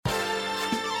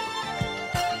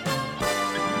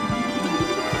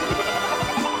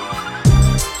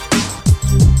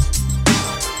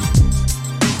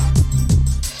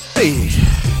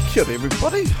Good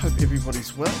everybody, hope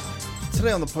everybody's well.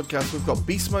 Today on the podcast we've got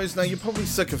Beast Moze. Now you're probably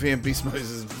sick of hearing Beast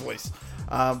Moze's voice.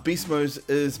 Beast Moze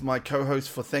is my co-host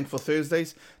for Thankful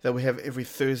Thursdays that we have every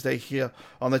Thursday here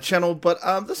on the channel, but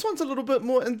this one's a little bit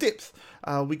more in depth.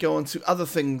 We go into other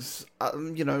things,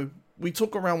 we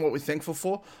talk around what we're thankful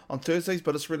for on Thursdays,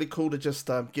 but it's really cool to just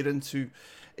get into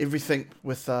everything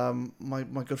with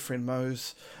my good friend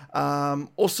Moze.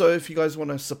 Also, if you guys want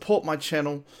to support my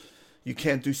channel, you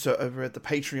can do so over at the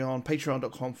Patreon,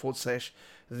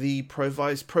 patreon.com/The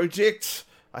Provise Project.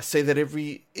 I say that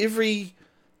every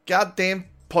goddamn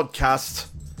podcast.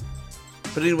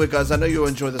 But anyway, guys, I know you'll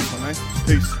enjoy this one, eh?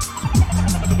 Peace.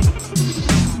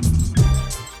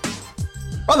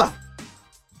 Brother!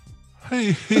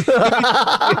 Hey.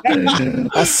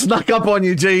 I snuck up on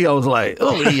you, G. I was like,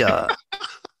 oh, yeah.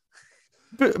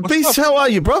 Beast, how are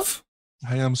you, bruv?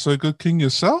 Hey, I'm so good, King.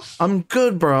 Yourself? I'm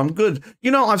good, bro. I'm good.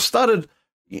 You know, I've started...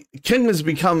 King has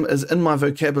become as in my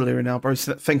vocabulary now, bro,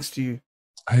 so thanks to you.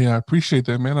 Hey, I appreciate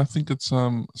that, man. I think it's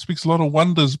speaks a lot of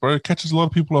wonders, bro. It catches a lot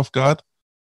of people off guard.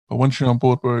 But once you're on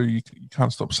board, bro, you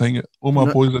can't stop saying it. All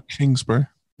my boys are kings, bro.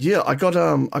 Yeah, I got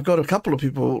a couple of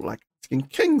people like asking,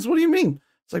 kings, what do you mean?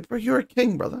 It's like, bro, you're a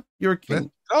king, brother. You're a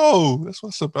king. That's what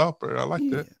it's about, bro. I like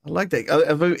that. I like that.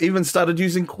 I've even started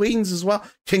using queens as well.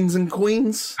 Kings and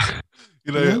queens.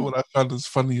 What I found is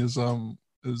funny is when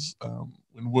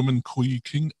women call you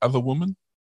king, other women.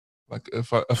 Like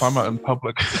if I'm out in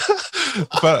public,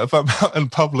 if I'm out in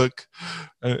public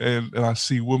and I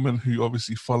see women who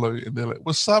obviously follow and they're like,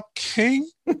 "What's up, king?"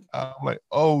 I'm like,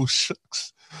 "Oh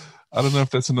shucks." I don't know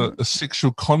if that's in a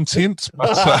sexual content,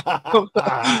 but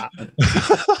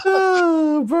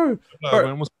bro.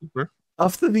 Man, what's good, bro?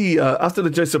 After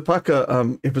the Joseph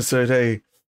Parker episode,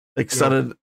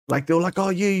 started like they were like, "Oh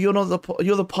yeah, you're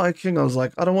the Pie King." I was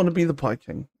like, I don't want to be the Pie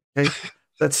King. Okay,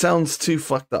 that sounds too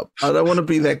fucked up. I don't want to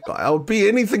be that guy. I would be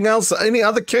anything else, any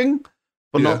other king,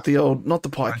 but not the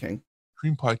Pie King.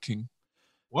 Cream Pie King.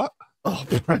 What? Oh,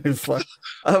 bro, fuck.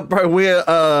 Bro, we're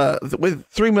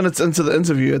 3 minutes into the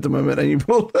interview at the moment, and you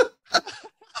pull.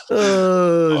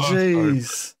 Oh,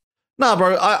 jeez. Nah,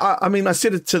 bro. I mean, I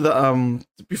said it to the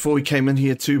before we came in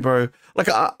here too, bro. Like,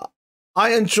 I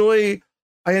enjoy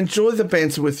the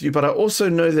banter with you, but I also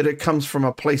know that it comes from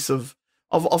a place of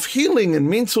healing, and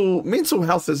mental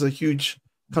health is a huge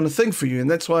kind of thing for you, and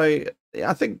that's why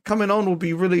I think coming on will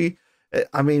be really.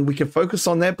 I mean, we can focus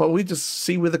on that, but we just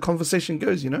see where the conversation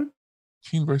goes, you know.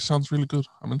 Keen, bro, sounds really good.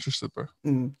 I'm interested, bro.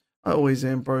 I always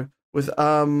am, bro. With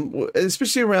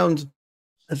especially around,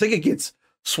 I think it gets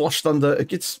swashed under. It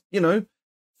gets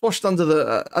swashed under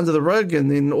the rug,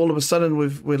 and then all of a sudden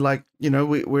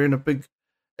we're in a big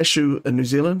issue in New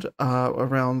Zealand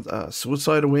around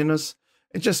suicide awareness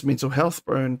and just mental health,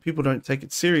 bro. And people don't take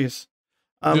it serious.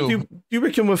 Do you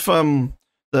reckon with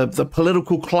the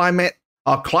political climate,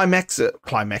 climates.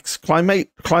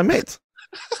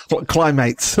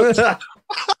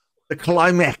 The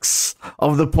climax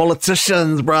of the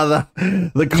politicians, brother.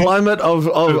 The climate of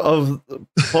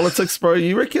politics, bro.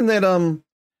 You reckon that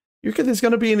there's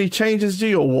going to be any changes,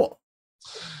 G, or what?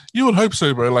 You would hope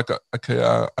so, bro. Like, okay,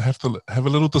 I have to have a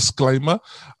little disclaimer.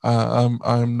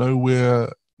 I'm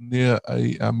nowhere near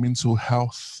a mental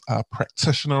health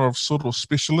practitioner of sort or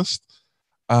specialist,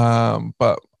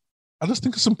 but I just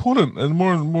think it's important, and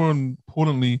more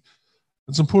importantly,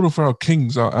 it's important for our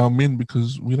kings, our men,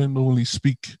 because we don't normally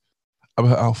speak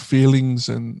about our feelings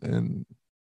and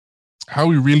how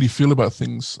we really feel about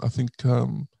things. I think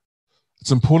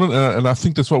it's important, and I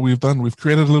think that's what we've done. We've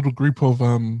created a little group of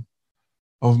men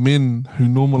who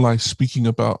normalize speaking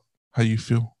about how you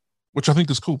feel, which I think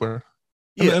is cool, bro.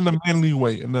 In a manly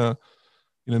way, in a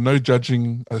no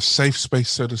judging, a safe space,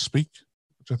 so to speak,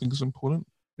 which I think is important.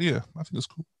 Yeah, I think it's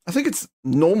cool. I think it's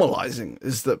normalizing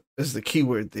is the key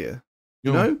word there.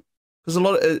 You know, because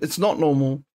it's not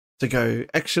normal to go,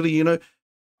 actually, I'm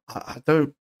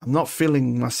not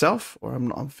feeling myself, or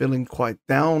I'm feeling quite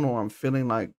down, or I'm feeling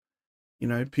like,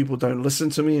 people don't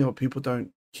listen to me, or people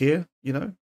don't care,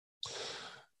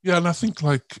 Yeah, and I think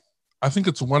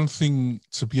it's one thing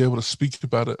to be able to speak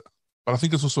about it, but I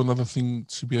think it's also another thing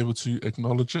to be able to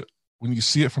acknowledge it when you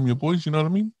see it from your boys, you know what I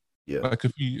mean? Yeah. Like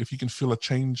if you can feel a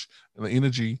change in the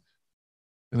energy,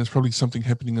 and there's probably something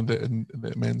happening in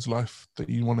that man's life that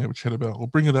you want to have a chat about, or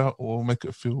bring it out, or make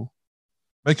him feel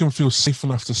safe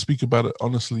enough to speak about it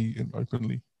honestly and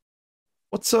openly.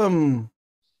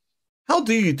 How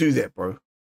do you do that, bro?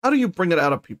 How do you bring it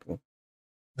out of people?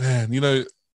 Man,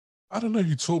 I don't know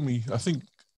who taught me. I think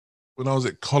when I was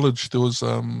at college, there was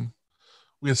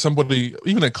we had somebody,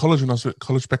 even at college, when I was at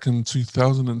college back in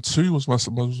 2002 was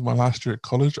my last year at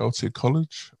college, I would say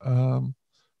college.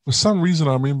 For for some reason,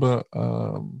 I remember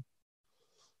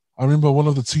one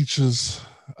of the teachers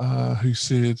who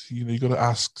said, you got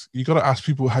to ask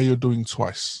people how you're doing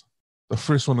twice. The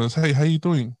first one is, hey, how you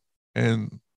doing?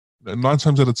 And 9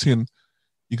 times out of 10,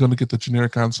 you're going to get the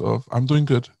generic answer of, I'm doing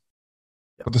good.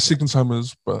 Yep. But the second time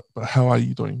is, but how are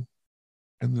you doing?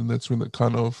 And then that's when it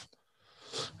kind of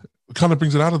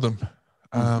brings it out of them.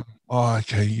 Oh,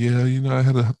 okay, yeah, I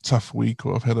had a tough week,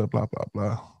 or I've had a blah, blah,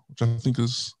 blah, which I think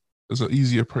is an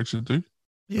easy approach to do.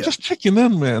 Yeah. Just checking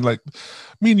in, man. Like,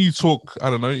 me and you talk, I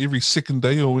don't know, every second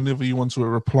day or whenever you want to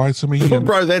reply to me.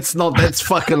 Bro, that's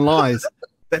fucking lies.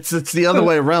 It's the other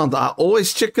way around. I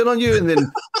always check in on you, and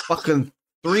then fucking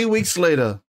 3 weeks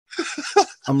later,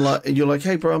 I'm like, and you're like,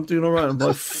 hey, bro, I'm doing all right. I'm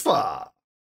like, fuck.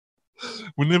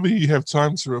 Whenever you have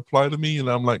time to reply to me, and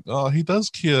I'm like, oh, he does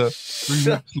care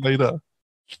 3 weeks later.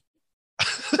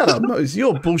 Shut up, Moze.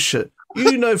 You're bullshit.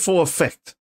 You know for a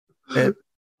fact that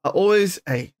I always,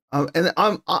 and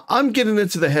I'm getting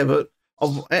into the habit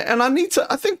of, and I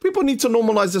think people need to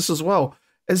normalize this as well.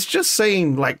 It's just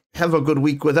saying, like, have a good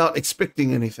week without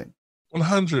expecting anything.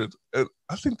 100. And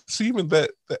I think it's even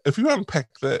that if you unpack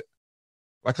that,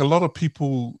 like, a lot of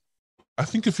people, I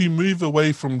think if you move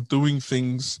away from doing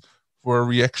things for a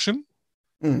reaction,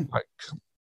 like,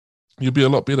 you'll be a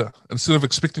lot better. Instead of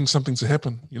expecting something to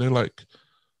happen, like,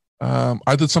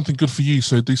 I did something good for you,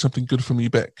 so do something good for me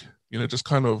back. Just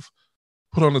kind of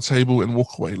put on the table and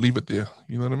walk away, leave it there.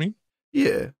 You know what I mean?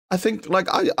 Yeah, I think, like,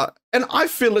 I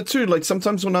feel it too. Like,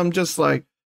 sometimes when I'm just like,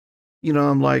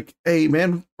 I'm like, hey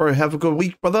man, bro, have a good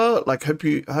week, brother. Like, hope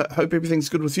everything's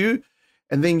good with you.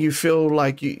 And then you feel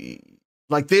like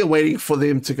they're waiting for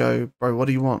them to go, bro, what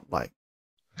do you want? Like,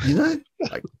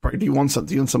 like, bro, do you want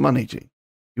some money, G?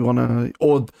 You want to,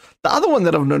 or the other one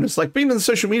that I've noticed, like, being in the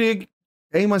social media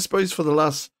game, I suppose, for the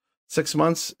last 6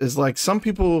 months, is like some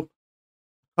people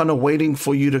kind of waiting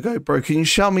for you to go, bro, can you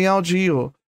shout me out, G?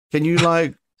 Or can you,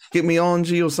 like, get me on,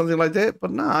 G, or something like that?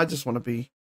 But nah, I just want to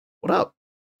be, what up?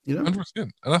 100%.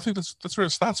 And I think that's where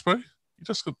it starts, bro.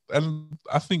 And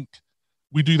I think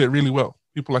we do that really well.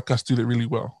 People like us do that really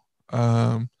well.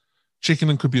 Checking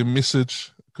in could be a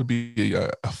message, it could be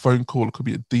a phone call, it could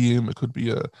be a DM, it could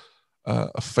be a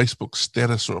Facebook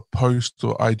status or a post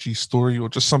or IG story, or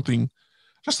just something,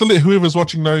 just to let whoever's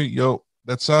watching know, yo,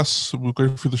 that's us. We'll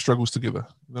go through the struggles together.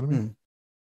 You know what I mean?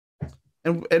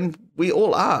 And we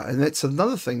all are, and that's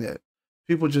another thing that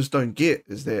people just don't get,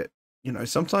 is that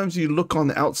sometimes you look on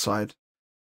the outside,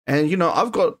 and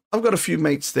I've got a few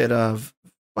mates that are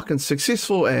fucking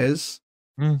successful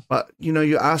but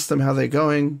you ask them how they're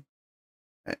going,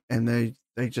 and they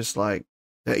just, like,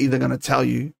 they're either gonna tell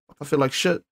you, I feel like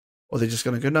shit, or they're just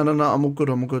gonna go, no, I'm all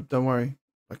good, don't worry,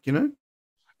 like, And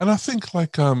I think,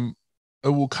 like, it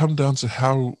will come down to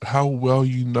how well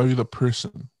you know the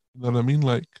person. You know what I mean?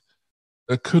 Like,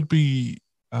 it could be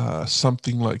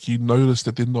something like you notice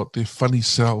that they're not their funny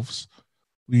selves.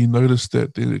 You notice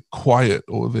that they're quiet,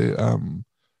 or they're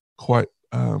quite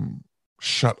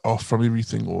shut off from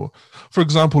everything. Or, for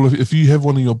example, if you have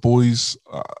one of your boys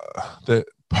that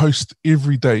post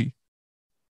every day,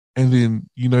 and then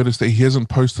you notice that he hasn't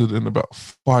posted in about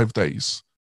 5 days,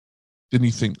 then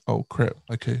you think, oh crap,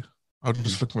 okay, I'll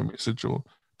just flick my message. Or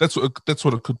that's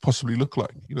what it could possibly look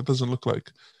like. It doesn't look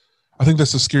like. I think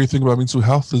that's the scary thing about mental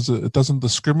health, is it doesn't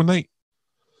discriminate.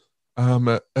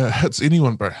 It hits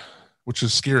anyone, bro, which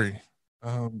is scary.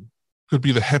 Could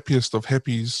be the happiest of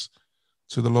happies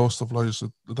to the lowest of lows.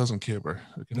 It doesn't care, bro.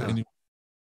 It can hit anyone.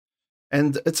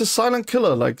 And it's a silent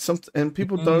killer, like, and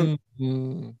people don't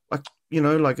like,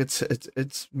 like,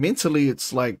 it's mentally,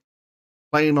 it's like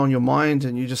playing on your mind,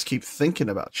 and you just keep thinking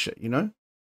about shit,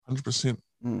 100%.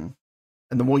 And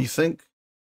the more you think,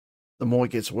 the more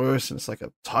it gets worse, and it's like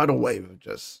a tidal wave of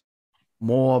just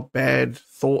more bad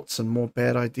thoughts and more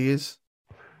bad ideas.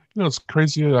 It's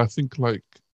crazy. I think, like,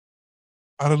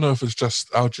 I don't know if it's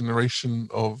just our generation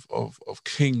of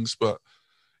kings, but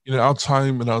our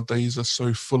time and our days are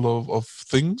so full of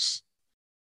things,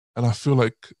 and I feel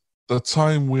like the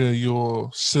time where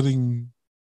you're sitting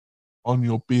on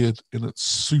your bed and it's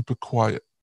super quiet,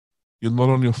 you're not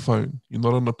on your phone, you're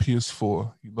not on a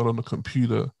PS4, you're not on a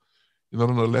computer, you're not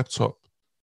on a laptop,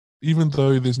 even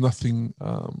though there's nothing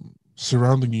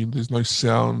surrounding you, there's no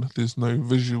sound, there's no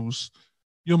visuals,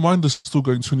 your mind is still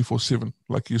going 24/7.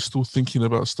 Like, you're still thinking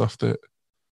about stuff that,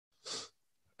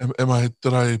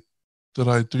 did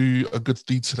I do a good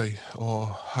deed today?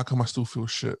 Or how come I still feel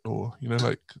shit? Or,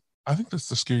 like, I think that's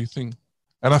the scary thing.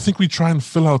 And I think we try and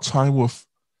fill our time with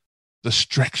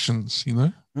distractions,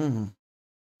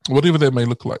 whatever that may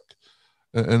look like.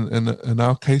 In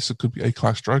our case, it could be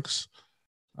A-class drugs.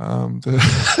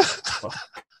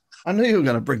 I knew you were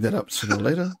going to bring that up sooner or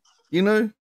later. You know,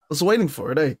 I was waiting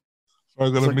for it, eh? I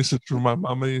got a message from my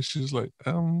mummy, and she's like,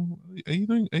 are you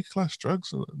doing A-class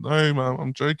drugs? Like, no, mum,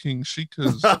 I'm joking.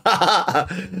 Sheikas.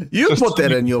 You put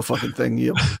that in your fucking thing,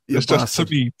 you it's bastard.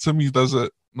 Just Timmy does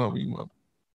it, not me, mum.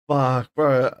 Fuck,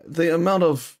 bro. The amount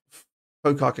of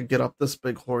coke I could get up this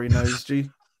big hoary nose,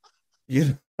 G.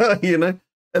 You know?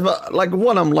 If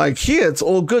I'm like, here, it's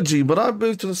all good, G, but I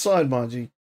moved to the side, my G.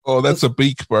 Oh, that's a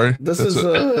beak, bro. This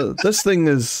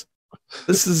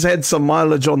has had some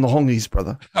mileage on the hongies,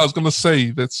 brother. I was gonna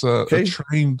say that's a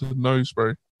trained nose,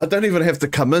 bro. I don't even have to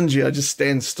come in, G. I just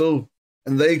stand still,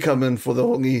 and they come in for the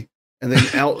hongi, and then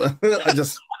out.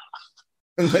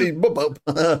 And they.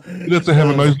 You have to have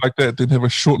a nose like that, then have a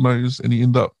short nose, and you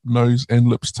end up nose and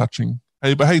lips touching.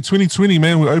 Hey, but 2020,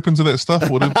 man, we're open to that stuff.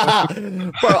 Bro,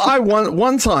 I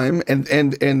one time,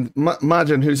 and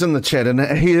Margin, who's in the chat,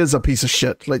 and he is a piece of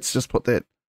shit. Let's just put that.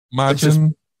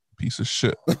 Margin, piece of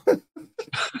shit.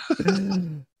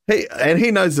 Hey, and he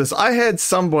knows this. I had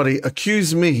somebody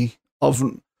accuse me of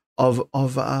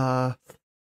I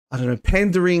don't know,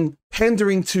 pandering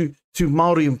to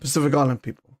Maori and Pacific Island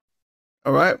people.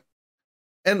 All right,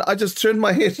 and I just turned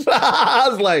my head. I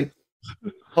was like,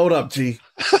 "Hold up, G.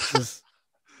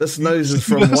 This nose is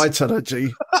from Waitara,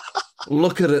 G.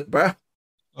 Look at it, bruh.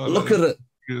 Look at it."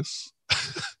 Yes.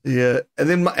 Yeah,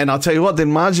 and I'll tell you what.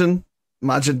 Then Margin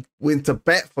went to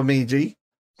bat for me, G.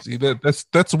 See,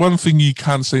 that's one thing you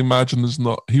can't say Margin is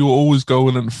not. He will always go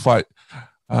in and fight.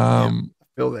 I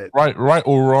feel that. Right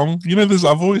or wrong. You know,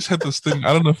 I've always had this thing.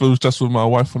 I don't know if it was just with my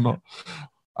wife or not.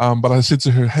 But I said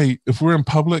to her, hey, if we're in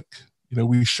public, you know,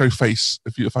 we show face.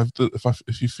 If you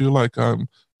feel like I'm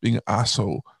being an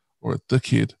asshole or a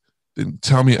dickhead, then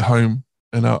tell me at home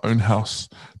in our own house.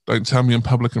 Don't tell me in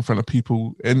public in front of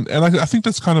people. And I think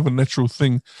that's kind of a natural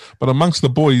thing. But amongst the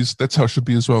boys, that's how it should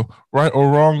be as well. Right or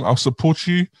wrong, I'll support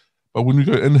you. But when we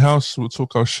go in-house, we'll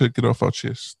talk our shit, get off our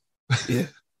chest. Yeah.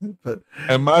 But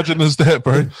Imagine is that,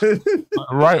 bro.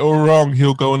 Right or wrong,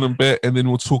 he'll go in and bet, and then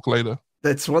we'll talk later.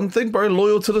 That's one thing, bro.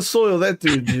 Loyal to the soil, that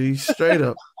dude, G. Straight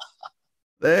up.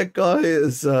 That guy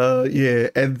is,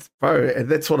 and bro, and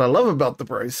that's what I love about the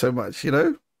bro so much, you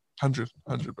know? 100,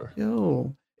 bro.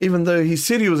 Yo, even though he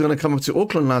said he was going to come up to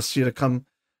Auckland last year to come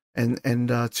and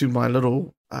to my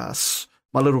little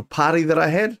party that I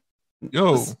had.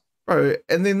 Yo. Bro,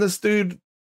 and then this dude,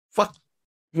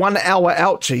 1 hour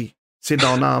out, G, said,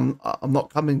 oh, no, I'm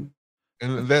not coming.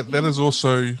 And that is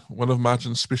also one of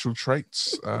Margin's special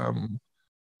traits.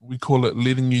 We call it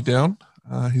letting you down.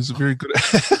 He's a very good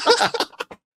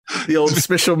the old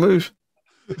special move.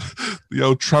 The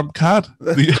old trump card.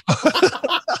 The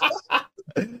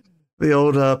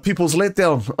old people's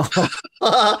letdown.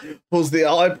 Pulls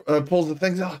the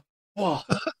things out.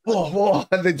 Whoa,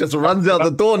 and then just runs out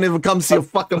the door, never comes to your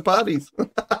fucking parties.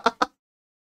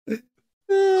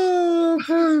 Oh,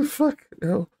 bro, fuck.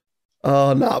 Hell.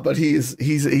 Oh, no, but he's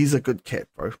a good cat,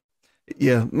 bro.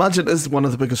 Yeah, Margin is one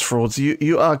of the biggest frauds.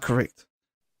 You are correct.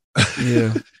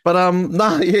 Yeah. But,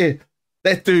 yeah.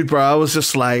 That dude, bro, I was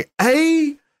just like,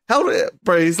 hey,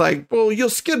 bro, he's like, well, your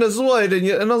skin is white.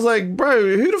 And I was like, bro,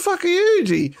 who the fuck are you,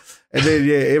 G? And then,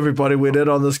 yeah, everybody went in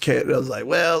on this cat. And I was like,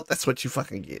 well, that's what you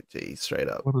fucking get, G, straight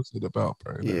up. What is it about,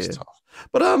 bro? That's tough.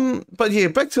 But yeah,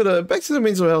 back to the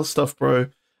mental health stuff, bro.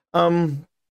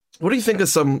 What do you think of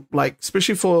some, like,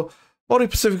 especially for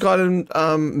Māori Pacific Island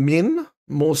men,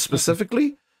 more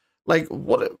specifically? Like,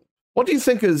 what do you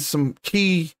think is some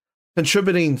key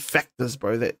contributing factors,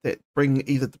 bro, that bring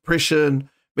either depression,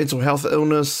 mental health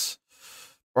illness,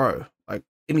 bro, like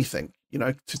anything, you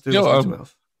know, to do with mental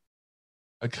health?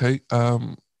 Okay,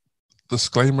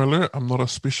 disclaimer alert, I'm not a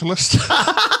specialist.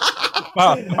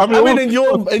 I mean, in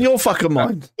your fucking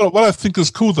mind. What I think is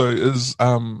cool, though, is,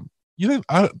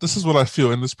 this is what I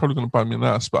feel, and this is probably going to bite me in the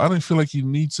ass, but I don't feel like you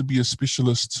need to be a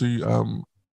specialist to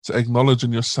acknowledge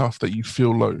in yourself that you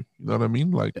feel low. You know what I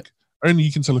mean? Like, only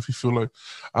you can tell if you feel low.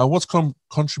 What's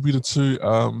contributed to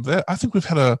that? I think we've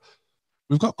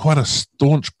got quite a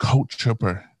staunch culture,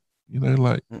 bro. You know,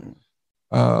 like,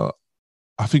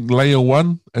 I think layer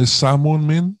one as Samoan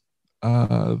men,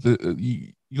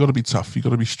 you got to be tough. You got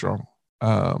to be strong.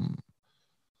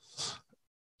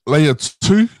 Layer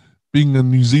two, being a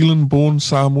New Zealand-born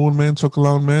Samoan man,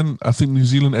 Tokelauan man, I think New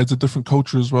Zealand adds a different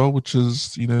culture as well, which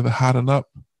is, you know, the harden up.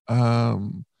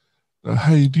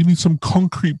 Hey, do you need some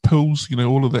concrete pills? You know,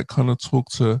 all of that kind of talk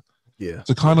to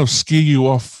kind of scare you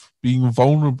off being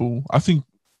vulnerable. I think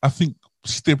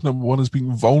step number one is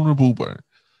being vulnerable, bro.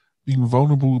 Being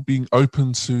vulnerable, being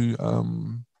open to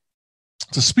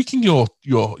speaking your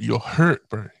hurt,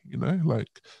 bro. You know, like,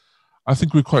 I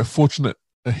think we're quite fortunate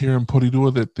here in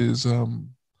Porirua that there's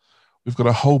We've got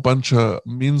a whole bunch of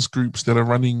men's groups that are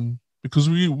running because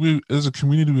we as a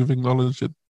community we've acknowledged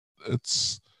it.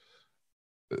 It's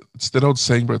that old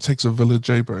saying, bro. It takes a village,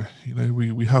 bro.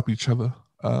 We help each other.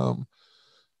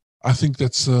 I think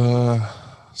that's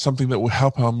something that will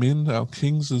help our men, our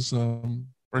kings, is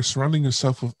bro, surrounding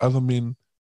yourself with other men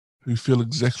who feel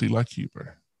exactly like you, bro.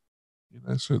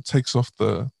 So it takes off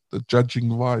the judging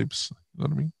vibes. You know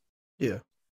what I mean? Yeah.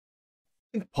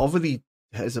 I think poverty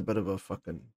has a bit of a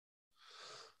fucking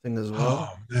thing as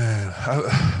well. Oh man,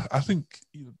 I think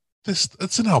this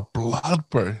it's in our blood,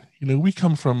 bro. We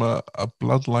come from a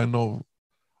bloodline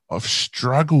of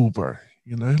struggle, bro.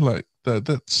 Like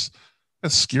that's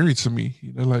scary to me.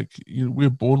 Like we're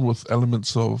born with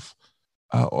elements of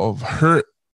hurt.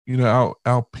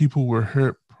 Our people were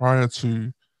hurt prior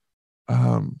to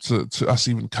us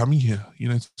even coming here.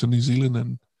 To New Zealand,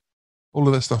 and all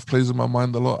of that stuff plays in my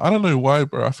mind a lot. I don't know why,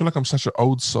 bro. I feel like I'm such an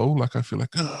old soul. Like I feel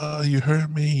like, oh, you hurt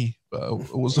me, but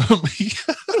it wasn't me.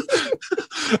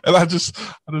 And I just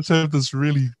have this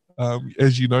really,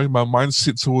 as you know, my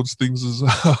mindset towards things is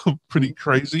pretty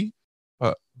crazy.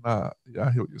 But nah, yeah,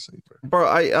 I hear what you're saying, bro. Bro,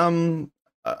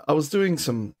 I was doing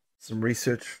some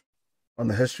research on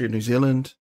the history of New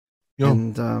Zealand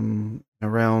and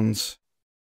around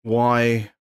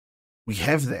why we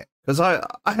have that. Because I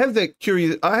have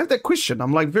that question.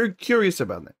 I'm like very curious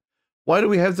about that. Why do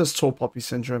we have this tall poppy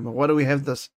syndrome? Or why do we have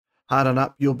this harden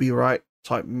up, you'll be right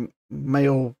type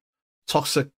male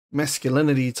toxic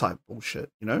masculinity type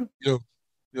bullshit? Yeah.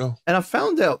 And I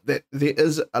found out that there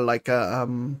is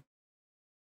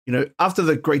after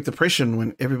the Great Depression,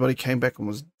 when everybody came back and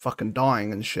was fucking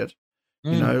dying and shit,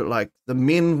 like the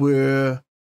men were,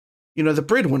 the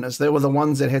breadwinners. They were the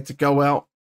ones that had to go out.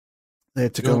 They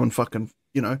had to go and fucking,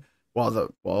 while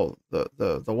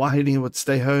the wahine would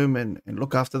stay home and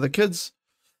look after the kids.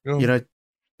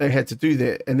 They had to do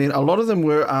that. And then a lot of them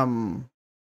were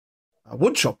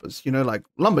wood choppers, like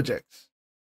lumberjacks.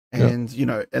 And,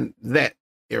 and that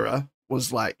era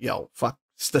was like, yo, fuck,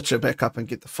 stitch it back up and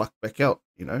get the fuck back out,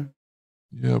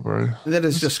 Yeah, bro. And that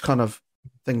is just kind of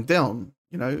thing down,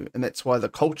 and that's why the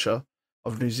culture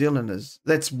of New Zealand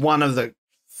that's one of the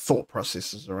thought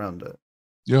processes around it.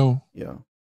 Yo. Yeah.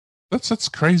 That's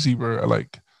crazy, bro.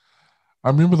 Like, I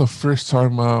remember the first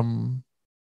time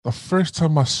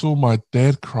I saw my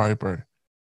dad cry, bro.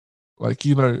 Like,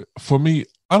 for me,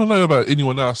 I don't know about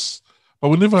anyone else, but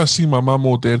whenever I see my mum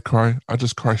or dad cry, I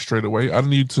just cry straight away. I don't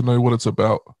need to know what it's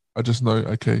about. I just know,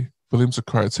 okay, for them to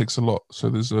cry, it takes a lot. So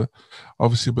there's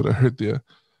obviously a bit of hurt there.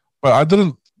 But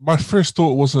my first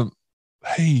thought wasn't,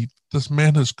 hey, this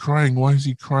man is crying. Why is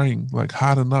he crying? Like,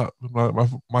 harden up.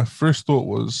 My first thought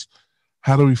was,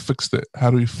 how do we fix that?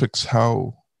 How do we fix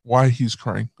why he's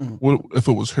crying? What if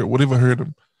it was hurt? Whatever hurt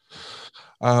him?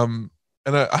 And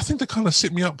I think that kind of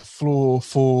set me up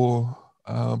for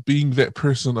being that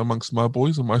person amongst my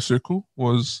boys in my circle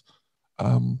was,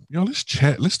 let's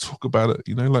chat, let's talk about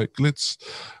it. Like let's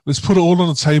put it all on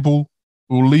the table.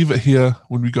 We'll leave it here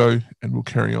when we go, and we'll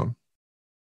carry on.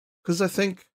 Because I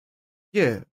think,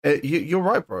 yeah, you're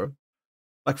right, bro.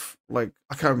 Like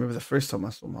I can't remember the first time I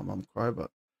saw my mum cry,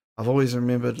 but I've always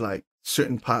remembered like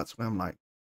certain parts where I'm like,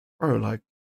 bro, like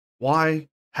why,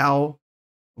 how,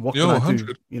 what can I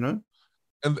 100. Do?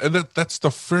 And that's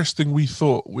the first thing we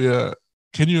thought.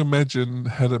 Can you imagine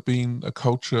had it been a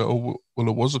culture, it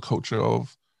was a culture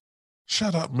of,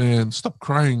 shut up, man, stop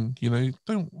crying. Why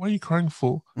are you crying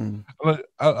for?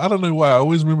 I don't know why. I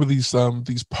always remember these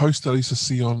posts that I used to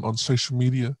see on social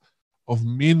media of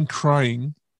men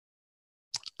crying,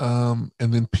 and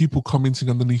then people commenting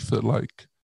underneath it like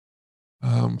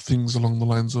things along the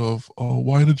lines of, oh,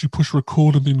 why did you push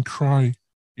record and then cry?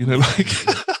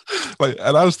 Like,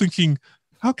 and I was thinking,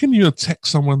 how can you attack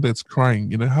someone that's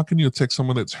crying? How can you attack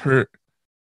someone that's hurt?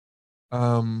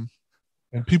 And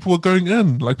people were going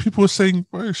in, like people were saying,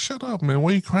 bro, shut up, man.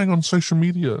 Why are you crying on social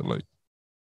media? Like,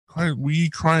 were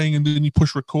you crying and then you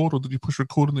push record, or did you push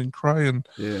record and then cry? And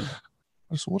yeah,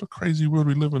 I said, what a crazy world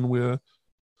we live in, where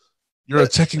you're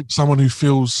attacking someone who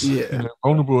feels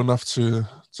vulnerable enough to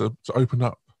open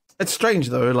up. It's strange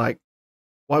though. Like,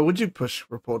 why would you push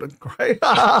record and cry?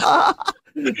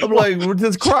 I'm like, well,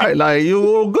 just cry. Like, you're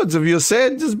all good. If you're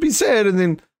sad, just be sad and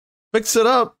then fix it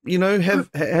up.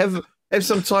 Have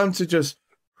some time to just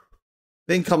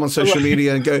then come on social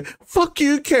media and go, fuck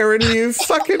you, Karen, you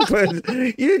fucking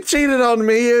bitch. You cheated on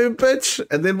me, you bitch.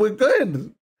 And then we're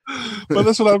good. But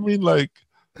that's what I mean. Like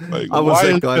I was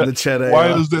that guy in the chat.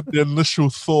 Why is that the initial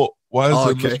thought? Why is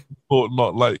the initial thought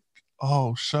not like,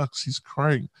 oh shucks, he's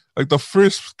crying? Like the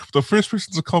first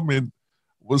person to comment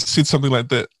said something like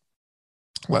that.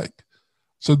 Like,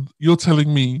 so you're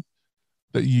telling me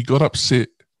that you got upset,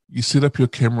 you set up your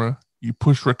camera, you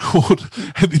push record,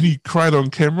 and then you cried on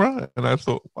camera. And I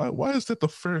thought, why is that the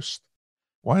first?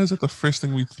 Why is that the first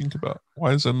thing we think about?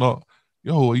 Why is it not,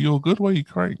 yo, are you all good? Why are you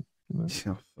crying? You know?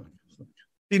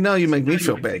 See, now you make me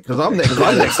feel bad because I'm next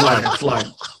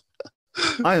line.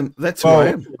 I am. That's who I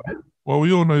am. Well,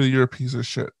 we all know that you're a piece of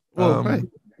shit. Well, hey.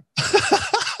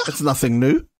 That's nothing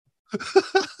new.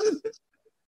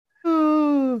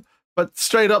 But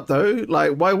straight up though,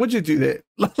 like, why would you do that?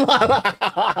 When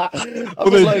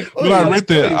I read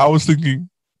that, I was thinking,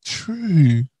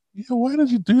 true. Yeah, why did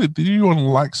you do it? Did you want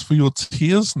likes for your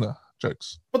tears? Nah,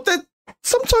 jokes. But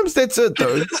sometimes that's it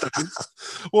though.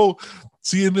 Well,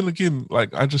 see, and then again,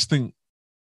 like, I just think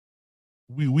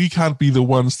we can't be the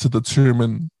ones to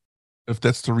determine if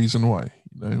that's the reason why.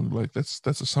 You know, like, that's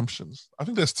assumptions. I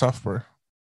think that's tough, bro.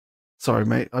 Sorry,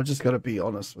 mate. I've just got to be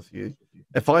honest with you.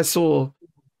 If I saw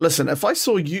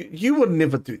you, you would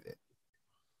never do that.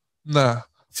 Nah.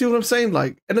 See what I'm saying?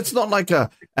 Like, and it's not like a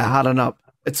harden up.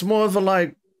 It's more of a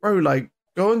like, bro, like,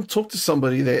 go and talk to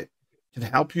somebody that can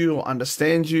help you or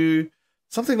understand you,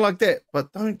 something like that.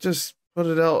 But don't just put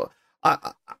it out.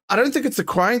 I don't think it's a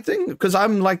crying thing because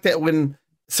I'm like that when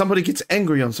somebody gets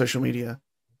angry on social media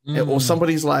or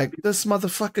somebody's like, this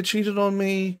motherfucker cheated on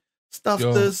me,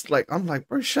 this. Like, I'm like,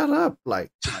 bro, shut up.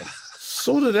 Like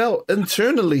sort it out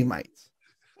internally, mate.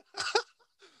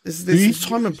 There's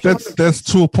time and place. That's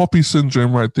Tall Poppy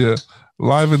syndrome right there.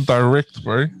 Live and direct,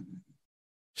 bro.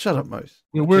 Shut up, Moze.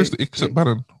 Where's the exit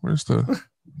button? Where's the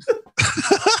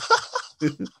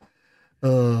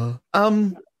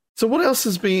So what else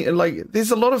has been like?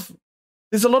 There's a lot of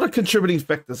contributing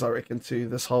factors, I reckon, to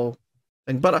this whole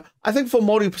thing. But I think for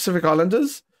Māori Pacific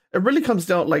Islanders, it really comes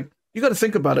down, like, you got to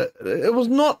think about it. It was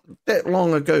not that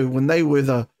long ago when they were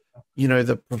the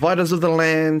providers of the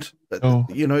land.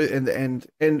 You know,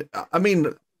 and I mean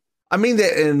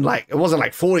that in, like, it wasn't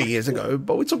like 40 years ago,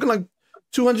 but we're talking like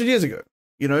 200 years ago.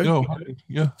 You know,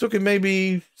 talking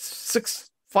maybe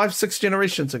 5-6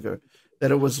 generations ago, that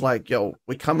it was like, yo,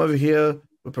 we come over here,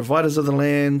 we're providers of the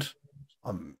land,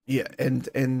 and you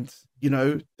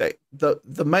know,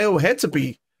 the male had to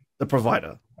be the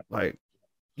provider, like,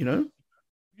 you know.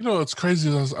 You know, it's crazy.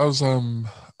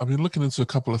 I've been looking into a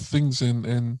couple of things,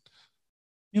 and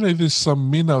you know, there's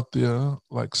some men out there,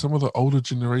 like some of the older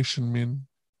generation men,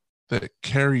 that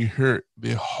carry hurt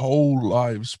their whole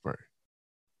lives, bro.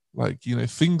 Like, you know,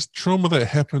 trauma that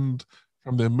happened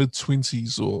from their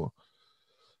mid-20s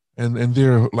and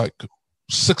they're like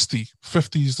 50s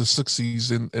to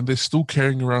 60s, and they're still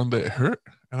carrying around that hurt.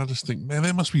 And I just think, man,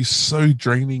 that must be so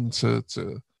draining to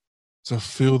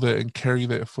feel that and carry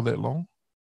that for that long.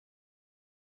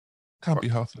 Can't be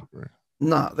healthy, bro.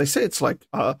 Nah, they say it's like,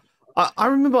 I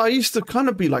remember I used to kind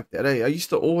of be like that, I used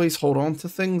to always hold on to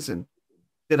things and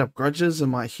set up grudges in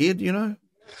my head, you know?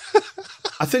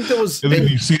 I think there was... And then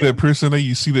you see that person,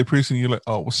 you're like,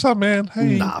 oh, what's up, man?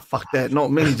 Hey. Nah, fuck that.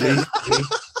 Not me, G.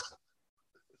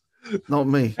 Not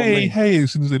me. Hey,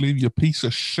 as soon as they leave you, a piece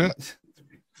of shit.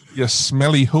 You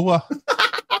smelly hooah.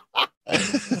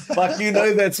 Fuck, you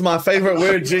know that's my favorite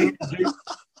word, G.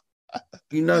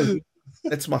 You know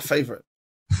that's my favorite.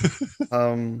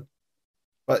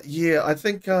 But yeah, I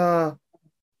think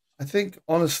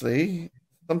honestly,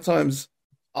 sometimes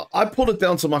I pulled it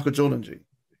down to Michael Jordan, G.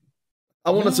 I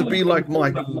wanted to be like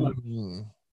Mike. And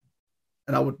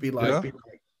I would be like,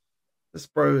 this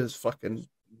bro is fucking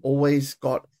always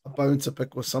got a bone to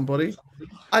pick with somebody.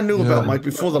 I knew about Mike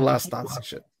before the last dancing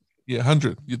shit. Yeah,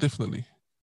 100. Yeah, definitely.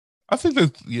 I think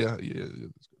that, yeah.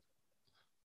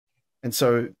 And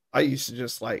so I used to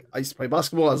play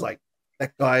basketball. I was like,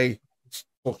 that guy,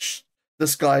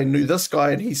 this guy knew this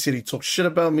guy, and he said he talked shit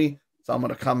about me, so I'm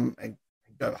going to come and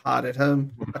go hard at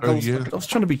him. I was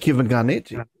trying to be Kevin Garnett,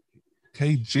 G.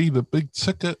 KG, the big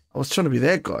ticket. I was trying to be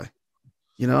that guy.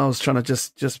 You know, I was trying to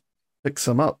just pick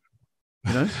some up.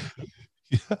 You know?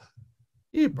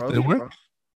 Yeah, bro. Did it work?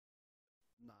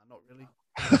 Nah, not really.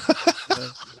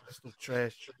 Still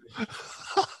trash.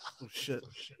 Still shit.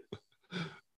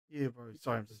 Yeah, bro.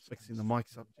 Sorry, I'm just fixing the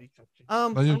mics up, G.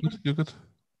 No, you're good.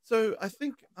 So I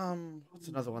think what's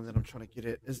another one that I'm trying to get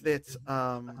at is that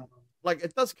like,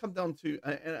 it does come down to,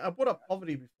 and I brought up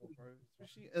poverty before, bro,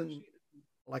 especially in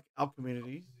like our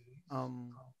communities,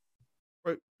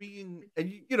 bro, being, and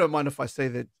you don't mind if I say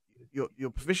that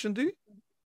your profession, do?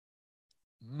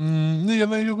 Yeah,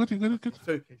 no, you're good.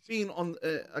 So being on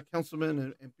a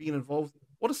councilman and being involved,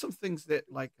 what are some things that,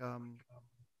 like, I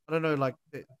don't know, like,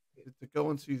 that, to go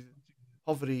into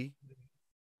poverty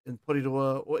in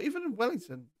Porirua or even in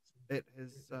Wellington, that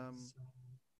has kind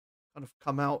of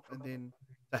come out and then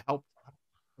to help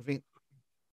prevent?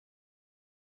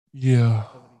 Yeah,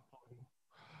 poverty?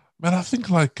 man. I think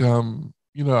like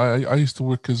I used to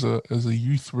work as a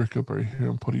youth worker, bro, here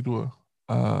in Porirua.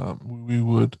 We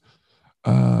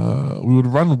we would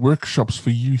run workshops for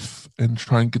youth and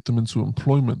try and get them into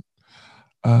employment.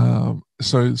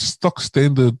 So stock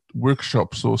standard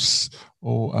workshops or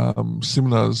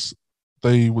seminars,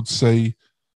 they would say,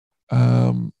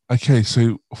 okay,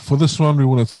 so for this one, we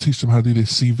want to teach them how to do their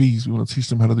CVs. We want to teach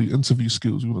them how to do interview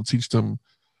skills. We want to teach them,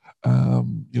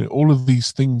 all of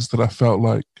these things that I felt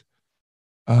like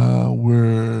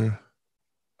were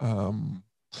um,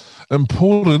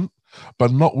 important,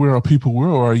 but not where our people were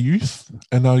or our youth.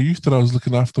 And our youth that I was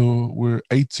looking after were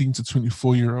 18 to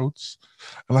 24-year-olds.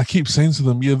 And I keep saying to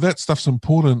them, yeah, that stuff's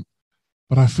important,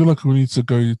 but I feel like we need to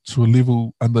go to a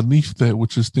level underneath that,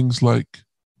 which is things like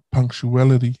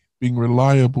punctuality, being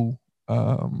reliable,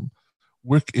 um,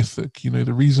 work ethic,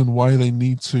 the reason why they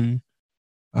need to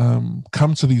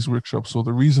come to these workshops or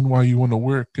the reason why you want to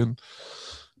work. And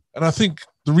I think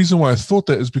the reason why I thought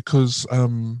that is because a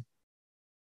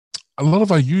lot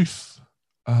of our youth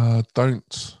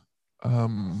don't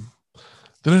um,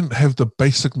 they don't have the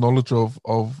basic knowledge of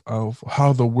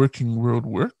how the working world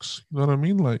works. You know what I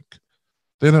mean? Like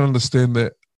they don't understand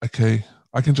that. Okay,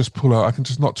 I can just pull out. I can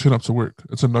just not turn up to work.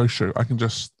 It's a no show. I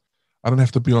don't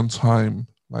have to be on time.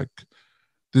 Like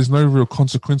there's no real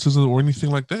consequences or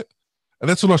anything like that. And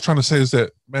that's all I was trying to say is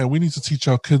that man, we need to teach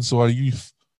our kids or our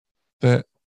youth that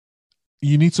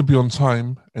you need to be on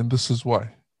time, and this is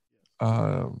why.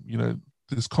 You know,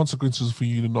 there's consequences for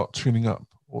you to not turning up,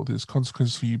 or there's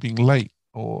consequences for you being late,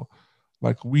 or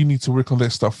like we need to work on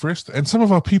that stuff first. And some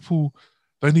of our people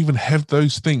don't even have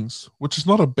those things, which is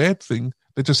not a bad thing.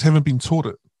 They just haven't been taught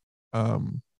it,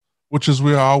 um, which is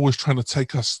where I was trying to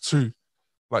take us to.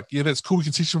 Like, yeah, that's cool. We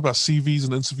can teach them about CVs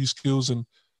and interview skills and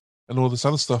all this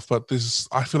other stuff, but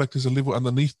I feel like there's a level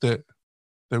underneath that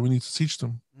we need to teach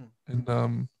them. Mm.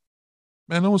 And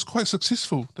man, it was quite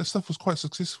successful. That stuff was quite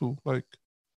successful. Like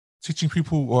teaching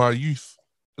people or our youth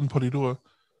in Porirua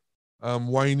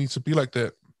why you need to be like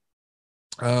that.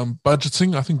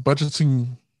 Budgeting, I think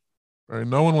budgeting, bro,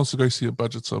 no one wants to go see a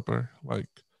budgeter, bro. Like,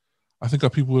 I think our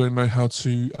people don't know how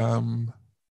to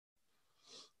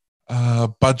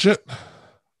budget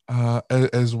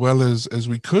as well as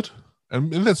we could,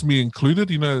 and that's me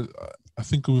included. I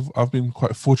think I've been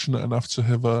quite fortunate enough to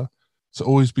have to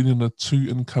always been in a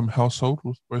two-income household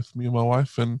with both me and my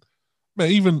wife, and man,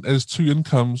 even as two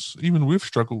incomes, even we've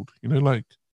struggled. Like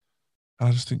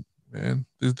I just think, man,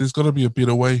 there's got to be a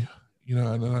better way.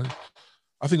 And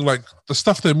I think like the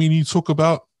stuff that me and you talk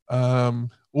about,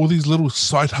 all these little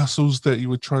side hustles that you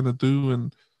were trying to do,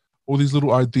 and all these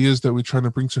little ideas that we're trying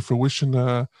to bring to fruition,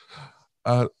 uh,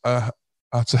 uh,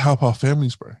 to help our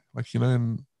families, bro. Like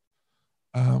and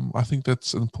I think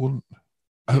that's important.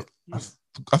 I, Yeah, I,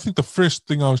 I think the first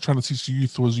thing I was trying to teach the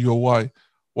youth was your why.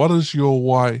 What is your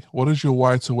why? What is your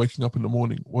why to waking up in the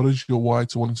morning? What is your why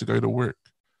to wanting to go to work?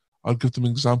 I'll give them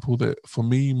an example that for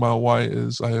me, my why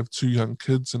is I have two young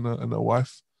kids and a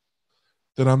wife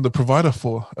that I'm the provider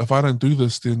for. If I don't do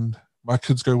this, then my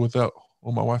kids go without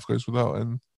or my wife goes without.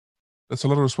 And that's a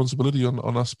lot of responsibility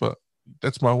on us, but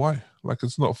that's my why. Like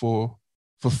it's not for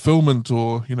fulfillment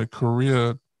or,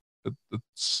 career.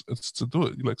 It's to do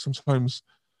it. Like sometimes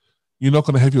you're not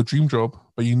going to have your dream job,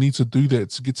 but you need to do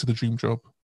that to get to the dream job.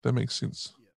 That makes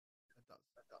sense. yeah, it does.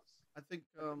 I think,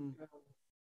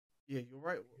 yeah, you're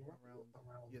right around,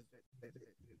 yeah, that.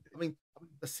 I mean,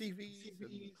 the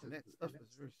CVs and that stuff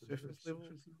is very surface level,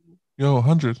 Yo,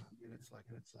 100. and it's like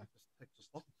just tick the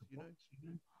box, you know.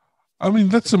 I mean,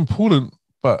 that's important,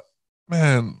 but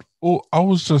man, all I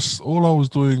was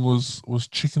doing was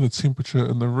checking the temperature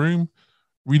in the room,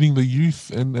 reading the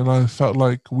youth, and I felt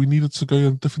like we needed to go in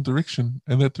a different direction,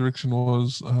 and that direction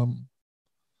was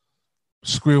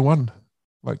square one,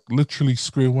 like literally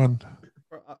square one.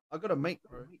 Bro, I got a mate,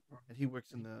 bro, and he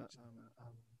works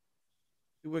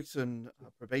in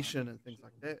probation and things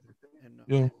like that. And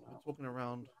Yeah, we're talking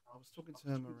around. I was talking to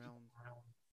him around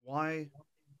why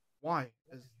why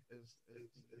is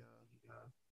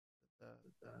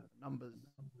the numbers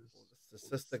or the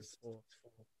statistics for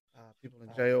people in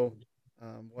jail,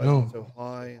 why is it yeah, so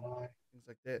high and things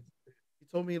like that. He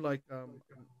told me like out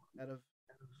of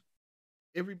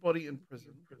everybody in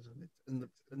prison that's in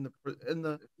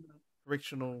the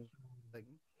correctional thing,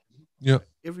 yeah.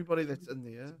 everybody that's in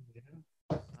there,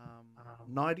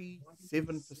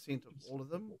 97% of all of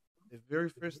them, their very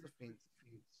first offense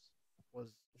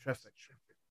was traffic,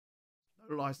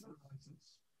 no license,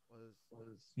 was all of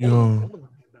them Yo, had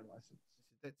no license.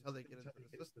 He said that's how they get into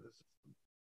the system.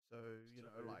 So,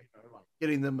 like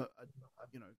getting them,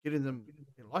 getting them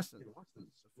their license is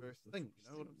the first thing.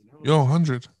 You know what I'm saying? Yo,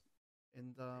 100.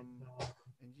 And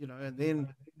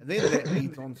that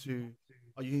leads on to,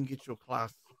 oh, you can get your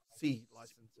Class C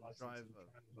license and drive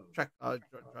a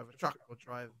drive a truck, or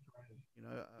drive,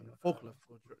 a forklift,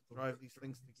 or drive these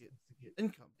things to get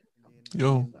income.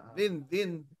 Yo, And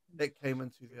then that came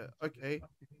into the, okay,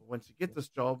 well, once you get this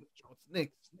job, what's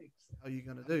next? How are you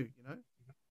gonna do?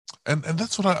 and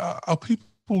that's what our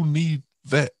people need,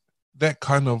 that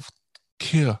kind of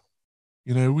care.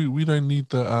 We don't need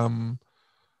the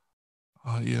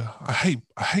yeah, I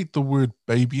hate the word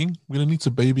babying. We don't need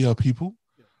to baby our people.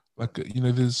 Yeah. Like,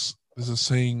 there's a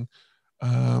saying,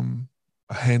 a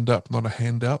hand up, not a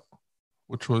handout,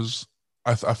 which was,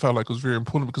 I felt like it was very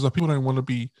important, because our people don't want to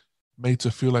be made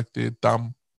to feel like they're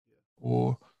dumb,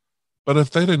 but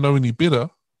if they don't know any better,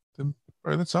 then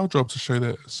bro, that's our job to show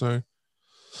that. So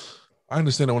I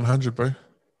understand it 100, bro.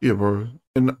 Yeah, bro.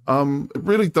 And it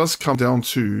really does come down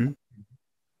to,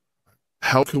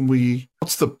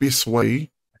 what's the best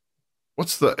way?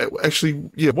 What's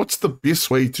the best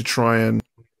way to try and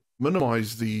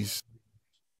minimize these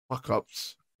fuck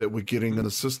ups that we're getting in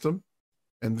the system?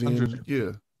 And then, 100.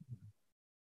 yeah.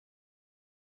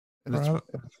 And it's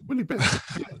really bad.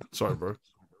 Sorry, bro.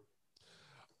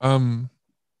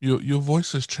 Your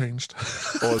voice has changed.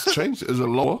 Oh, it's changed? Is it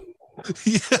lower?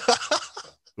 Yeah.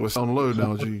 Do I sound low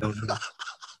now, G?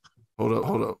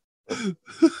 Hold up.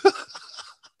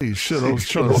 Hey, shit, I was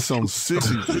trying to sound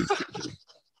sexy, G.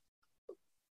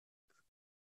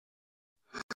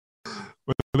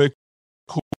 When they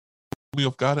call me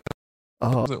off guard, I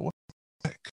was like, what the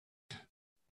heck?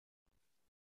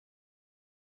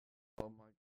 Oh my,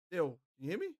 yo, can you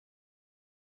hear me?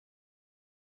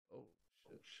 Oh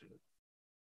shit.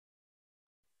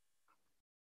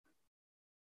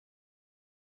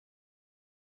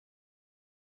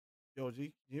 Yo, G,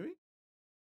 can you hear me?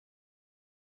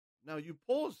 Now you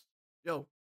paused. Yo.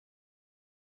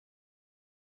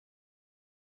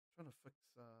 Trying to fix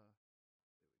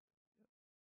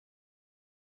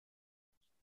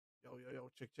yo,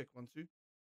 check 1 2.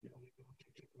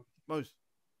 Moze.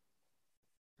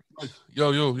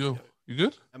 Yo, you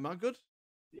good? Am I good?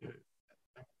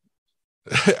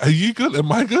 Are you good?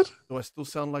 Am I good? Do I still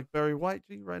sound like Barry White,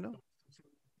 G, right now?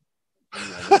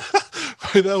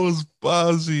 Bro, that was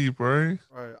buzzy, bro.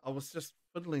 Right, I was just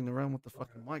fiddling around with the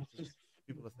fucking mic.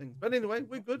 People are things. But anyway,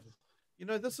 we're good.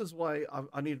 This is why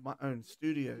I need my own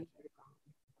studio.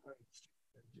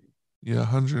 Yeah,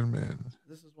 100, man.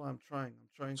 This is why I'm trying.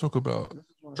 Talk about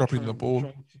dropping the ball.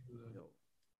 Yo,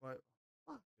 right.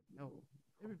 Hell,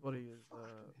 everybody is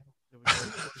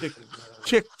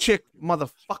check,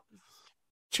 motherfuckers.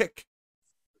 Check.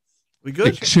 We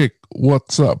good? Chick,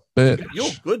 what's up, bitch?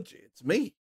 You're good, G. It's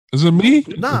me. Is it me?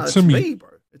 Nah, it's me, bro.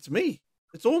 It's me.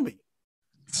 It's all me.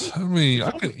 It's me.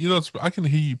 I can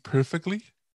hear you perfectly.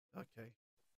 Okay.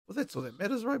 Well, that's all that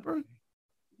matters, right, bro?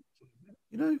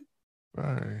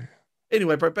 Right.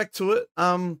 Anyway, bro, back to it.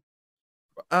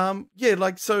 Yeah,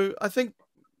 like, so I think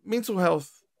mental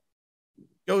health,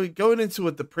 going into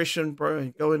a depression, bro,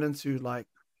 and going into, like,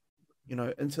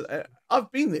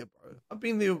 I've been there, bro. I've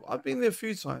been there a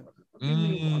few times.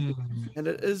 And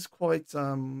it is quite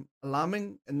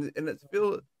alarming, and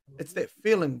it's that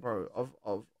feeling, bro,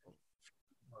 of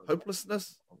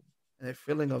hopelessness, and that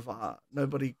feeling of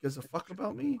nobody gives a fuck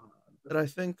about me. That I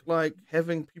think, like,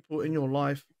 having people in your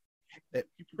life that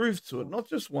prove to it, not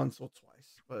just once or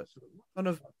twice, but kind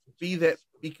of be that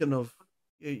beacon of,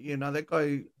 that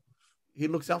guy, he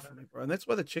looks out for me, bro, and that's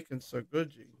why the chicken's so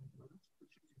good, G.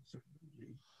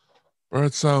 Bro,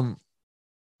 it's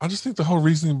I just think the whole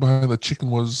reasoning behind the chicken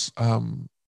was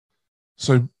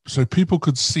so people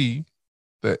could see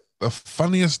that the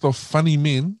funniest of funny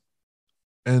men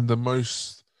and the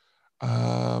most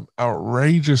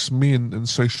outrageous men in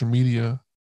social media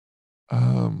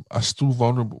are still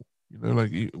vulnerable.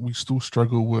 Like, we still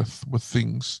struggle with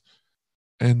things,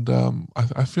 and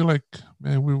I feel like,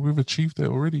 man, we've achieved that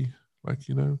already. Like,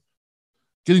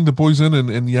 getting the boys in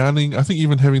and yarning. I think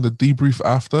even having the debrief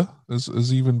after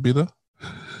is even better.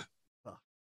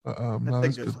 That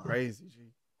thing goes crazy,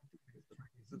 G.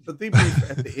 The debrief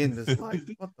at the end is like,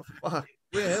 what the fuck?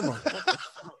 Where am I?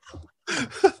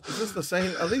 Is this the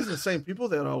same? Are these the same people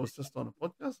that I was just on a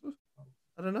podcast with?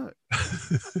 I don't know.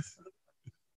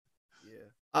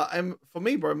 Yeah. And for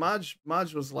me, bro, Marge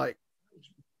was like,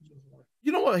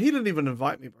 you know what? He didn't even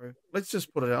invite me, bro. Let's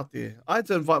just put it out there. I had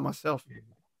to invite myself,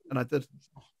 and I did.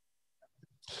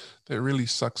 That really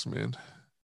sucks, man.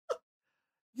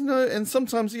 And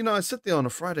sometimes, I sit there on a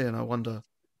Friday and I wonder,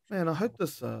 man, I hope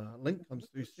this link comes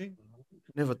through soon.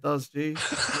 Never does, G.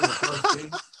 Never does, G.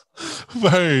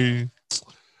 Bro,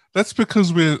 that's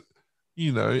because we're,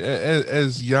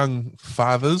 as young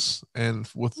fathers and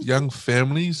with young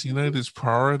families, there's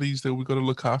priorities that we've got to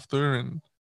look after. And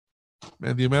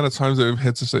man, the amount of times that we've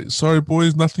had to say, sorry,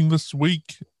 boys, nothing this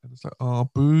week. And it's like, oh,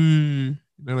 boo.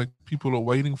 Like people are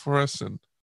waiting for us. And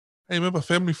hey, remember,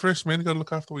 family first, man. You got to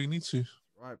look after what you need to.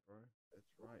 Right, bro.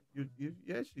 That's right. You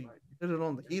actually hit it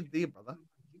on the head there, brother.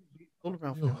 All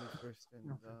about family first.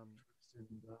 And,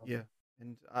 yeah.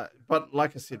 And but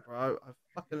like I said, bro,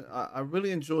 I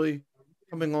really enjoy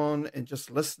coming on and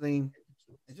just listening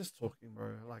and just talking,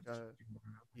 bro. Like,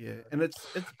 yeah, and it's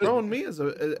grown me as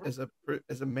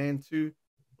a man too,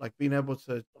 like being able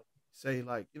to say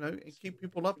like and keep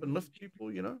people up and lift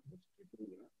people,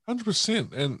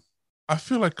 100%. And I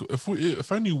feel like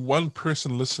if only one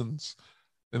person listens,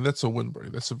 then that's a win, bro.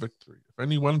 That's a victory. If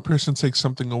only one person takes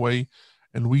something away,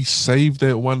 and we save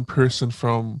that one person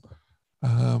from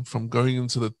going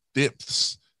into the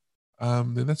depths,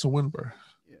 then that's a win, bro.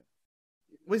 Yeah.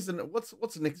 What's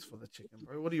next for the chicken,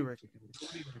 bro? What do you reckon?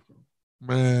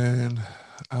 Man,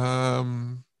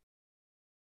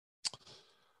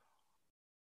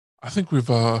 I think we've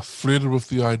flirted with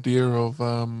the idea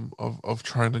of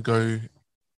trying to go,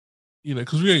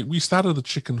 because we started the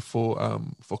chicken for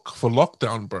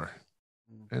lockdown, bro,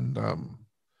 and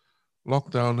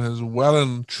lockdown is well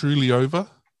and truly over.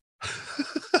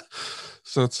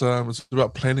 So it's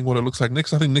about planning what it looks like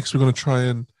next. I think next we're going to try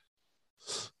and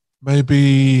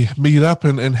maybe meet up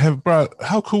and have, bro,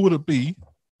 how cool would it be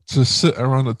to sit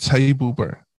around a table,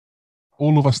 bro,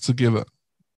 all of us together,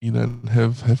 and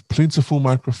have plentiful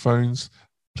microphones,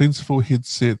 plentiful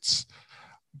headsets,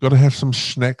 got to have some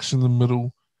snacks in the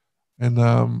middle,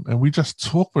 and we just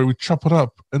talk, bro. We chop it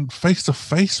up and face to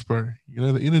face, bro.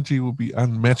 The energy will be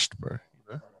unmatched, bro.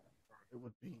 It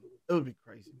would be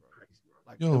crazy, bro.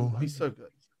 Like, it would be so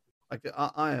good. Like,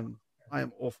 I am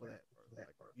all for that, bro.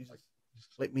 Like, you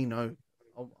just let me know.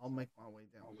 I'll make my way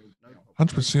down. No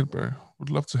 100%, bro. Would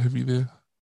love to have you there.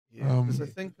 Yeah, because I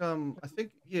think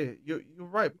yeah, you're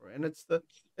right, bro. And it's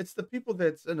the people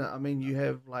that's in it. I mean, you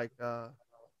have like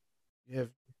you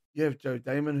have Joe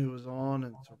Damon who was on,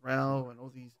 and Terrell, and all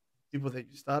these people that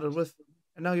you started with,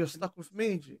 and now you're stuck with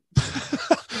me, G.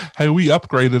 Hey, we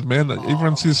upgraded, man.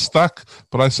 Everyone says stuck,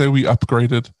 but I say we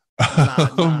upgraded.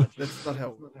 Nah, that's not how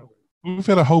it works. We've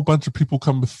had a whole bunch of people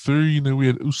come through. We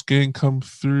had Uskan come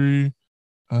through.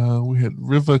 We had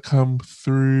River come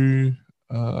through.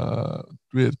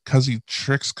 We had Kazi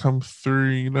Tricks come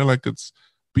through. Like it's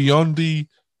Beyondy,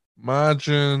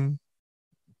 Margin.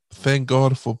 Thank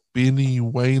God for Benny,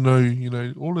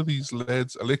 Wayno. All of these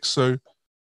lads, Alexo,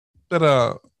 that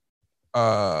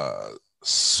are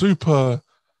super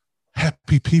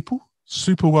happy people,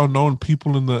 super well-known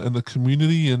people in the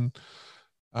community, and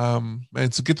man,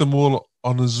 to get them all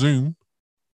on a Zoom,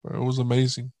 bro, it was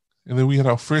amazing. And then we had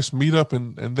our first meetup,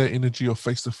 and that energy of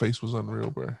face-to-face was unreal,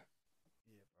 bro. Yeah,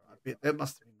 bro. I bet that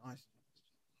must have been nice.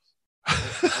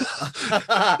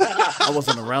 I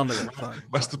wasn't around at the time.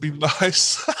 Must have been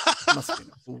nice. Must have been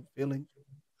a cool feeling.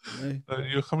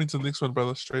 You're coming to the next one,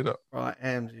 brother, straight up. Right,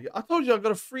 I told you I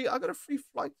got a free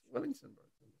flight to Wellington, bro.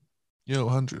 Yeah,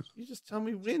 100. You just tell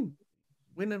me when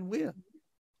and where.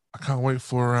 I can't wait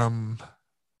for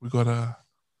we gotta,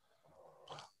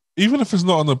 even if it's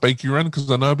not on the bakery run, because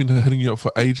I know I've been hitting you up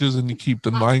for ages and you keep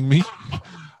denying me.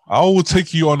 I will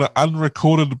take you on an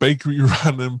unrecorded bakery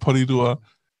run in Porirua,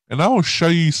 and I will show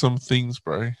you some things,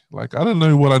 bro. Like, I don't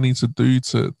know what I need to do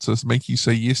to make you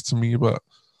say yes to me, but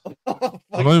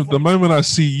the moment I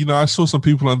see, I saw some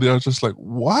people on there, I was just like,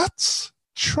 what?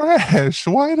 Trash.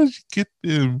 Why did you get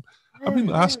them? I've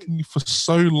been asking you for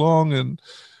so long, and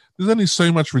there's only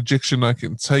so much rejection I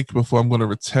can take before I'm going to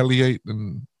retaliate.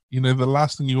 And, the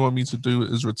last thing you want me to do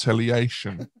is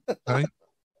retaliation. Okay?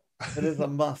 It is a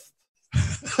must.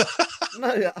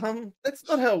 No, that's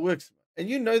not how it works. And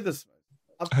you know this, man.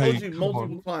 I've told you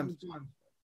multiple times.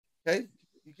 Okay?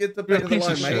 You get the back of the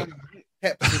line, mate.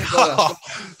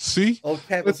 See?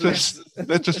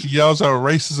 That just yells out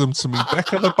racism to me.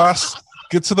 Back of the bus.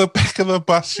 Get to the back of the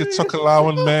bus, you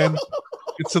Tokalawan man.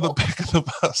 Get to the back of the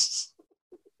bus.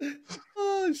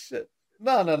 Oh, shit.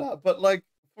 No. But, like,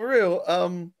 for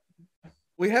real,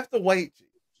 we have to wait.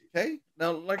 Okay?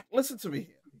 Now, like, listen to me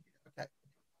here. Okay.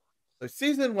 So,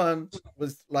 season 1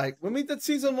 was, like, when we did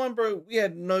season 1, bro, we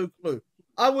had no clue.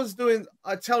 I was doing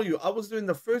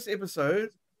the first episode.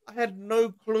 I had no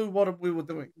clue what we were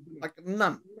doing. Like,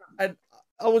 none. And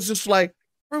I was just like,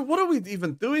 bro, what are we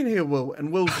even doing here, Will?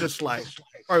 And Will's just like,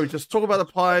 bro, just talk about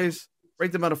the pies,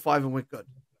 rate them out of 5, and we're good.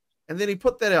 And then he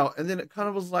put that out, and then it kind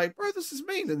of was like, bro, this is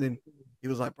mean. And then he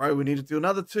was like, bro, we need to do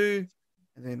another 2,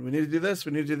 and then we need to do this,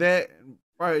 we need to do that, and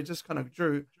bro, it just kind of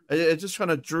drew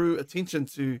attention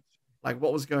to like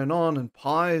what was going on and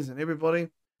pies and everybody.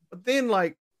 But then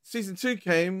like season 2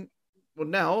 came, well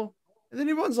now, and then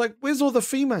everyone's like, where's all the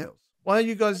females? Why are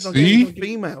you guys not getting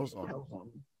females on?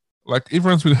 Like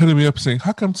everyone's been hitting me up saying,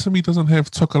 how come Timmy doesn't have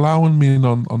Tokalauan men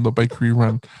on the bakery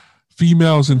run?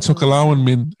 Females and Tokalauan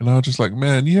men. And I was just like,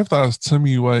 man, you have to ask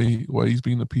Timmy why he's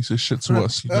been a piece of shit to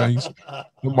us. You know, he's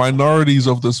the minorities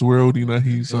of this world, you know,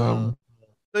 he's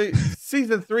So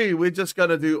season 3, we're just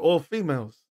gonna do all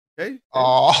females. Okay.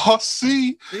 Oh,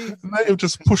 see? They have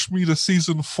just pushed me to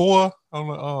season 4. I'm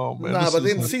like, oh man. Nah, but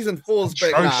then season 4's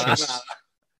back.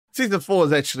 Season 4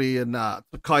 is actually in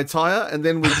Kaitaia, and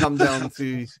then we come down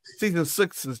to season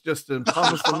 6 is just in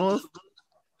Palmerston North.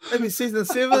 Maybe season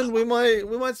 7 we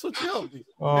might switch out.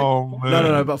 Oh man.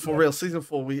 No, but for real, season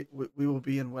 4 we will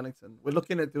be in Wellington. We're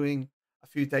looking at doing a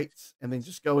few dates and then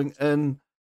just going in,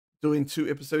 doing 2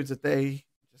 episodes a day,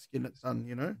 just getting it done,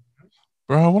 you know?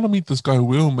 Bro, I want to meet this guy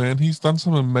Will, man. He's done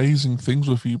some amazing things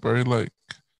with you, bro. Like,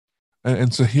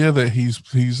 and to hear that he's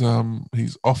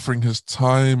offering his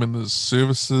time and his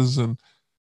services, and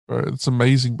bro, it's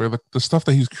amazing, bro. The stuff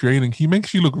that he's creating, he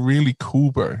makes you look really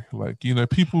cool, bro. Like, you know,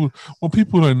 what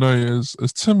people don't know is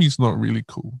Timmy's not really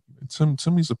cool.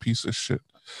 Timmy's a piece of shit,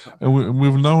 and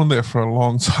we've known that for a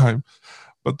long time.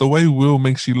 But the way Will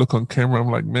makes you look on camera,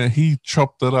 I'm like, man, he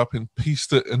chopped it up and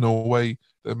pieced it in a way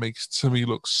that makes Timmy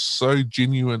look so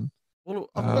genuine. Well,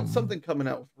 I've got something coming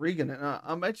out with Regan, and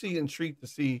I'm actually intrigued to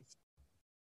see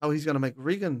how he's going to make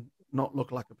Regan not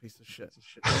look like a piece of shit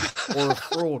or a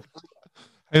fraud.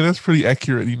 Hey, that's pretty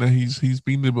accurate. You know, he's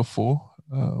been there before.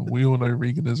 We all know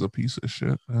Regan is a piece of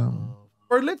shit.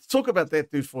 Bro, let's talk about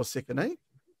that dude for a second, eh?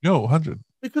 Yo, 100.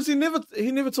 Because he never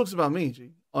talks about me,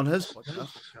 G, on his podcast.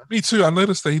 Me too. I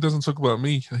noticed that he doesn't talk about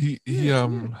me. He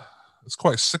it's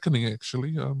quite sickening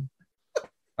actually.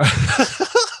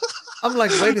 I'm like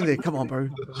waiting there. Come on, bro.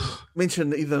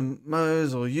 Mention either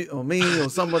Moze or you or me or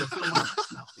someone.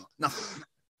 Nothing.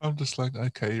 I'm just like,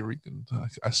 okay, Regan,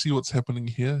 I see what's happening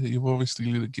here. You've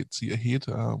obviously let it get to your head.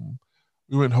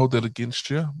 We won't hold that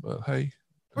against you, but hey.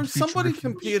 Bro, somebody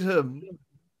compared him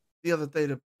the other day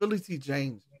to Billy T.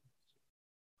 James.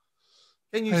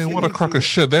 Can you? Hey, what a crock of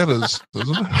shit that is,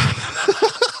 isn't it?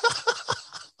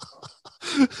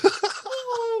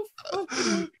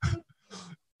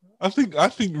 I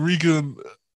think Regan,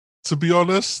 to be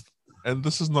honest, and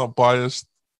this is not biased,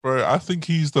 bro, I think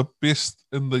he's the best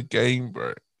in the game,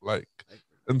 bro. Like,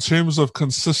 in terms of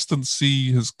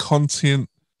consistency, his content,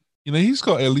 you know, he's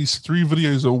got at least 3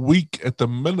 videos a week at the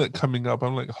minute coming up.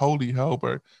 I'm like, holy hell,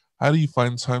 bro. How do you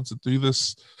find time to do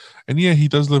this? And yeah, he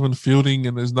does live in Fielding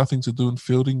and there's nothing to do in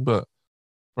Fielding, but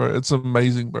bro, it's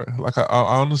amazing, bro. Like, I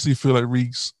honestly feel like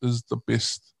Regs is the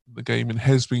best in the game and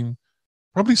has been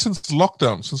probably since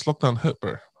lockdown hit,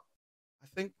 bro. I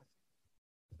think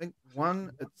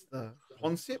one, it's the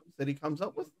concept that he comes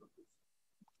up with.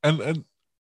 And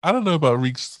I don't know about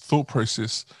Regs' thought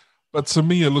process, but to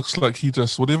me, it looks like he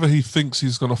just, whatever he thinks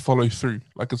he's going to follow through.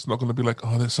 Like, it's not going to be like,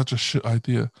 oh, that's such a shit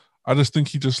idea. I just think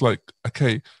he just like,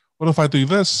 okay, what if I do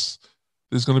this?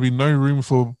 There's going to be no room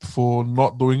for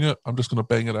not doing it. I'm just going to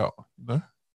bang it out, you know?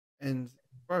 And,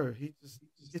 bro, he just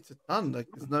gets it done. Like,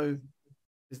 there's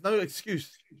no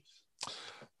excuse.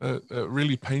 It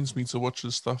really pains me to watch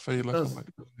this stuff, eh? Like, I'm like,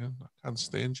 man, I can't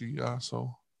stand you, you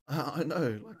asshole. I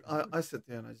know. Like, I sit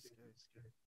there and I just go,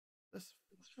 this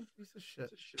piece of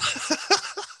shit.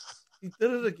 He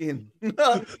did it again.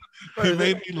 Bro, he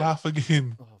made me laugh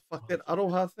again. Oh, fuck that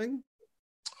Aroha thing.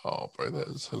 Oh, bro, that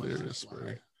is hilarious,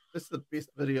 bro. This is the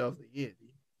best video of the year.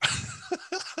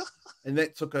 And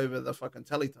that took over the fucking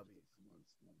Teletubbies.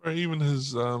 Bro, even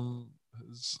his what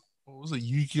was it,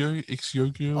 Yu-Gi-Oh,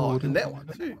 ex-Yu-Gi-Oh? Oh, and that one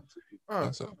too. Bro.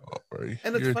 Like, oh, bro,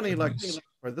 and it's funny, like,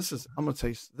 bro, I'm gonna tell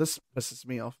you, this pisses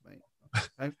me off, mate.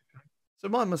 Okay. So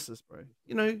my missus, bro,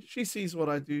 you know, she sees what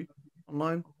I do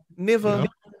online. Never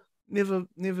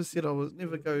said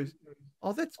never goes,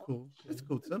 oh, that's cool,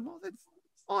 Tim.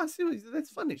 I see what that's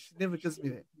funny. She never gives me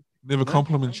that. Never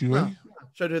compliments you, eh?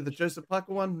 Showed her the Joseph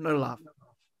Parker one, no laugh.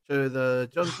 Showed her the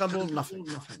John Campbell, nothing.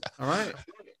 All right.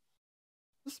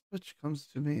 This bitch comes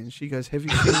to me and she goes, have you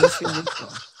seen this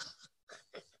one?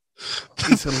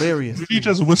 He's hilarious. Did you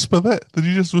just whisper that? Did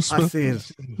you just whisper? I said,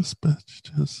 this bitch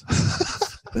just.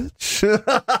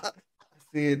 Bitch.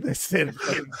 They said,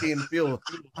 fucking Key and Phil.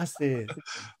 I said,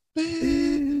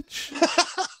 bitch.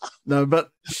 No,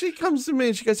 but she comes to me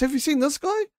and she goes, have you seen this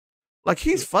guy? Like,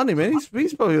 he's funny, man.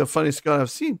 He's probably the funniest guy I've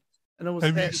seen. And it was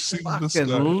that fucking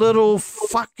little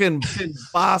fucking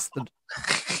bastard.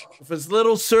 with his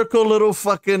little circle, little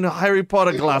fucking Harry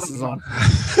Potter glasses on.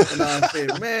 And I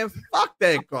said, man, fuck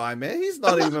that guy, man. He's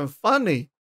not even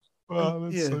funny. Oh,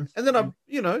 that's so and then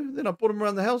I brought him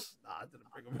around the house. Nah, I didn't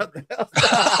bring him around the house.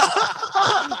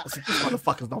 I said, this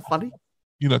motherfucker's not funny.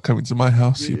 You're not coming to my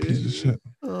house, you piece of shit.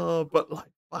 Oh, but like,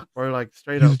 fuck, bro, like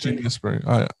straight He's up. a genius, bro.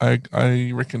 I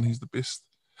reckon he's the best.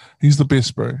 He's the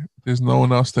best, bro. There's no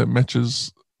one else that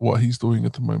matches what he's doing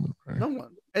at the moment, bro. No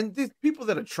one. And there's people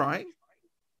that are trying.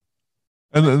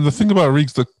 And the thing about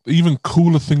Riggs, the even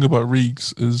cooler thing about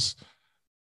Riggs is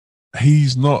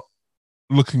he's not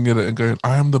looking at it and going,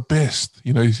 I am the best.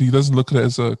 You know, he doesn't look at it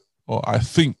as I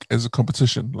think as a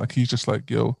competition. Like he's just like,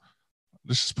 yo,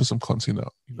 let's just put some content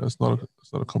out. You know, it's not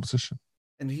a competition.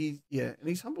 And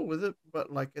he's humble with it,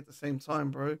 but like at the same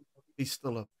time, bro, he's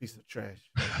still a piece of trash.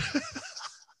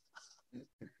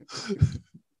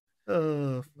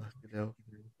 Oh, fucking hell.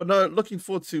 But no, looking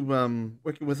forward to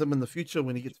working with him in the future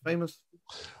when he gets famous.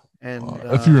 And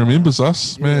if he remembers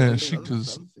us, man,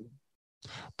 because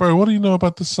bro, what do you know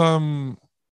about this? Can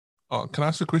I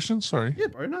ask a question? Sorry. Yeah,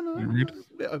 bro. No.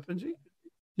 We're open, G.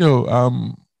 Yo,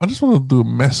 I just want to do a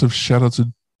massive shout out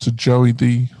to Joey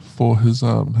D for his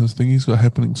thing he's got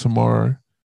happening tomorrow.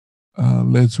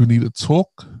 Lads, we need to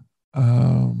talk.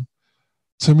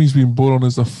 Timmy's been brought on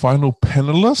as a final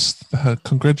panelist.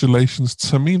 Congratulations,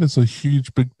 Timmy. That's a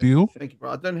huge, big deal. Thank you,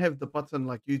 bro. I don't have the button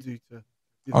like you do to.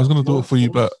 I was going to do it for you,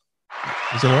 but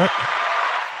is that all right?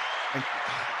 Thank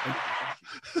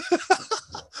you.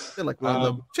 I feel like we're on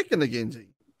the chicken again, G.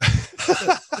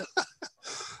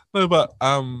 No, but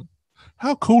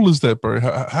how cool is that, bro?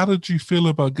 How did you feel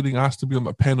about getting asked to be on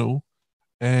the panel?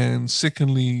 And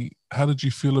secondly, how did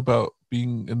you feel about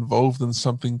being involved in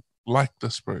something like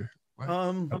this, bro? Like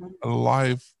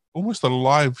almost a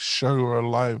live show or a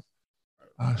live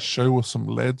show with some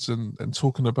lads and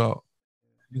talking about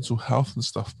mental health and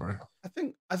stuff, bro.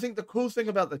 I think the cool thing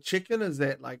about the chicken is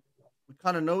that like we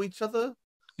kind of know each other.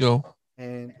 Yo.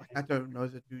 And like I don't know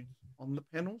the dude on the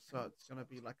panel, so it's gonna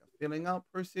be like a filling out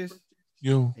process.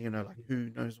 Yo. And, you know, like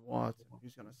who knows what and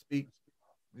who's gonna speak.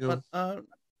 Yo. But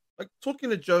like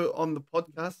talking to Joe on the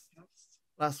podcast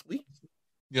last week.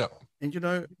 Yeah. And you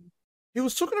know, he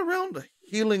was talking around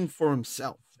healing for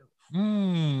himself.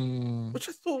 Which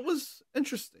I thought was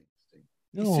interesting.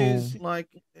 He says like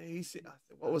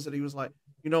what was it? He was like,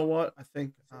 you know what? I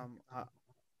think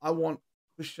I want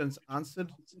questions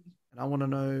answered and I want to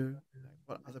know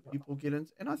what other people get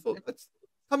into. And I thought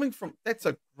that's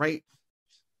a great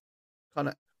kind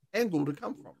of angle to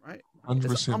come from, right?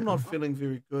 100%. I'm not feeling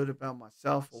very good about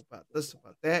myself or about this,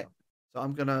 about that. So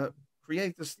I'm gonna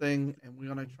create this thing and we're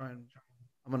gonna try and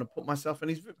I'm going to put myself, and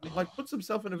he's like puts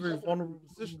himself in a very vulnerable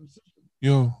position.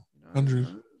 Yo, Andrew.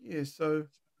 Yeah, so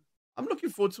I'm looking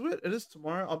forward to it. It is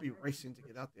tomorrow. I'll be racing to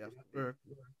get out there after work.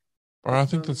 Bro, I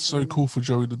think that's so cool for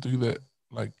Joey to do that.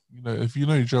 Like, you know, if you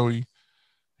know Joey,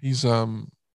 he's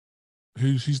one of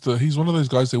those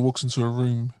guys that walks into a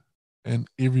room and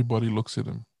everybody looks at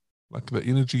him. Like the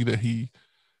energy that he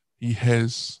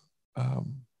has,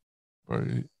 bro.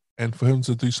 And for him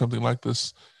to do something like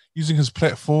this, using his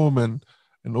platform and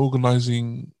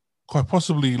organizing quite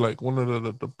possibly like one of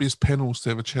the best panels to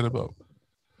have a chat about.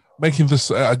 Making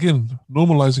this, again,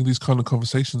 normalizing these kind of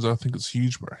conversations, I think it's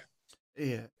huge, bro.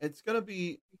 Yeah, it's going to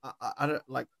be, I don't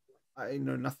like, I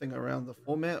know nothing around the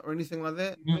format or anything like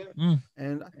that. Mm-hmm.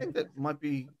 And I think that might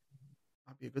be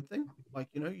a good thing. Like,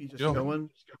 you know, you just go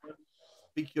in,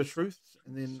 speak your truths,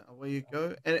 and then away you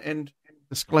go. And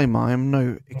disclaimer, I am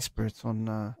no expert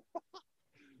on...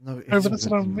 No, but that's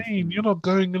what I mean. You're not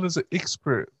going in as an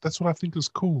expert. That's what I think is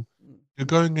cool. You're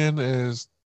going in as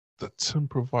the Tim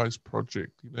Provides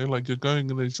project. You know, like you're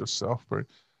going in as yourself, bro.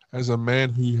 As a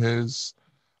man who has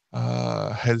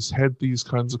had these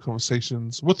kinds of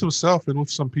conversations with himself and with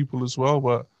some people as well.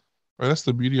 But bro, that's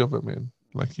the beauty of it, man.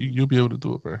 Like you'll be able to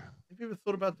do it, bro. Have you ever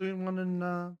thought about doing one in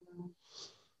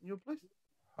your place?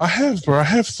 I have, bro. I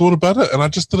have thought about it, and I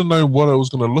just didn't know what it was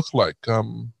going to look like.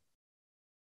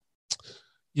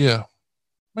 Yeah,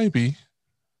 maybe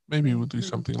we'll do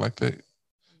something like that.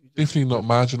 Definitely not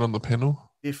margin on the panel.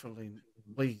 Definitely,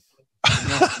 please.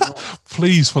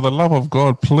 Please, for the love of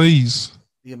God, please.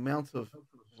 The amount of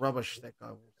rubbish that guy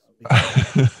will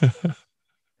speak.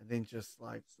 And then just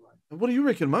like, what do you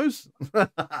reckon, Moze?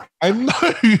 I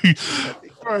know.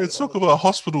 Bro, talk about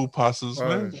hospital passes, bro,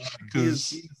 man.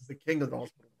 He's the king of the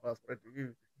hospital pass, bro, to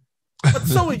you. But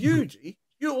so are you, G.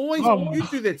 You always you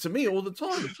do that to me all the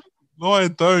time. No, I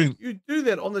don't. You do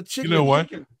that on the chicken. You know why?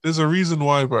 There's a reason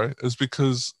why, bro. It's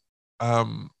because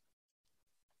not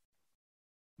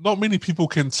many people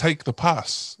can take the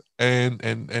pass and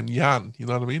yarn. You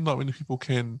know what I mean? Not many people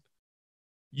can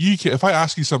you can, if I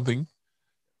ask you something,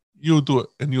 you'll do it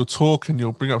and you'll talk and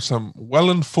you'll bring up some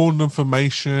well-informed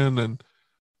information and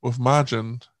with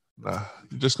margin. Nah,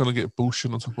 you're just gonna get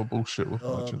bullshit on top of bullshit with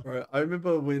margin. Bro, I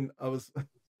remember when I was.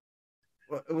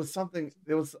 Well, it was something.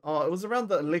 It was around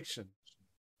the election.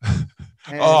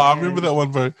 I remember that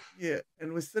one, bro. Yeah,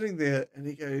 and we're sitting there, and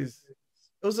he goes,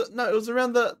 It was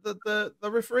around the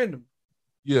referendum.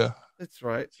 Yeah, that's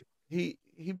right. He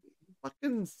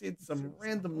fucking said some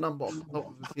random number off the top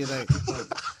of his head,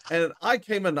 and I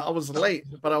came in. I was late,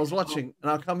 but I was watching,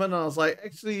 and I come in, and I was like,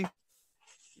 actually,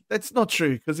 that's not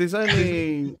true because there's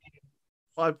only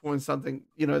 5 point something.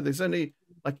 There's only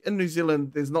like in New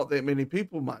Zealand, there's not that many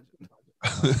people, margin.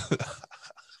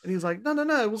 And he was like, no,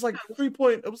 it was like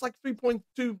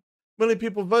 3.2 million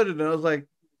people voted. And I was like,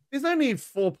 there's only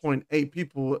 4.8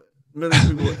 million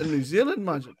people in New Zealand,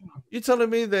 margin. You're telling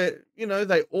me that,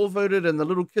 they all voted and the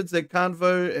little kids that can't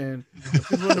vote and the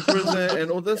people in the prison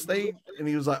and all this, and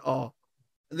he was like, oh.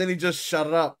 And then he just shut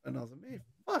it up. And I was like, man,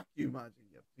 fuck you, margin.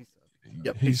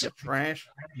 You piece of trash.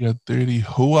 You dirty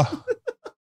hua.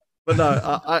 But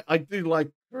no, I do like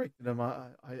correcting him.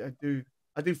 I do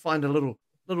find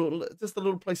just a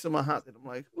little place in my heart that I'm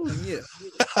like, oh yeah,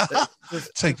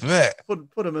 just take that.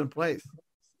 Put him in place.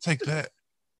 Take that.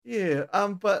 Yeah.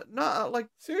 But no, like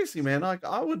seriously, man. Like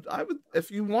I would,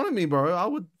 if you wanted me, bro, I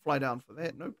would fly down for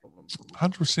that. No problem.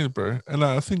 100%, bro. And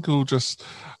I think it'll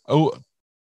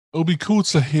be cool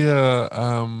to hear.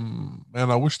 Man,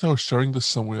 I wish they were showing this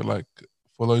somewhere, like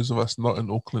for those of us not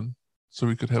in Auckland, so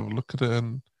we could have a look at it.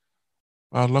 And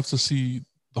I'd love to see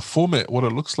the format, what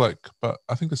it looks like. But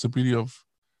I think that's the beauty of.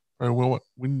 Well,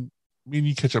 when me and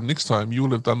you catch up next time, you will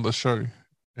have done the show,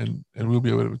 and we'll be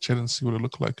able to chat and see what it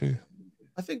looked like. Eh?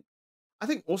 I think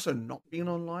also not being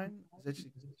online is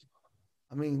actually.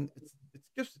 I mean, it's a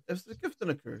gift and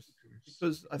a curse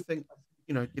because I think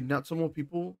getting out to more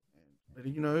people and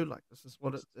letting like this is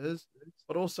what it is,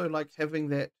 but also like having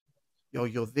that,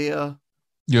 you're there.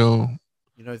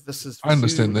 This is. I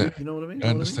understand that. You know what I mean? I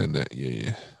understand that.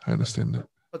 Yeah, I understand that.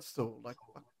 But still, like,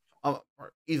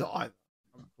 either.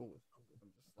 I'm cool with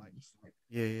it. I'm just like,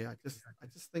 yeah. I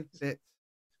just think that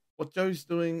what Joe's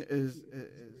doing is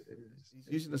he's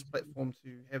using this platform to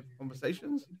have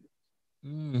conversations.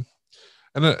 And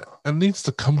it needs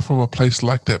to come from a place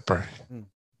like that, bro.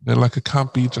 Like it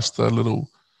can't be just a little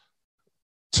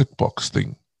tick box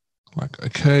thing. Like,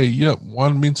 okay, yep,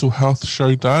 one mental health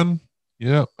show done.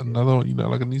 Yep, another one.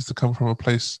 Like it needs to come from a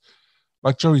place,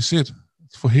 like Joey said,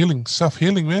 it's for healing,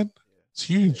 self-healing, man. It's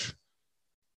huge.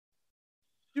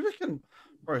 Do you reckon,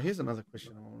 bro? Here's another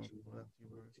question I want to put out to you,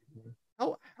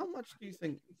 bro. How much do you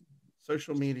think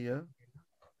social media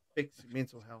affects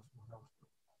mental health,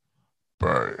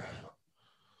 bro?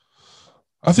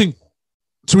 I think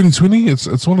 2020.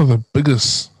 It's one of the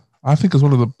biggest. I think it's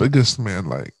one of the biggest, man.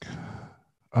 Like,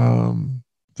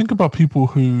 think about people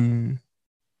who,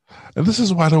 and this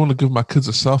is why I don't want to give my kids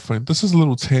a cell phone. This is a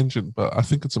little tangent, but I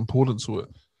think it's important to it.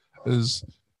 Is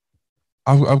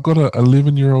I've got a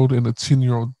 11-year-old and a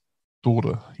 10-year-old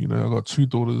daughter. I've got two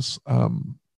daughters.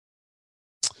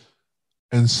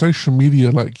 And social media,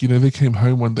 like, they came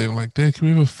home one day and were like, Dad, can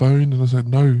we have a phone? And I was like,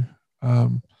 no.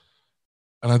 And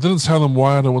I didn't tell them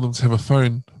why I don't want them to have a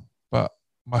phone. But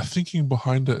my thinking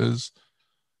behind it is,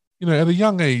 at a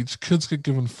young age, kids get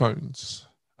given phones.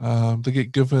 They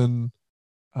get given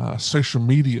social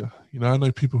media. I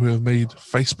know people who have made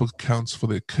Facebook accounts for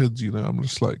their kids. I'm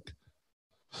just like,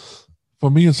 for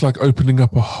me, it's like opening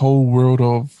up a whole world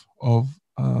of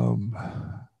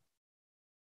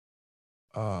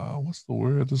what's the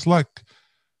word? It's like,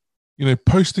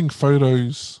 posting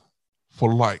photos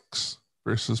for likes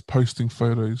versus posting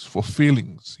photos for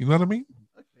feelings. You know what I mean?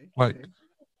 Okay.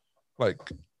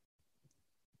 Like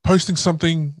posting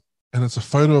something and it's a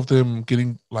photo of them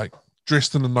getting like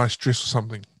dressed in a nice dress or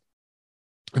something,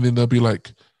 and then they'll be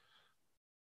like,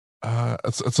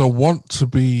 it's a want to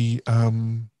be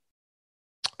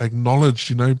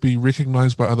acknowledged, be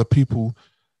recognized by other people,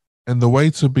 and the way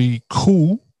to be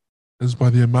cool is by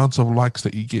the amount of likes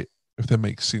that you get, if that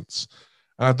makes sense.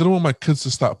 And I didn't want my kids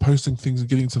to start posting things and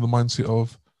getting to the mindset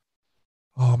of,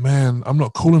 oh man, I'm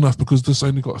not cool enough because this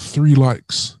only got 3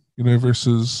 likes,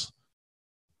 versus,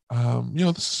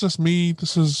 this is just me.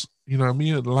 This is,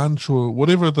 me at lunch or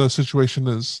whatever the situation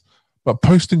is, but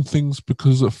posting things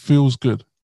because it feels good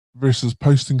versus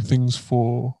posting things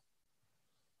for,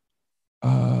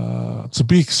 to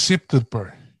be accepted,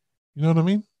 bro. You know what I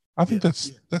mean? I think that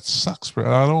sucks, bro.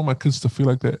 I don't want my kids to feel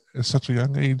like that at such a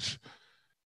young age.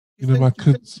 My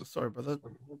kids. Sorry, brother.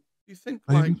 Do you think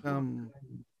like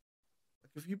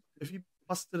if you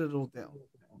busted it all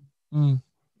down,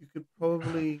 you could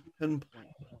probably pinpoint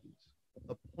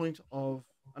the point of,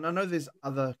 and I know there's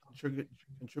other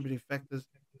contributing factors.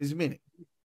 There's many,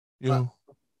 but Yo,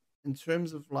 in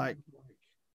terms of like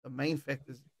the main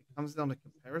factors, it comes down to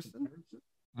comparison. Like,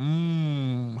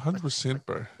 100%, like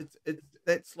bro. it's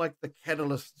that's like the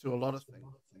catalyst to a lot of things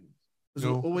because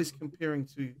we're Yo, always comparing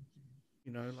to,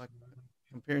 like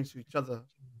comparing to each other,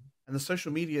 and the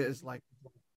social media is like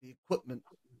the equipment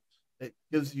that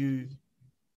gives you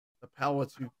the power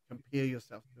to compare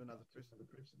yourself to another person.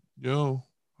 yo,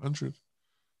 100.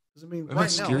 Because I mean, And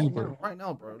that's scary, bro. right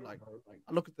now, bro, like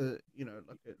I look at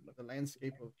look at the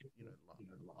landscape of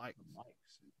likes.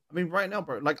 I mean, right now,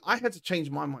 bro, like I had to change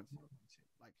my mindset.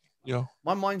 Like Yo,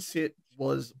 my mindset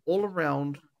was all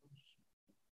around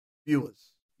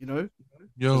viewers. Was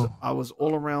yo, I was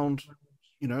all around.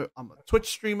 I'm a Twitch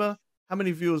streamer. How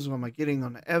many viewers am I getting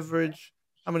on average?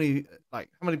 How many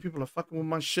people are fucking with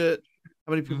my shit?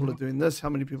 How many people are mm, doing this? How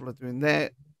many people are doing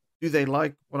that? Do they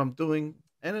like what I'm doing?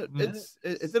 And mm,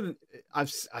 it didn't. I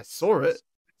saw it.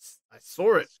 I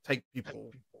saw it take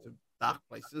people to dark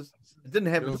places. It didn't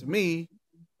happen yo, to me,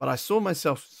 but I saw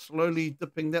myself slowly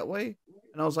dipping that way,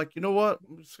 and I was like, you know what?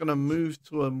 I'm just gonna move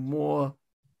to a more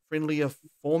friendlier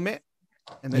format,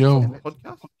 and that's yo, on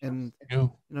podcast. And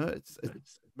yo. it's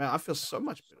man, I feel so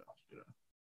much better.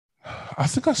 I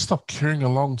think I stopped caring a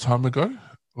long time ago.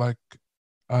 Like,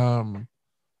 um,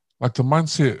 like the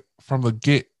mindset from the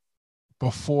get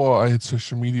before I had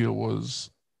social media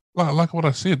was like what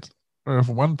I said. If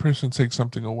one person takes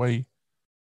something away,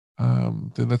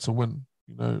 then that's a win.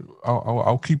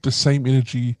 I'll keep the same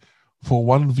energy for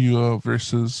one viewer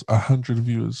versus 100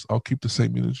 viewers. I'll keep the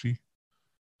same energy.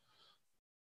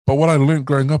 But what I learned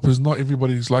growing up is not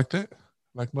everybody's like that.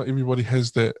 Like not everybody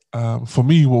has that. For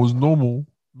me, what was normal,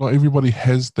 not everybody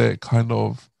has that kind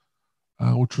of,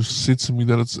 which was said to me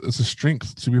that it's a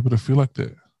strength to be able to feel like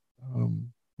that,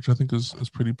 which I think is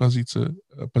pretty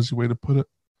a buzzy way to put it.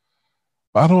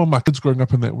 But I don't want my kids growing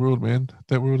up in that world, man.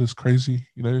 That world is crazy.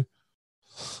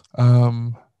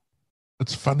 Um,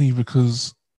 it's funny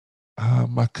because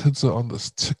my kids are on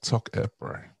this TikTok app,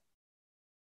 bro,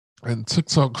 and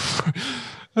TikTok,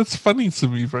 it's funny to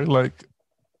me, bro. Like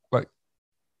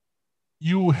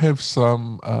you will have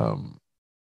some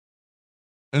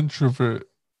introvert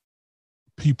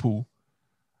people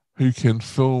who can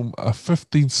film a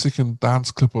 15-second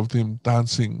dance clip of them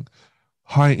dancing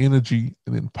high energy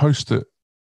and then post it.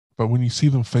 But when you see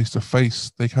them face to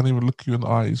face, they can't even look you in the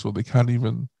eyes, or they can't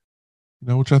even,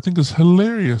 which I think is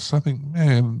hilarious. I think,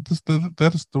 man,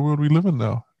 that is the world we live in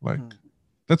now. Like,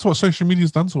 that's what social media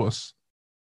has done to us.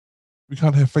 We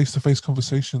can't have face to face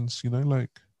conversations, like.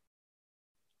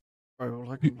 Bro,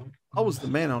 like I was the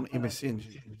man on MSN,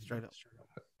 straight up.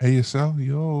 ASL,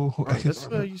 yo. Bro, that's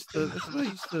where I used to. That's where I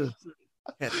used to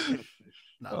catfish.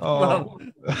 No, Oh.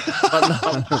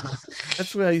 but no,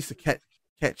 that's where I used to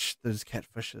catch those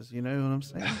catfishes. You know what I'm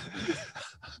saying?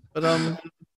 But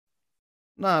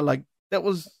nah, like that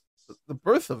was the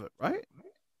birth of it, right?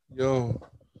 Yo.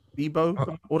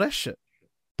 Bebo, all that shit.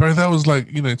 Bro, that was like,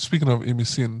 speaking of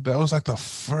MSN, that was like the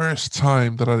first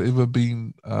time that I'd ever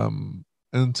been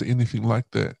into anything like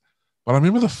that. But I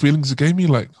remember the feelings it gave me,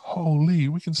 like, holy,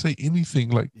 we can say anything.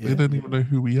 Like, they don't even know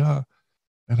who we are.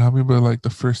 And I remember, like, the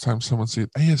first time someone said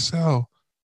ASL.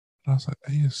 And I was like,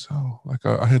 ASL? Like,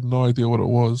 I had no idea what it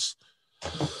was.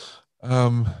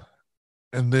 And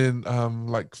then,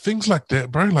 like, things like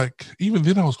that, bro. Like, even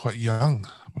then I was quite young.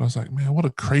 But I was like, man, what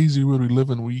a crazy world we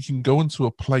live in, where you can go into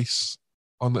a place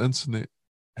on the internet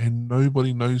and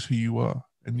nobody knows who you are.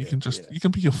 And you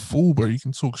can be a fool, bro. You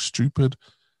can talk stupid.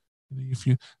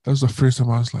 That was the first time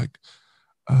I was like,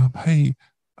 hey,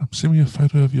 send me a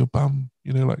photo of your bum,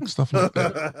 like stuff like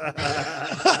that.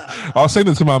 I was saying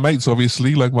it to my mates,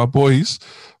 obviously, like my boys.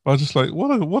 But I was just like,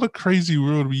 what a crazy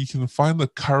world where you can find the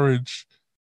courage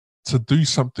to do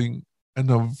something in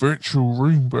a virtual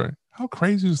room, bro. How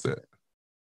crazy is that?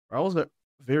 I was a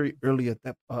very early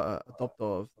adopter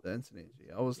of the internet. G.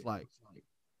 I was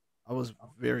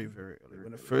very, very early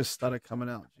when it first started coming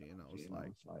out. G, and I was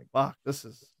like, fuck, this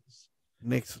is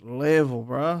next level,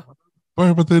 bro.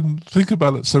 Bro, but then think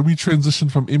about it. So we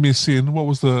transitioned from MSN. What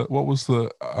was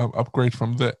the upgrade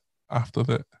from that after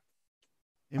that?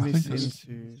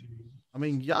 MSN I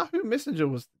mean, Yahoo Messenger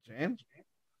was the jam.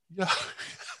 Yeah.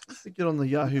 To get on the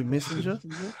Yahoo Messenger.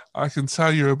 I can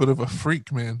tell you're a bit of a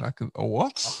freak, man.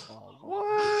 What?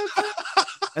 What?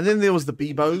 And then there was the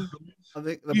Bebo. I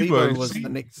think the Bebo was the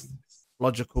next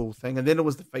logical thing, and then it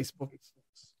was the Facebook.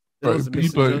 Then it was the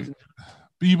Messenger.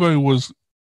 Bebo was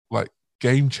like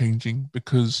game changing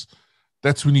because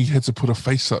that's when you had to put a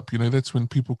face up. That's when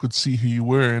people could see who you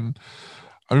were. And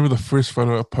I remember the first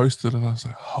photo I posted, and I was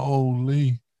like,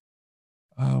 holy,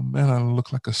 man, I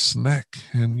look like a snack.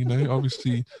 And,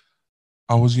 obviously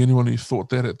I was the only one who thought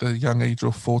that at the young age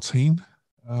of 14.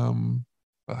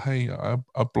 But hey, I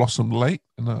blossomed late,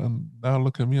 and now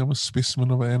look at me, I'm a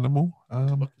specimen of an animal.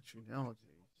 Look at you now, dude.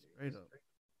 Straight up.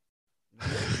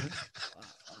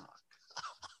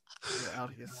 You're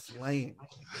out here slaying.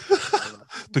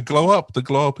 The glow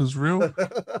up is real.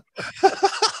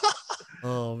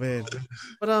 Oh man,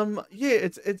 but yeah,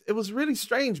 it was really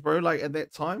strange, bro. Like at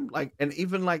that time, like, and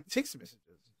even like text messages,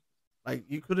 like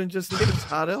you couldn't just text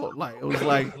hard out. Like it was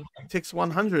like text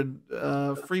 100,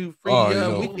 free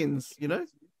weekends,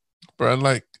 Bro.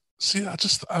 Like, see,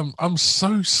 I'm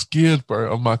so scared,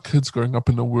 bro, of my kids growing up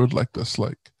in a world like this.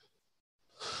 Like,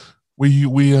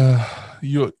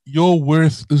 your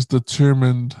worth is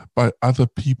determined by other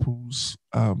people's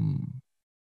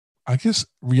I guess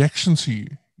reaction to you.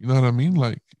 You know what I mean?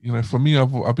 Like, for me,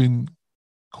 I've been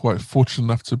quite fortunate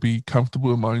enough to be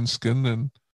comfortable in my own skin, and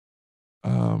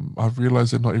I've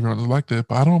realized that not everyone's like that.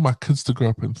 But I don't want my kids to grow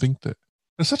up and think that.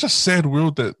 It's such a sad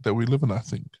world that we live in, I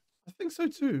think. I think so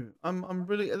too. I'm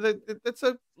really that's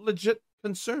a legit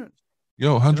concern.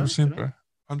 Yo, 100%, bro.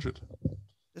 100.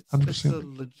 It's a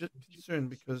legit concern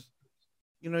because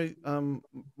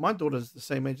my daughter's the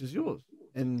same age as yours,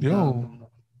 and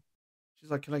she's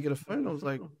like, "Can I get a phone?" I was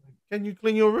like, "Can you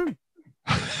clean your room?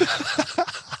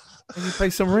 Can you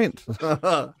pay some rent?"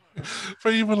 But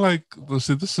even like,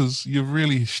 listen, you've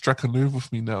really struck a nerve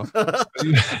with me now.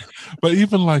 But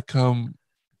even like,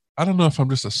 I don't know if I'm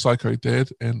just a psycho dad,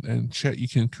 and chat, you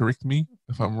can correct me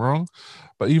if I'm wrong.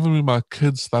 But even when my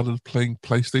kids started playing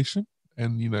PlayStation,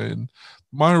 and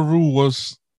my rule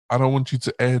was, I don't want you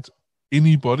to add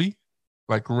anybody,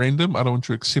 like random. I don't want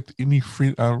you to accept any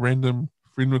random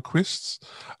friend requests.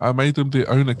 I made them their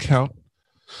own account,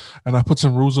 and I put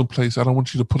some rules in place. I don't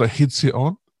want you to put a headset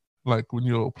on, like when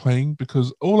you're playing,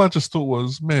 because all I just thought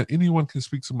was, man, anyone can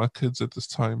speak to my kids at this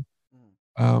time,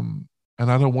 and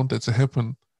I don't want that to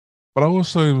happen. But I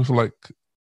also was like,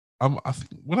 I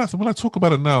think when I talk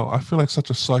about it now, I feel like such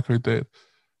a psycho dad,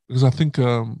 because I think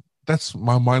that's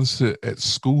my mindset at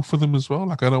school for them as well.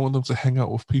 Like, I don't want them to hang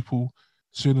out with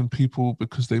certain people,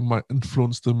 because they might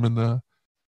influence them in a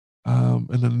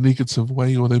negative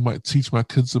way, or they might teach my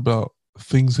kids about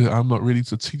things that I'm not ready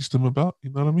to teach them about.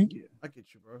 You know what I mean? Yeah, I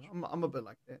get you, bro. I'm a bit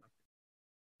like that.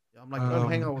 Yeah, I'm like,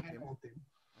 don't hang out with them.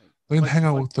 Don't hang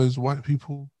out with those white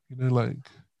people. Like,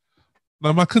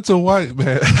 no, my kids are white,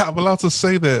 man. I'm allowed to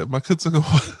say that. My kids are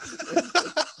white.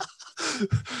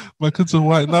 My kids are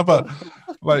white. No, but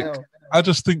like, I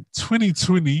just think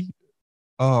 2020.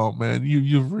 Oh man,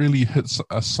 you've really hit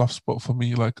a soft spot for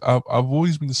me. Like, I've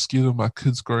always been scared of my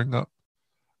kids growing up.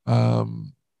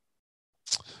 In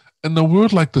the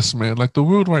world like this, man, like the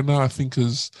world right now, I think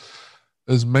is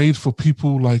made for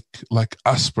people like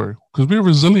us, bro. Because we're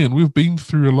resilient. We've been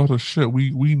through a lot of shit.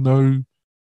 We know.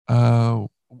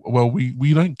 Well,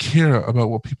 we don't care about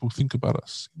what people think about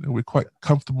us. We're quite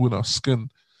comfortable in our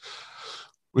skin.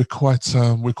 We're quite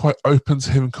open to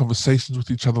having conversations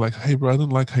with each other. Like, hey, bro, I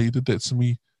didn't like how you did that to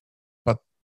me. But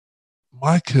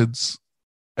my kids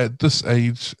at this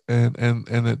age and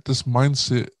at this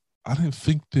mindset, I don't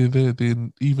think they're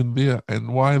even there.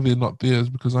 And why they're not there is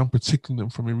because I'm protecting them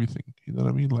from everything. You know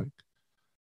what I mean? Like,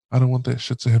 I don't want that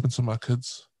shit to happen to my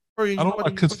kids. Bro, I don't want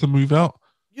my kids to move out.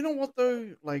 You know what though?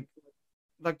 Like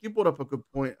you brought up a good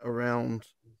point around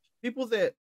people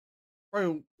that,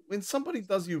 bro, when somebody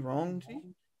does you wrong,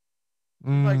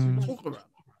 like, talk about it.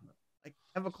 Like,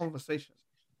 have a conversation.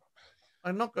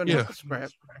 I'm not going to have a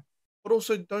scrap, but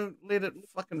also don't let it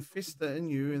fucking fester in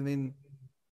you and then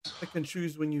pick and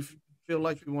choose when you feel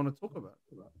like you want to talk about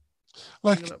it.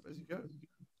 Like, it up as you go.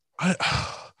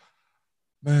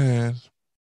 Man,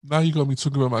 now you got me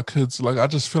talking about my kids. Like, I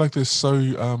just feel like they're so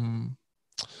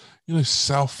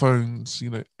cell phones,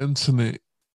 internet,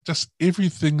 just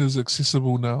everything is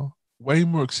accessible now. Way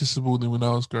more accessible than when I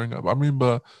was growing up. I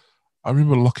remember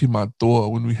locking my door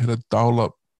when we had a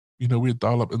dial-up, we had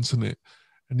dial-up internet,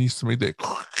 and he used to make that.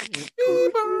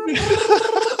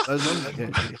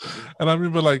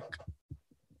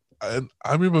 And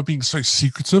I remember being so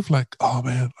secretive, like, oh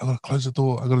man, I gotta close the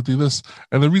door, I gotta do this.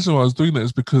 And the reason why I was doing that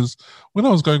is because when I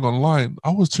was going online,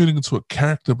 I was turning into a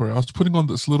character, bro. I was putting on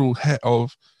this little hat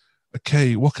of,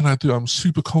 okay, what can I do? I'm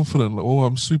super confident. I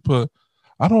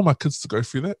don't want my kids to go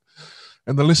through that.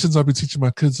 And the lessons I've been teaching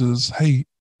my kids is, hey,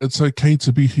 it's okay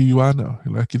to be who you are now.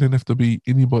 Like, you don't have to be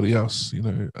anybody else,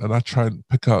 And I try and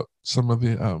pick out some of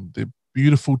their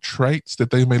beautiful traits that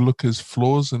they may look as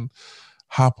flaws and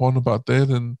harp on about that.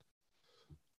 And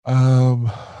I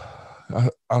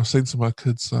was saying to my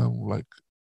kids, like,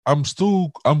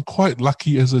 I'm quite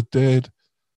lucky as a dad,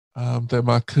 that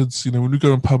my kids, when we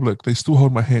go in public, they still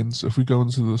hold my hands. If we go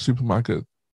into the supermarket,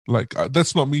 like,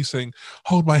 that's not me saying,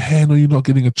 hold my hand or you're not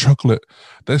getting a chocolate.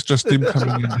 That's just them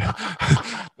coming in.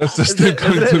 That's just them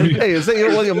coming to me. Hey, is that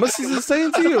what your missus is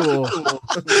saying to you? Or?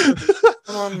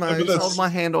 Come on, mate, hold my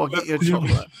hand or I'll get you a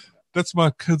chocolate. That's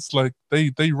my kids. Like,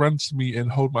 they run to me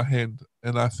and hold my hand.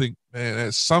 And I think, man,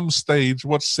 at some stage,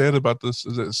 what's sad about this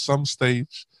is at some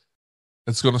stage,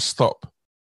 it's going to stop.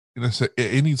 So at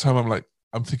any time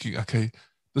I'm thinking, okay,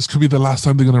 this could be the last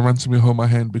time they're going to run to me and hold my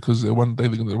hand, because one day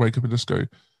they're going to wake up and just go,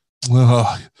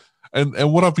 ugh.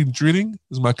 And what I've been dreading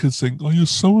is my kids saying, oh, you're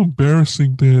so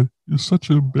embarrassing, Dad. You're such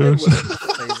an embarrassing.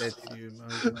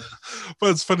 But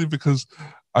it's funny because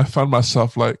I found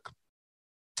myself like,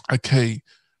 okay,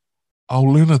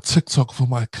 I'll learn a TikTok for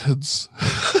my kids.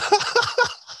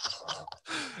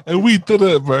 And we did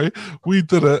it, bro. We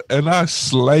did it, and I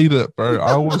slayed it, bro.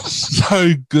 I was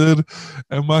so good.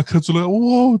 And my kids were like,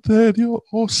 whoa, Dad, you're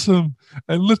awesome.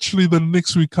 And literally the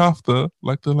next week after,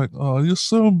 like, they're like, oh, you're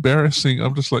so embarrassing.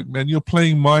 I'm just like, man, you're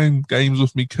playing mind games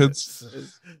with me,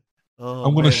 kids.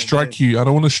 I'm going to strike you. I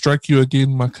don't want to strike you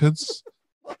again, my kids.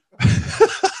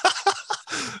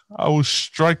 I will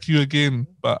strike you again.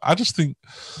 But I just think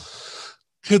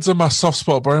kids are my soft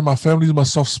spot, bro. My family's my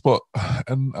soft spot.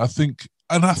 And I think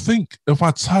if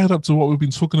I tie it up to what we've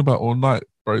been talking about all night,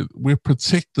 bro, we're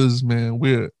protectors, man.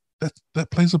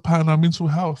 That plays a part in our mental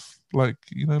health. Like,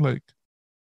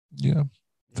 yeah.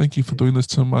 Thank you for doing this,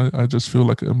 Tim. I just feel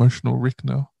like an emotional wreck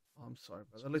now. I'm sorry,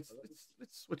 brother. Let's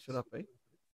switch it up, eh?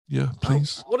 Yeah,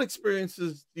 please. What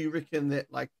experiences do you reckon that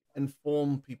like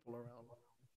inform people around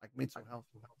like mental health?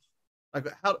 Like,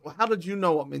 how did you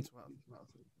know what mental health was?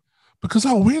 Because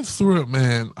I went through it,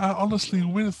 man. I honestly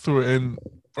went through it, and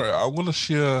bro, I want to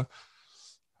share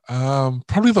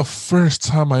probably the first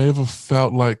time I ever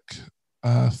felt like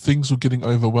things were getting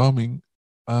overwhelming.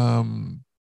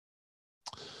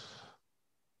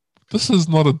 This is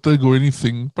not a dig or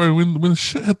anything, bro. When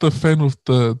shit hit the fan with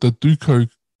the Duco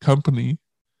company,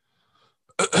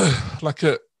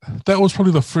 that was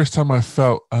probably the first time I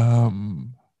felt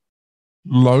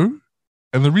low.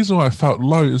 And the reason why I felt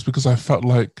low is because I felt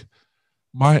like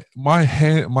my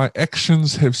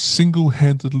actions have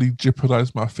single-handedly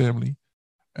jeopardized my family.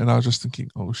 And I was just thinking,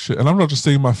 oh shit. And I'm not just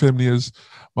saying my family is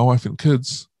my wife and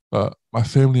kids, but my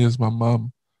family is my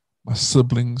mum, my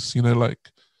siblings, when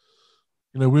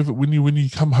you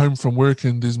come home from work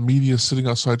and there's media sitting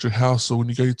outside your house, or when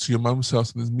you go to your mum's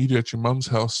house and there's media at your mum's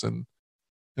house, and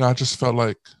I just felt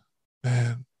like,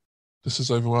 man, this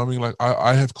is overwhelming. Like,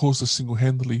 I have caused this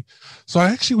single-handedly. So I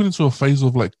actually went into a phase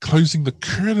of like closing the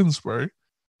curtains, bro.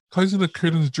 Closing the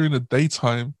curtains during the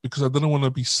daytime because I didn't want to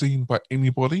be seen by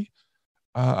anybody.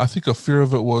 I think a fear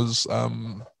of it was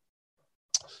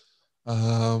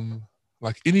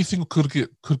like anything could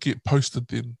get posted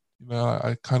then.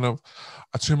 I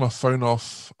turned my phone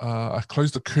off. I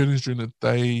closed the curtains during the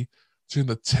day, turned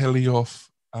the telly off.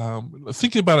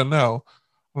 Thinking about it now,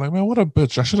 I'm like, man, what a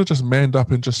bitch. I should have just manned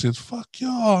up and just said, fuck yeah,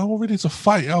 I'm ready to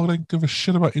fight. I don't give a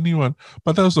shit about anyone.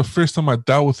 But that was the first time I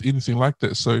dealt with anything like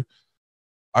that. So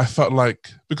I felt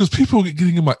like, because people were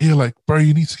getting in my ear like, bro,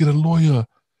 you need to get a lawyer.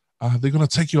 They're going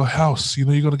to take your house. You're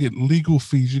going to get legal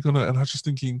fees. And I was just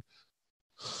thinking,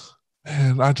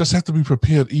 man, I just have to be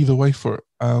prepared either way for it.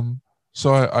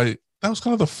 So I that was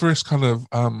kind of the first kind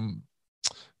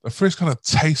of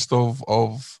taste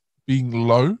of being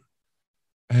low.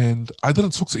 And I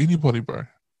didn't talk to anybody, bro.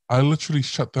 I literally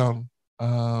shut down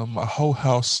my whole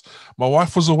house. My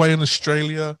wife was away in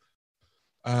Australia.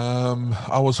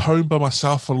 I was home by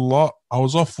myself a lot. I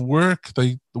was off work.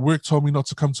 The work told me not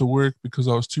to come to work because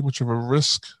I was too much of a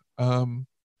risk. So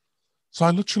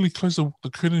I literally closed the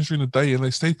curtains during the day, and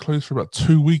they stayed closed for about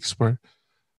 2 weeks, bro.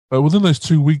 But within those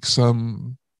 2 weeks,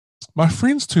 my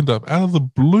friends turned up out of the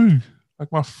blue.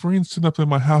 Like, my friends turned up at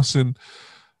my house, and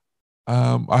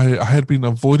I had been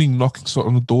avoiding knocking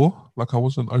on the door. Like, I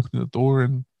wasn't opening the door,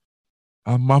 and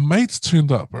my mates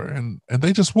turned up, bro, and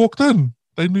they just walked in.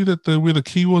 They knew that where the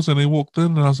key was, and they walked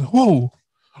in, and I was like, whoa,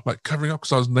 like covering up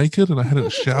because I was naked and I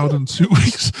hadn't showered in 2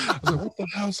 weeks. I was like, what the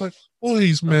hell? I was like,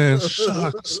 boys, man,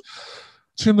 shucks.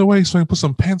 Turned away so I can put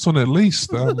some pants on at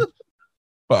least. But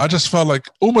I just felt like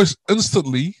almost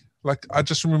instantly, like I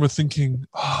just remember thinking,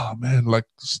 oh man, like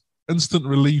instant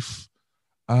relief.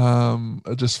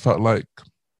 It just felt like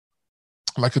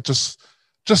it just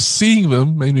seeing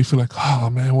them made me feel like, oh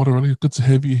man, what a really good to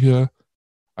have you here.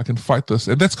 I can fight this.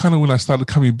 And that's kind of when I started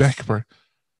coming back, bro.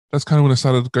 That's kind of when I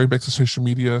started going back to social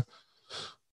media.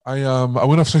 I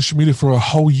went off social media for a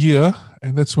whole year,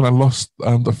 and that's when I lost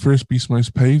the first Beast Moze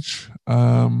page.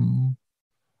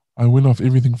 I went off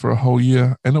everything for a whole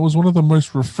year, and it was one of the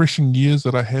most refreshing years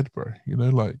that I had, bro. You know,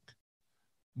 like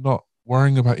not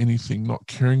worrying about anything, not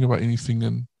caring about anything,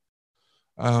 and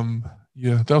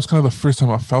yeah, that was kind of the first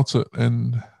time I felt it,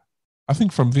 and I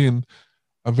think from then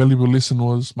a valuable lesson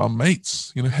was my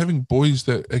mates. You know, having boys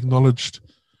that acknowledged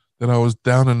that I was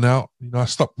down and out. You know, I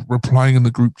stopped replying in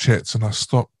the group chats, and I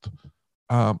stopped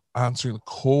answering the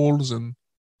calls, and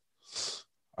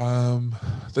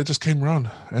they just came around.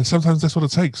 And sometimes that's what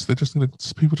it takes.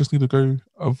 People just need to go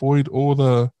avoid all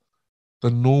the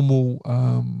normal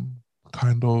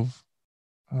kind of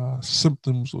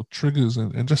symptoms or triggers,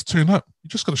 and just turn up. You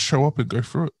just got to show up and go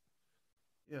through it.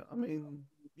 Yeah, I mean,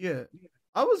 yeah,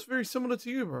 I was very similar to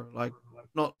you, bro. Like,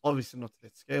 not obviously not to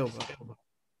that scale, but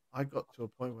I got to a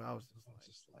point where I was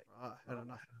just like I had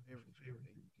enough of everything.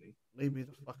 Leave me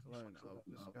the fuck alone. I'll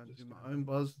just go and do my own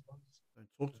buzz. Don't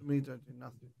talk to me. Don't do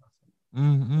nothing.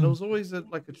 Mm-hmm. And it was always and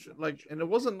it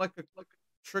wasn't like a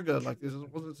trigger. Like this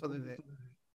wasn't something that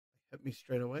hit me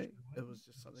straight away. It was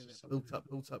just something that built up,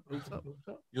 built up, built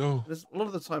up. Yo, A lot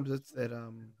of the times it's that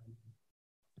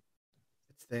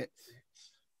can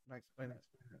I explain it?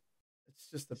 It's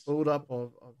just the build up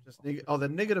of just the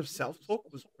negative self talk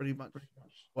was pretty much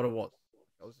what it was.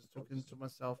 I was just talking to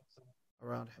myself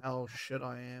around how shit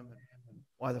I am and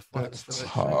why the fuck that's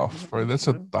tough, bro. That's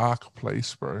a dark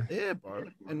place, bro. Yeah, bro.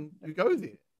 And you go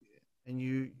there and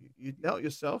you doubt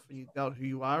yourself and you doubt who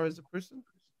you are as a person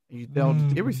and you doubt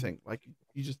everything. Like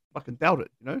you just fucking doubt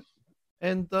it, you know?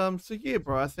 And so yeah,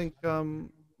 bro, I think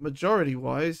majority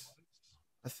wise,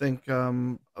 I think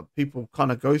people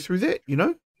kind of go through that, you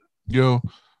know? Yo,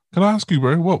 can I ask you,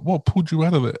 bro, what pulled you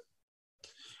out of it?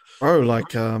 Bro,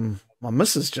 like my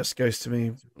missus just goes to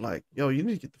me like, yo, you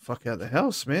need to get the fuck out of the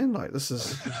house, man. Like this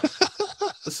is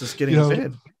getting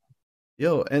bad.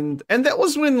 Yo, and that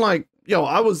was when like, yo,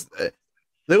 I was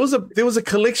there was a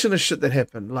collection of shit that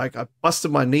happened. Like I busted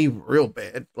my knee real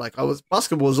bad. Like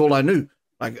basketball was all I knew.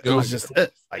 Like it was just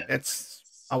it. Like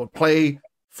I would play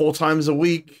 4 times a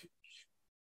week.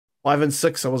 5 and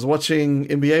 6, I was watching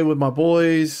NBA with my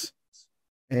boys,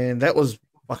 and that was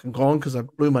fucking gone because I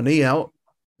blew my knee out,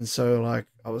 and so like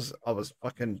I was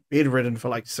fucking bedridden for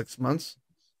like 6 months,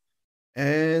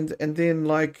 and then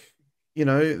like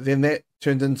then that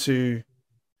turned into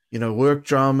work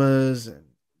dramas and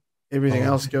everything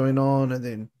else going on, and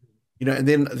then and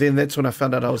then that's when I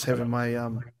found out I was having my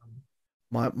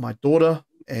my daughter,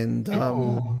 and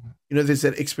there's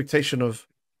that expectation of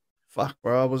fuck,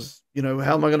 bro, I was,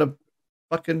 how am I gonna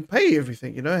fucking pay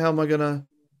everything? How am I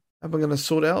gonna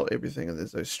sort out everything? And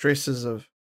there's those stresses of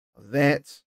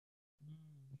that.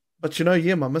 But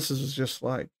my missus was just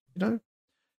like,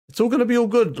 it's all gonna be all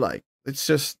good. Like, it's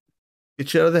just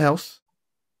get you out of the house,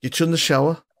 get you in the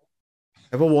shower,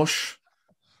 have a wash,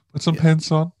 put some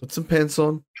pants on,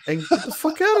 and get the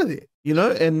fuck out of there.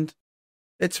 And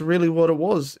that's really what it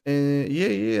was. And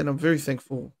and I'm very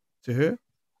thankful to her.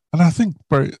 And I think,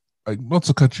 bro, like, not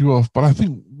to cut you off, but I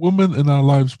think women in our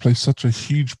lives play such a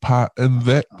huge part in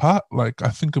that part. Like I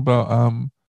think about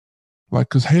like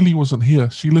because Haley wasn't here.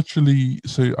 She literally,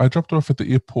 so I dropped her off at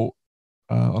the airport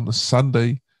on the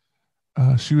Sunday.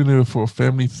 She went over for a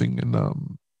family thing,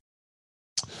 and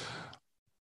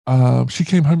she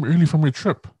came home early from her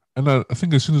trip. And I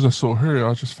think as soon as I saw her,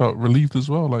 I just felt relieved as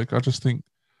well. Like I just think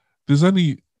there's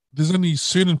only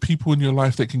certain people in your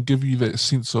life that can give you that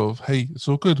sense of, hey, it's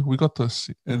all good, we got this,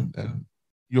 and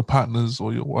your partners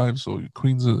or your wives or your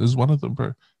queens is one of them,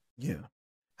 bro. Yeah.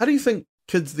 How do you think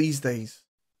kids these days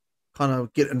kind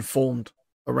of get informed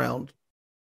around?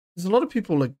 There's a lot of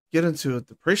people that get into a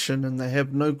depression and they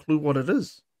have no clue what it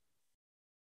is.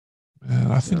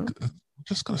 Man, I think we're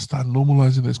just gotta start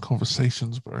normalizing those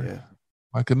conversations, bro. Yeah.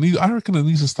 Like I reckon it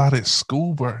needs to start at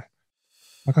school, bro.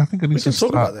 Like I think it needs to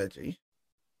start. We can talk about that, G.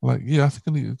 Like, yeah, I think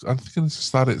it needs to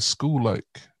start at school. Like,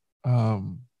 I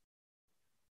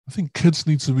think kids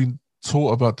need to be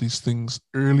taught about these things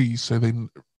early so they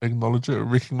acknowledge it or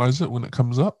recognize it when it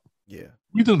comes up. Yeah.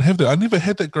 We didn't have that. I never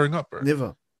had that growing up, bro.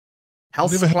 Never.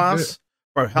 Health class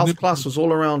was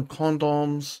all around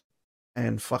condoms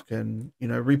and fucking,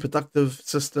 reproductive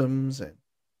systems and,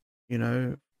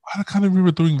 I kind of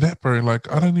remember doing that, bro.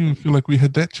 Like, I don't even feel like we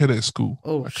had that chat at school.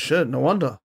 Oh, like, shit. No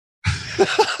wonder.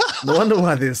 No wonder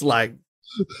why there's like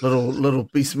little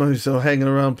Beast Moze hanging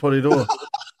around Porirua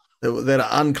that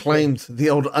are unclaimed, the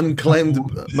old unclaimed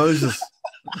Moses.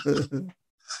 Got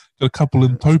a couple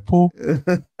in Taupo.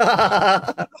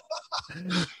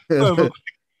 No,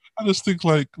 I just think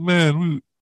like, man,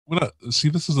 see,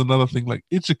 this is another thing, like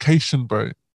education,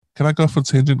 bro. Can I go off a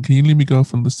tangent? Can you let me go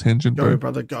off on this tangent, bro? Go,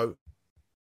 brother, go.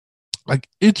 Like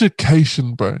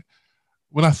education, bro.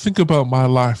 when I think about my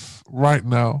life right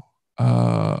now,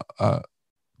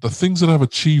 the things that I've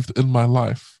achieved in my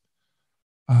life,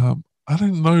 I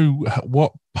don't know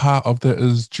what part of that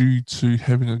is due to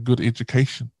having a good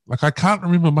education. Like, I can't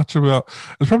remember much about.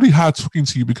 It's probably hard talking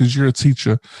to you because you're a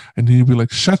teacher, and you'll be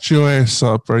like, "Shut your ass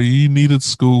up, bro! You needed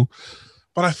school."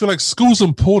 But I feel like school's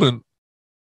important,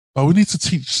 but we need to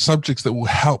teach subjects that will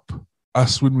help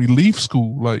us when we leave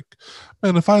school. Like,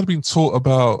 man, if I had been taught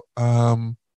about,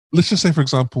 let's just say, for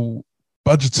example,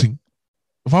 budgeting.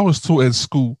 If I was taught at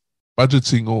school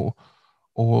budgeting or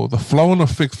the flow and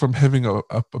effect from having a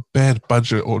bad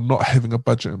budget or not having a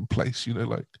budget in place,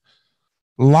 like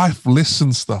life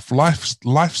lesson stuff,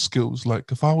 life skills.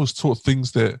 Like, if I was taught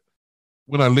things that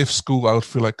when I left school, I would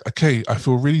feel like, okay, I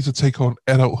feel ready to take on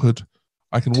adulthood.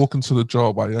 I can walk into the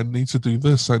job. I need to do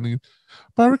this. But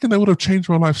I reckon that would have changed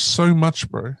my life so much,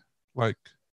 bro. Like,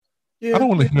 I don't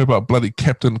want to hear about bloody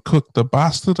Captain Cook, the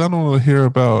bastard. I don't want to hear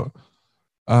about,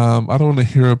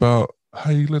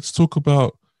 hey, let's talk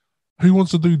about who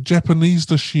wants to do Japanese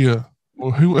this year,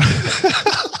 or who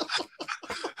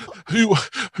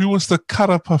who wants to cut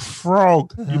up a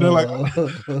frog. Like,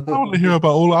 I want to hear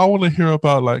about I want to hear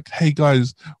about, like, hey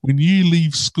guys, when you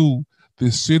leave school,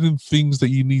 there's certain things that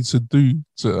you need to do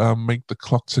to make the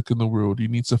clock tick in the world. You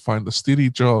need to find a steady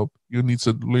job. You need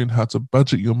to learn how to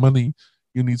budget your money.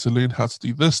 You need to learn how to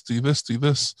do this, do this, do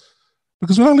this.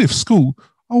 Because when I left school,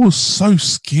 I was so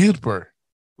scared, bro.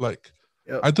 Like,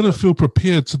 I didn't feel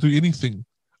prepared to do anything.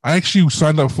 I actually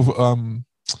signed up for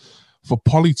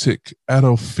Polytech out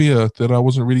of fear that I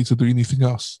wasn't ready to do anything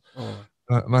else.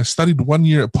 And I studied 1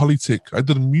 year at Polytech. I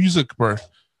did music, bro.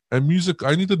 And music,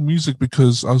 I needed music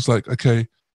because I was like, okay,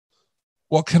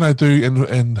 what can I do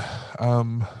and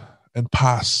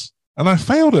pass? And I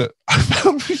failed it. I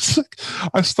failed music.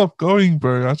 I stopped going,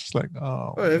 bro. I was just like,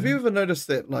 oh. Bro, have you ever noticed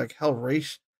that, like, how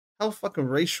fucking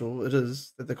racial it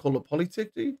is that they call it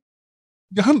Polytech, dude?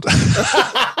 But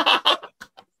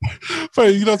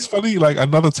it's funny, like,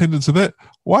 another tangent to that.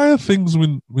 Why are things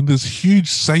when there's huge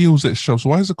sales at shops,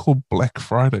 why is it called Black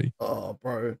Friday? Oh,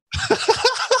 bro.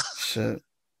 Shit.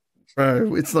 Bro,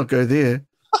 let's not go there.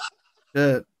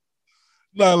 Shit.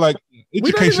 No, like, education.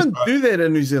 We don't even do that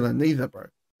in New Zealand either, bro.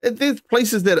 There's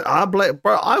places that are black.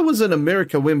 Bro, I was in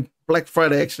America when Black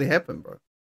Friday actually happened, bro.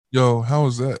 Yo, how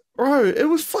was that? Bro, it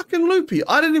was fucking loopy.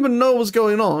 I didn't even know what was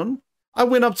going on. I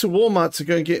went up to Walmart to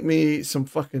go and get me some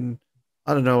fucking,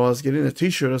 I don't know, I was getting a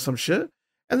t-shirt or some shit.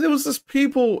 And there was this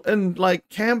people in, like,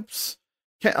 camps,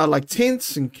 like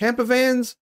tents and camper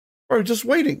vans, bro, just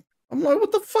waiting. I'm like,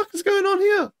 what the fuck is going on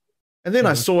here? And then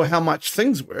I saw how much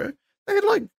things were. They had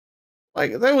like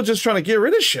they were just trying to get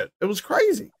rid of shit. It was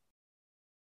crazy.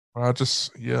 I only saw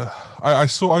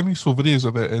videos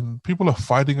of it, and people are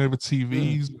fighting over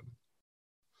TVs.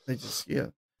 They just,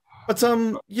 But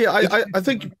I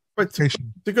think, but to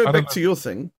go back to your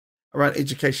thing around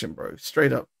education, bro,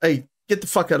 straight up. Hey, get the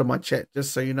fuck out of my chat,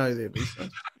 just so you know there, Beast.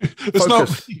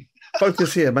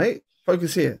 Focus here, mate.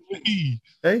 Focus here.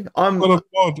 Hey, I've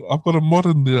got a mod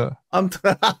in there.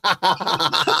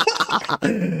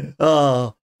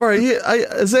 Oh, bro, yeah.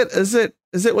 Is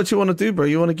that what you want to do, bro?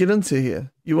 You want to get into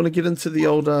here? You want to get into the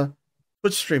old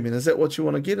Twitch streaming? Is that what you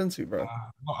want to get into, bro?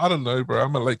 I don't know, bro.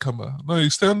 I'm a latecomer. No, you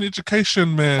stay on the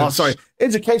education, man. Oh, sorry,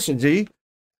 education. G.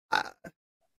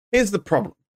 Here's the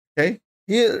problem. Okay,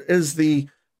 here is the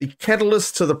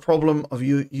catalyst to the problem of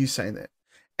you saying that,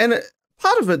 and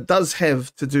part of it does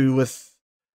have to do with,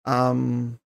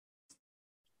 like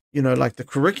the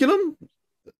curriculum.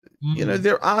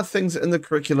 There are things in the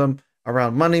curriculum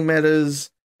around money matters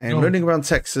and learning around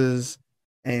taxes,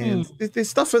 and there's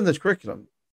stuff in the curriculum.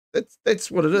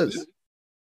 That's what it is.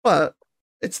 But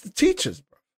it's the teachers,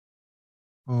 bro.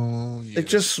 Oh, yes. They're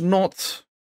just not.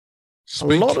 A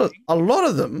lot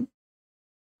of them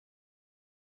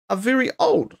are very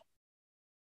old.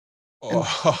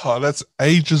 Oh, that's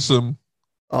ageism.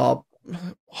 Oh,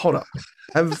 hold up.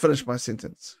 I haven't finished my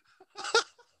sentence.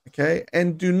 Okay.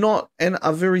 And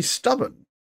are very stubborn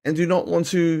and do not want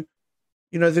to,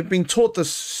 they've been taught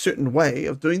this certain way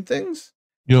of doing things.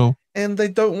 Yo. And they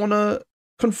don't want to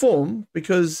conform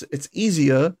because it's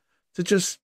easier to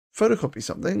just photocopy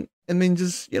something and then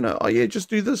just, just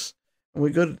do this. And we're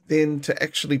good then to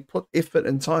actually put effort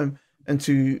and time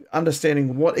into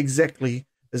understanding what exactly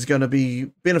is going to be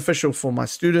beneficial for my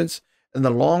students in the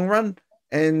long run.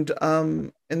 And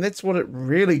that's what it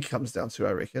really comes down to,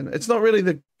 I reckon. It's not really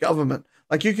the government.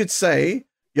 Like, you could say,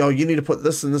 you need to put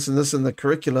this and this and this in the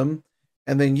curriculum.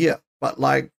 And then, but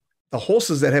like the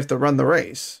horses that have to run the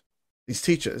race, these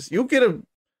teachers, you'll get a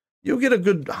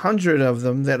good 100 of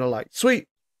them that are like, sweet,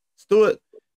 let's do it.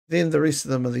 Then the rest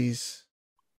of them are these,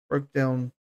 broke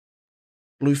down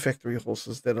blue factory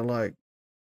horses that are like,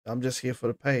 I'm just here for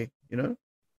the pay, you know?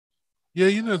 Yeah,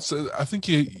 it's. I think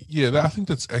I think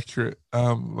that's accurate.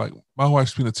 Like my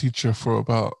wife's been a teacher for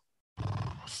about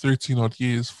 13 odd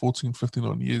years, 14, 15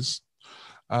 odd years.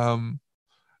 Um,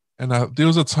 and there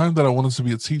was a time that I wanted to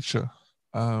be a teacher.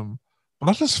 But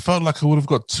I just felt like I would have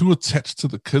got too attached to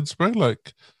the kids, bro.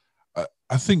 Like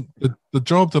I think the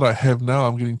job that I have now,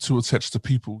 I'm getting too attached to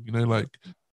people, like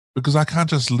because I can't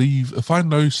just leave. If I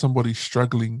know somebody's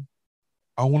struggling,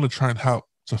 I want to try and help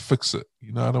to fix it.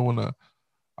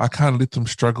 I can't let them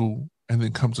struggle and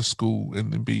then come to school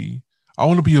and then I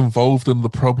want to be involved in the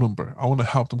problem, bro. I want to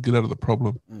help them get out of the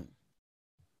problem.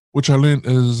 Which I learned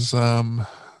is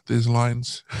there's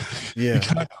lines. Yeah. You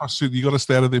can't cross it. You got to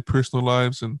stay out of their personal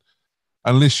lives, and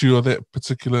unless you are that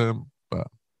particular, but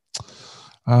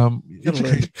you got to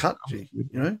learn to cut, G, you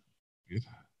know? Good.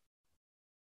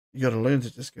 You got to learn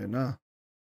to just go, nah.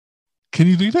 Can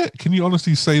you do that? Can you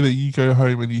honestly say that you go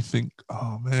home and you think,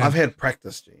 oh, man. I've had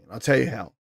practice, G, and I'll tell you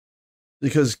how.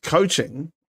 Because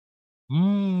coaching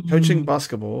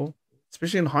basketball,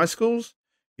 especially in high schools,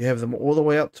 you have them all the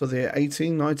way up to they're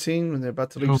 18, 19 when they're about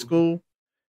to leave school.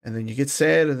 And then you get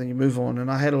sad and then you move on.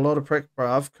 And I had a lot of practice.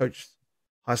 I've coached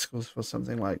high schools for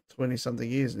something like 20-something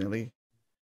years nearly.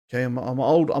 Okay, I'm an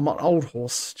old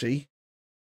horse, G.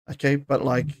 Okay, but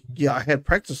like, yeah, I had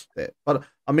practice with that. But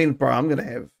I mean, bro, I'm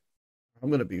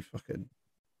gonna be fucking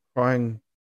crying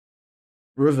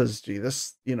rivers, G.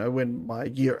 This, when my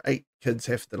year 8 kids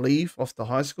have to leave off the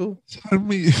high school.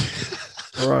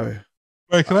 Bro.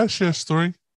 Wait, can I share a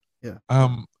story? Yeah.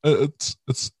 It's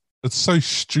so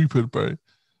stupid, bro.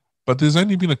 But there's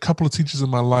only been a couple of teachers in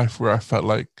my life where I felt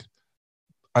like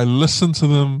I listened to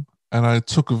them and I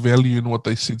took value in what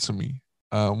they said to me.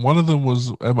 One of them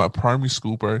was at my primary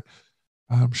school, bro.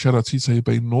 Shout out to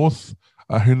Bay North.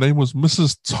 Her name was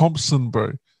Mrs. Thompson,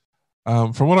 bro.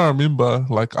 From what I remember,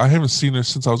 like I haven't seen her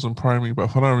since I was in primary, but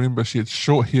from what I remember, she had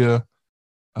short hair.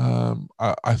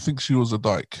 I think she was a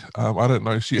dyke. I don't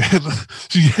know. She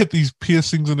had these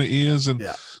piercings in her ears and.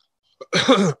 Yeah.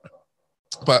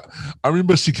 But I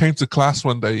remember she came to class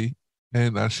one day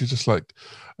and she's just like,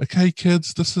 okay,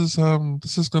 kids, this is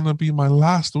gonna be my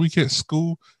last week at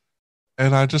school.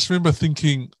 And I just remember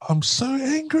thinking, I'm so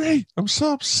angry, I'm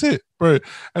so upset, bro.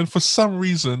 And for some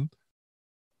reason,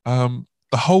 the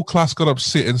whole class got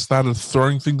upset and started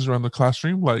throwing things around the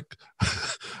classroom, like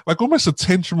like almost a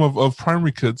tantrum of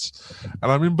primary kids.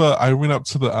 And I remember I went up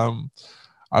to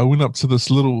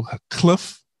this little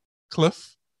cliff.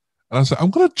 And I was like, I'm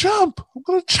going to jump.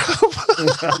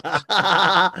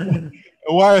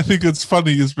 Why I think it's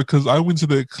funny is because I went to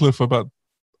the cliff about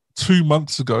 2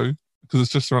 months ago because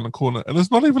it's just around the corner. And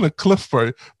it's not even a cliff,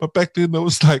 bro. But back then, there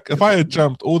was like, if I had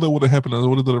jumped, all that would have happened is I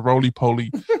would have done a roly-poly.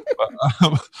 But,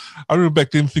 I remember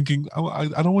back then thinking, I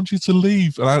don't want you to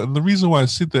leave. And the reason why I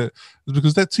said that is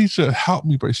because that teacher helped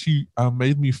me, bro. She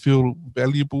made me feel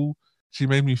valuable. She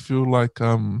made me feel like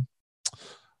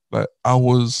I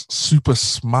was super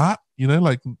smart,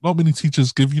 like not many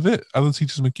teachers give you that. Other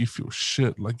teachers make you feel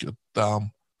shit, like you're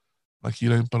dumb, like you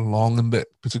don't belong in that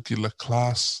particular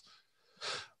class.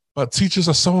 But teachers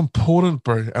are so important,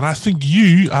 bro. And I think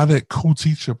you are that cool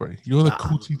teacher, bro. You're the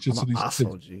cool teacher to these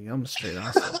asshole, kids. G. I'm a straight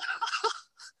asshole.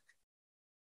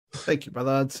 Thank you,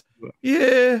 brother.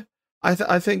 Yeah,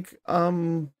 I think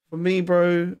for me,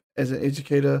 bro, as an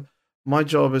educator, my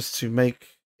job is to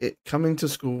make it coming to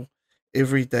school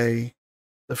every day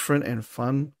different and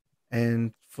fun,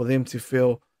 and for them to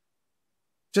feel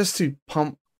just to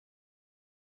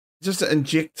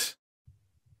inject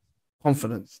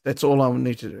confidence. That's all I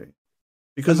need to do,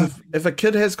 because if a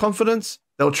kid has confidence,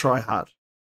 they'll try hard,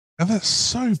 and that's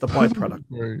so the byproduct,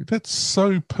 bro. That's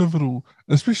so pivotal,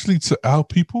 especially to our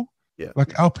people. Yeah,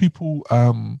 like our people,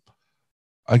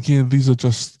 again, these are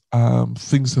just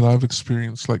things that I've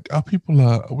experienced. Like our people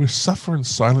we're suffer in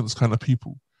silence kind of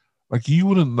people. Like you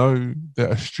wouldn't know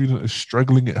that a student is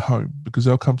struggling at home because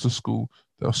they'll come to school,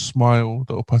 they'll smile,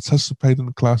 they'll participate in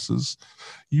the classes.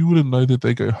 You wouldn't know that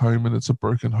they go home and it's a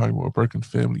broken home or a broken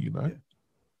family, Yeah.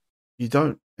 You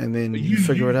don't. And then you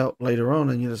figure it out later on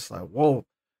and you're just like, whoa,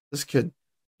 this kid,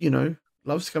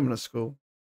 loves coming to school.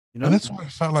 And that's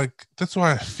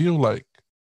why I feel like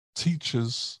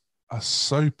teachers are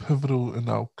so pivotal in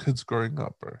our kids growing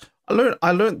up, bro.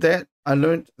 I learned that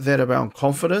about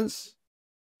confidence.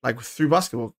 Like through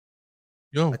basketball,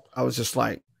 I was just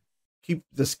like, keep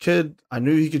this kid. I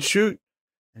knew he could shoot,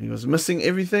 and he was missing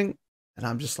everything. And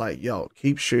I'm just like, yo,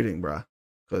 keep shooting, bro,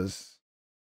 because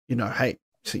hey,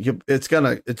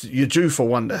 you're due for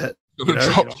one to hit.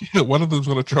 Drop. Yeah, one of them's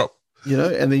gonna drop.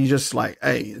 And then you just like,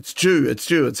 hey, it's due,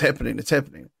 it's happening.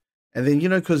 And then,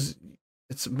 because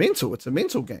it's mental. It's a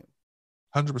mental game.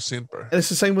 100%, bro. And it's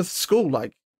the same with school.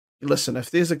 Like, listen,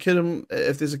 if there's a kid in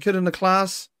the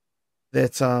class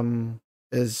that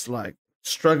is like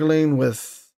struggling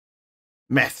with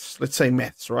maths, let's say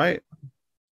maths, right?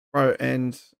 Bro,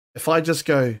 and if I just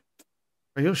go,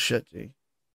 bro, you're shit, G.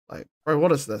 Like, bro,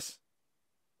 what is this?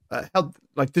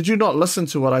 Did you not listen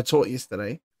to what I taught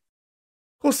yesterday?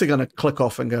 Of course they're going to click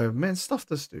off and go, man, stuff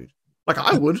this dude. Like,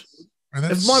 I would.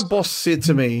 If my boss said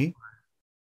to me,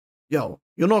 yo,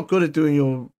 you're not good at doing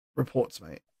your reports,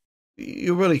 mate.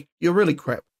 You're really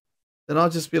crap. Then I'll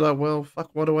just be like, well, fuck,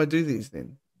 why do I do these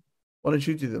then? Why don't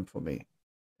you do them for me?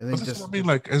 And then that's what I mean.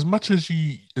 Like, as much as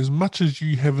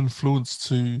you have influence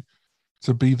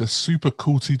to be the super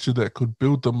cool teacher that could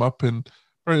build them up, and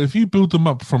bro, if you build them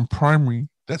up from primary,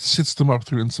 that sets them up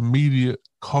through intermediate,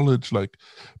 college. Like,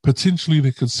 potentially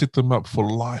they could set them up for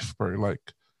life, bro. Like,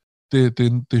 their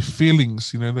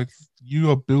feelings, like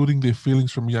you are building their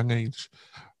feelings from a young age,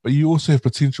 but you also have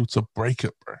potential to break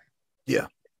it, bro. Yeah.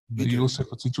 You also have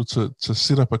potential to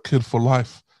set up a kid for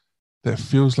life that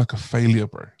feels like a failure,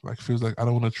 bro. Like, feels like, I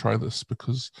don't want to try this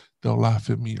because they'll laugh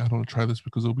at me. I don't want to try this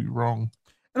because it'll be wrong.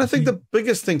 And I think the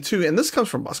biggest thing too, and this comes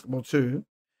from basketball too,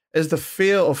 is the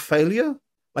fear of failure,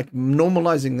 like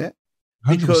normalizing that.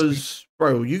 100%. Because,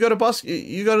 bro, you go to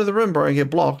the rim, bro, and get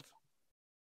blocked.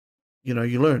 You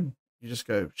learn. You just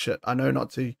go, shit, I know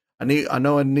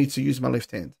I need to use my left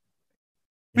hand.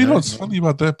 You know what's funny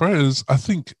about that, bro, is I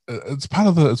think it's part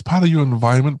of your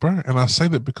environment, bro. And I say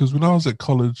that because when I was at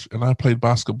college and I played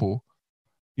basketball,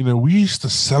 we used to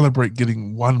celebrate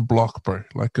getting one block, bro.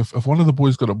 Like, if one of the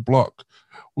boys got a block,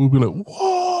 we'll be like,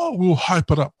 whoa, we'll hype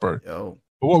it up, bro. Yo.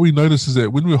 But what we noticed is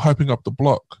that when we were hyping up the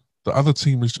block, the other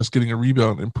team is just getting a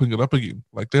rebound and putting it up again.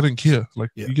 Like, they don't care.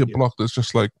 Like, you get blocked, it's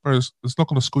just like, bro, it's not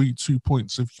going to score you 2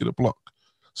 points if you get a block.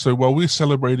 So while we're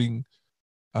celebrating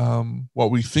what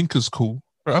we think is cool,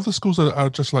 bro, other schools are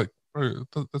just like, bro,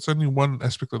 that's only one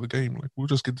aspect of the game. Like, we'll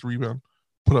just get the rebound,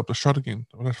 put up the shot again.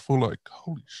 And I feel like,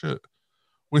 holy shit,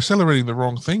 we're celebrating the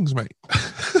wrong things, mate.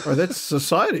 Bro, that's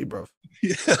society, bro.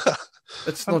 Yeah.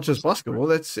 That's not just basketball,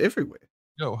 that's everywhere.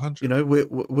 Yo, 100.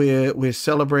 We're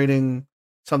celebrating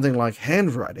something like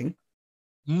handwriting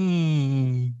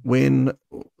when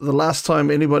the last time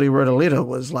anybody wrote a letter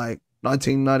was like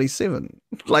 1997.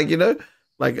 Like,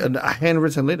 like a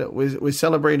handwritten letter. We're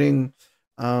celebrating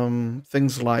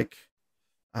things like,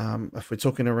 if we're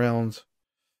talking around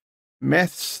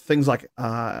maths, things like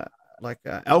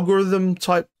algorithm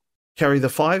type, carry the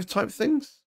 5 type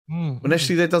things. When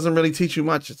actually that doesn't really teach you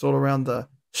much. It's all around the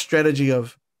strategy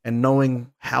of and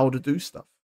knowing how to do stuff.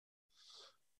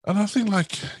 And I think,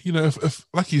 like, if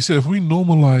like you said, if we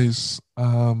normalize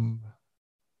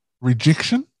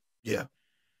rejection, it'll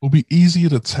be easier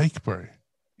to take, bro.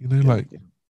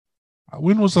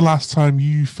 When was the last time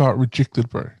you felt rejected,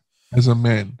 bro, as a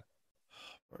man?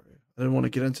 Bro, I didn't want to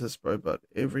get into this, bro, but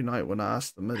every night when I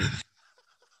ask the middle,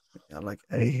 I'm like,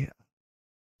 hey,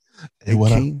 what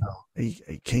King?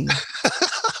 Hey, King.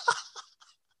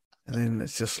 And then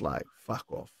it's just like, fuck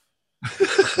off.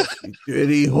 You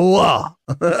dirty whore.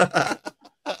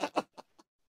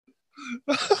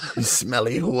 You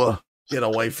smelly whore. Get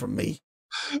away from me.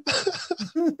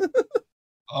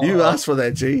 You asked for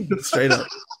that, G. Straight up.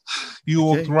 You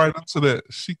walked right into that.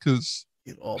 Shika's.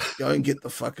 Get off. Go and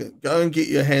get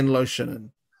your hand lotion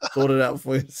and sort it out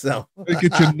for yourself. Go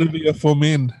get your Nivea for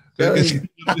men.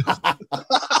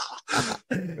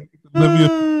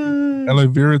 Nivea aloe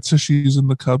vera tissues in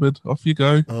the cupboard. Off you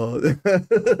go. Oh.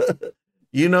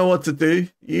 You know what to do.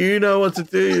 You know what to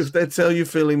do if that's how you're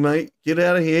feeling, mate. Get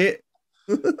out of here.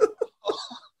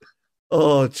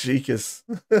 Oh, cheekus.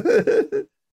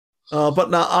 But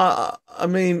no, I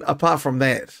mean, apart from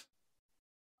that,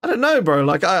 I don't know, bro.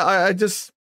 Like, I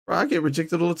get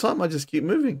rejected all the time. I just keep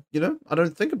moving, I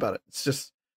don't think about it. It's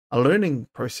just a learning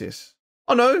process.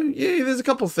 Oh, no, yeah, there's a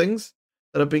couple of things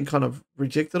that I've been kind of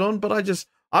rejected on, but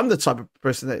I'm the type of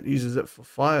person that uses it for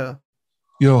fire.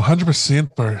 Yo,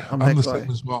 100%, bro. I'm the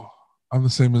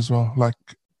same as well. Like,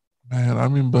 man, I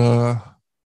remember.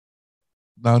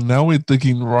 Now we're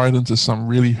digging right into some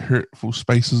really hurtful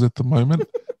spaces at the moment.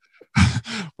 I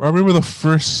remember the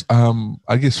first,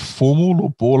 formal or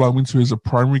ball I went to as a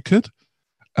primary kid.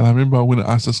 And I remember I went and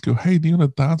asked this girl, hey, do you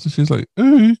want to dance? And she's like,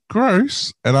 ooh,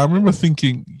 gross. And I remember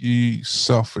thinking, you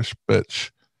selfish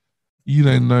bitch. You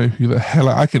don't know who the hell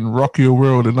I can rock your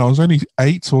world. And I was only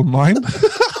 8 or 9.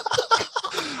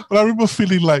 But I remember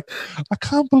feeling like, I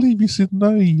can't believe you said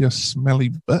no, you smelly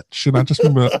bitch. And I just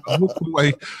remember I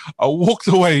walked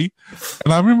away.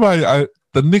 And I remember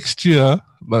the next year,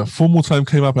 Like formal time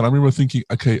came up, and I remember thinking,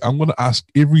 okay, I'm gonna ask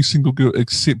every single girl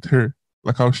except her.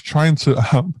 Like I was trying to,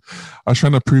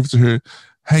 prove to her,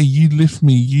 hey, you left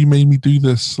me, you made me do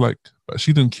this. Like, but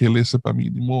she didn't care less about me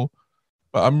anymore.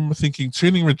 But I remember thinking,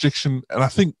 turning rejection, and I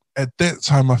think at that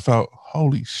time I felt,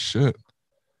 holy shit,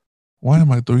 why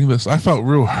am I doing this? I felt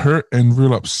real hurt and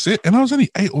real upset, and I was only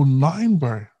 8 or 9,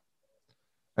 bro.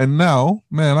 And now,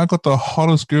 man, I got the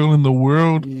hottest girl in the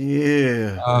world.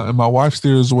 Yeah. And my wife's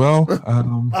there as well.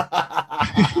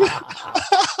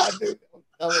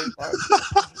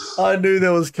 I knew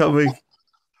that was coming.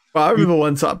 But I remember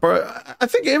one time, bro. I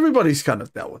think everybody's kind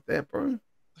of dealt with that, bro.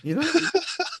 You know?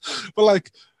 But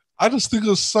like, I just think it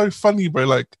was so funny, bro.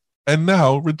 Like, and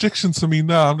now rejection to me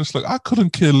now, I'm just like, I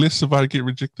couldn't care less if I get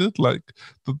rejected. Like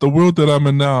the world that I'm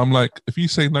in now, I'm like, if you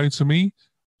say no to me,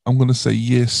 I'm gonna say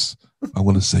yes. I'm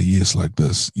gonna say yes like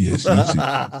this. Yes,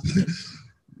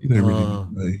 you don't really know,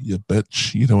 you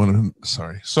bitch. You don't want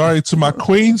to. Sorry to my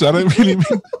queens. I don't really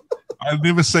mean. I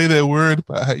never say that word,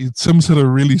 but Tim's had a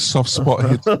really soft spot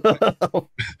here.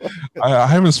 I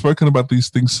haven't spoken about these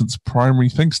things since primary.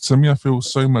 Thanks, Timmy. I feel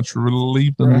so much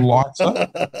relieved and lighter.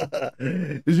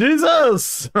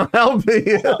 Jesus, help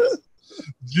me.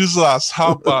 Jesus,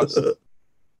 help us.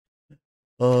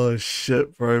 Oh,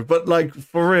 shit, bro. But, like,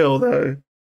 for real, though,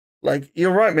 like,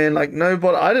 you're right, man. Like,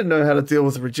 I didn't know how to deal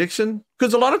with rejection.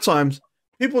 Because a lot of times,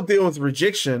 people deal with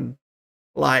rejection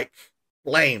like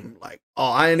blame. Like,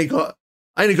 oh, I only got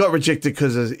rejected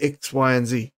because of X, Y, and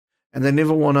Z. And they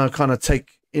never want to kind of take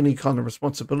any kind of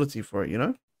responsibility for it, you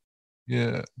know?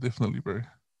 Yeah, definitely, bro.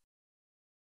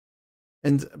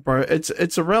 And, bro,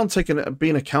 it's around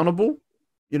being accountable,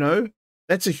 you know?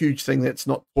 That's a huge thing that's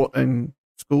not taught in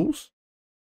schools.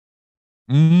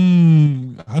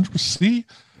 100%.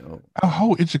 Our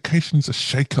whole education is a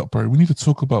shake-up, bro. We need to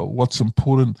talk about what's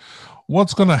important,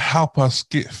 what's going to help us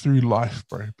get through life,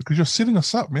 bro, because you're setting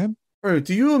us up, man. Bro,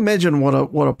 do you imagine what a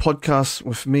podcast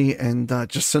with me and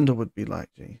Jacinda would be like,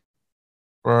 G?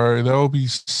 Bro, that would be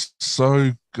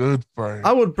so good, bro.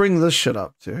 I would bring this shit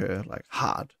up to her, like,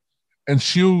 hard. And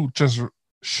she'll just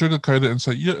sugarcoat it and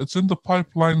say, yeah, it's in the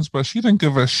pipelines, but she didn't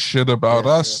give a shit about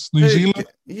us, New Zealand.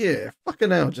 Yeah,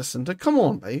 fucking hell, Jacinda. Come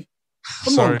on, babe.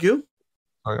 Come Sorry. on, Gil.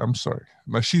 I'm sorry.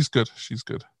 No, she's good. She's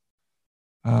good.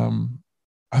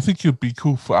 I think you'd be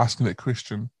cool for asking that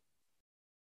question.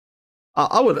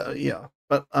 I would, yeah.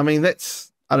 But, I mean,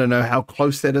 I don't know how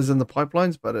close that is in the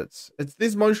pipelines, but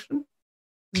there's motion.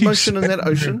 Motion in that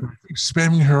ocean. Keep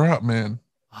spamming her up, man.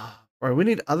 Bro, we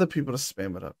need other people to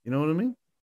spam it up. You know what I mean?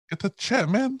 Get the chat,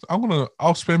 man.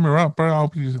 I'll spam her up, bro. I'll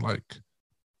be like,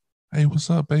 hey, what's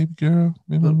up, baby girl?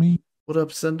 Remember me? What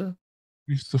up, Cinder?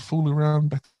 We used to fool around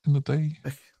back in the day.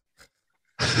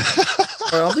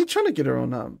 Bro, I'll be trying to get her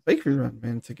on Bakery Run,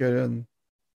 man, to go in.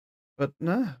 But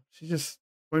nah, she just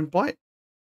won't bite.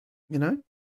 You know?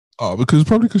 Oh, because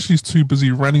she's too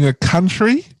busy running a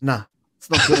country? Nah, it's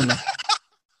not good enough.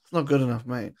 It's not good enough,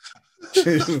 mate.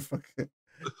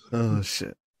 Oh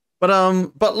shit.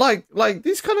 But like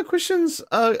these kind of questions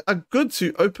are good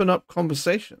to open up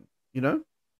conversation, you know?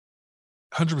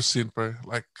 100%, bro.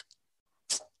 Like,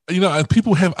 you know, and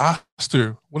people have asked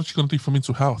her, what is she going to do for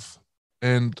mental health?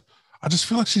 And I just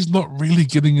feel like she's not really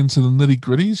getting into the nitty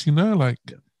gritties, you know? Like,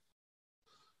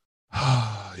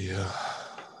 yeah.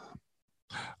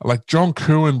 Like John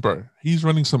Kerwin, bro. He's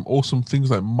running some awesome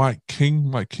things like Mike King.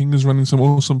 Mike King is running some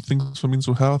awesome things for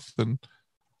mental health. And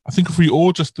I think if we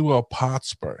all just do our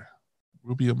parts, bro,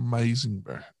 we'll be amazing,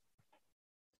 bro.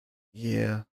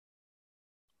 Yeah.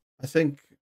 I think,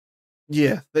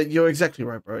 yeah, that you're exactly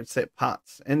right, bro. It's that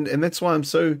parts. And that's why I'm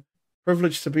so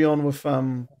privileged to be on with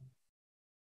the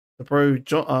bro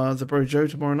Joe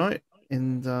tomorrow night.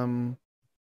 And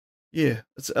yeah,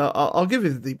 it's I'll give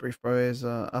you the debrief, bro, as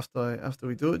after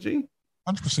we do it, G.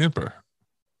 100%, bro.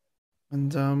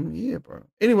 And yeah, bro.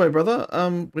 Anyway, brother,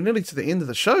 we're nearly to the end of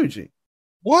the show, G.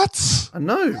 What? I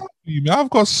know. I've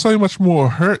got so much more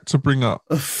hurt to bring up.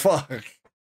 Fuck.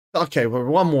 Okay, well,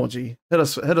 one more, G. Hit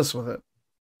us with it.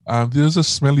 There's a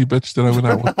smelly bitch that I went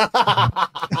out with.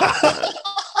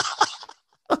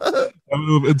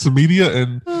 I'm intermediate,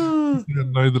 and she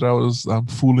didn't know that I was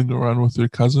fooling around with her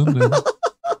cousin. And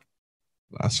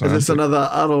is this another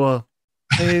Ottawa?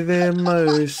 Hey there,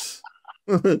 Moose.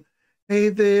 Hey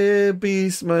there,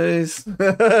 Beast Moze.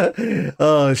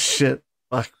 Oh shit.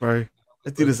 Fuck, bro.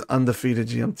 That dude is undefeated,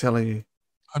 G, I'm telling you.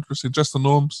 100%, just the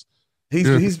norms.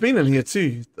 He's been in here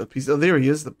too. There he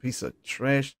is, the piece of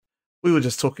trash. We were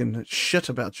just talking shit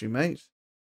about you, mate.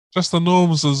 Just the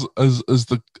norms is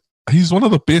he's one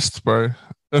of the best, bro.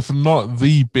 If not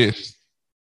the best.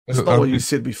 That's not what you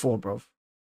said before, bro.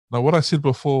 Now, what I said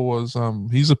before was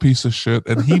he's a piece of shit,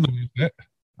 and he knows that.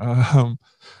 Um,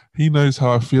 he knows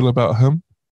how I feel about him.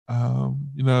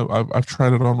 I've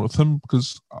tried it on with him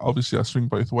because obviously I swing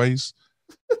both ways.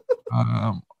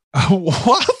 What?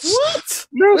 What?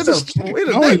 Where Where did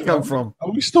that come from?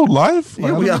 Are we still live?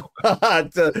 Yeah, we are.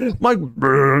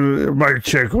 Mic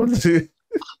check on two.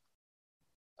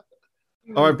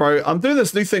 All right, bro. I'm doing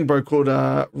this new thing, bro, called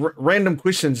random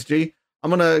questions, G. I'm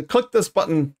going to click this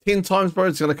button 10 times, bro.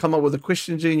 It's going to come up with a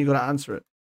question, G, and you got to answer it.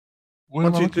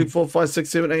 1, 2, 3, 4, 5, 6,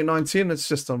 7, 8, 9, 10. It's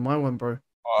just on my one, bro.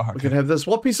 Oh, okay. We can have this.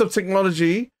 What piece of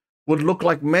technology would look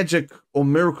like magic or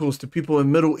miracles to people in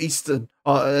in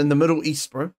the Middle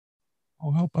East, bro?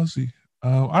 Oh, how buzzy.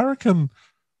 I reckon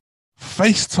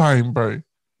FaceTime, bro.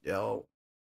 Yo.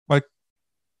 Like,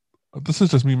 this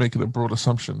is just me making a broad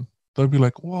assumption. They'll be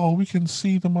like, whoa, we can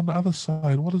see them on the other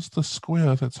side. What is the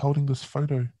square that's holding this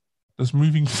photo? This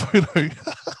moving photo.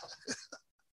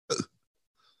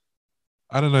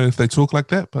 I don't know if they talk like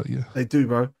that, but yeah. They do,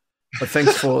 bro. But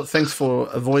thanks for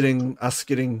avoiding us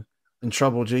getting in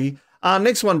trouble, G.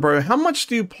 Next one, bro. How much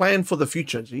do you plan for the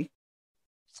future, G?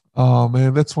 Oh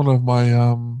man, that's one of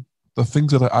my the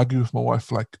things that I argue with my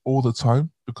wife like all the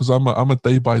time, because I'm a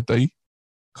day by day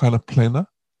kind of planner.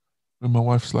 And my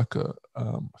wife's like a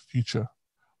future.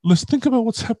 Let's think about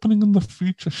what's happening in the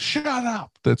future. Shut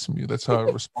up. That's me. That's how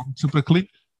I respond typically.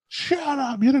 Shut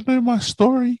up. You don't know my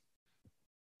story.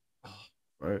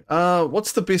 Bro.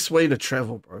 What's the best way to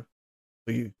travel, bro?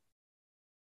 For you?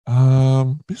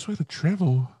 Best way to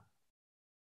travel?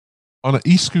 On an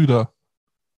e-scooter.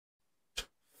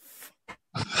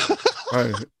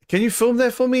 Bro, can you film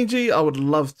that for me, G? I would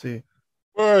love to.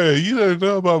 Bro, you don't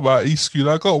know about my e-scooter.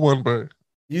 I got one, bro.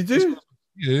 You do?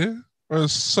 Yeah. Bro,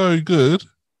 it's so good.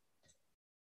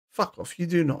 Fuck off. You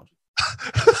do not.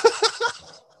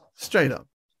 Straight up.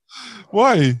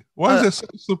 Why? Why is that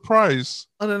such a surprise?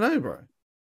 I don't know, bro.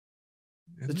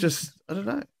 It's just, I don't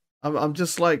know. I'm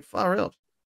just like far out.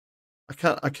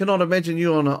 I cannot imagine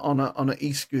you on an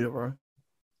e-scooter, bro.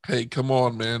 Hey, come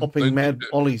on, man. Popping mad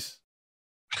ollies.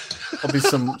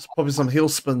 Probably some heel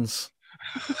spins.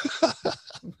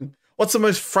 What's the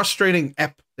most frustrating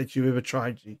app that you ever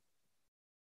tried, G?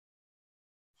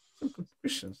 Some good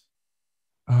questions.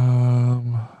 I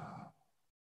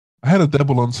had a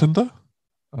dabble on Tinder.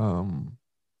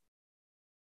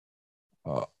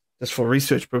 Just for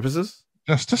research purposes?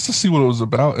 Just to see what it was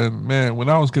about. And man, when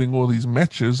I was getting all these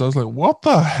matches, I was like, what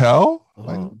the hell?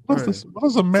 What is this? What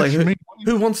does a match mean?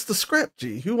 Who wants the scrap,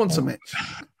 G? Who wants a match?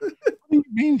 What do you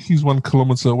mean he's 1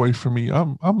 kilometer away from me?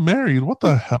 I'm married. What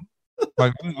the hell?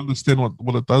 Like, I don't understand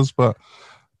what it does, but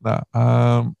nah.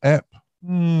 App.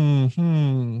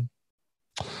 I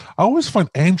always find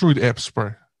Android apps,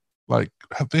 bro. Like,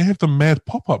 they have the mad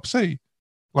pop-ups, hey?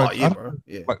 Like, bro.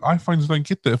 Yeah. Like, iPhones don't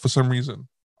get that for some reason.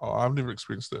 Oh, I've never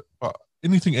experienced it. But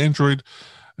anything Android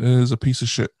is a piece of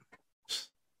shit.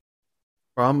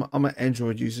 Bro, I'm an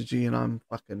Android user, G, and I'm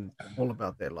fucking all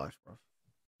about that life, bro.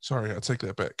 Sorry, I take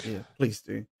that back. Yeah, please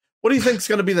do. What do you think is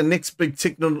going to be the next big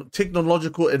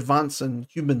technological advance in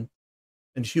human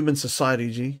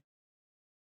society, G?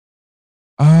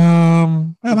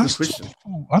 Man, I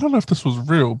don't know if this was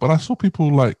real, but I saw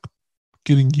people like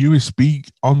getting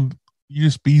USBs on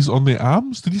their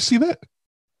arms. Did you see that?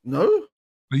 No.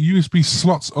 The USB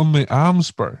slots on their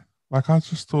arms, bro. Like, I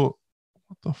just thought,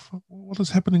 what the fuck? What is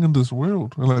happening in this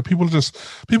world? And like, people just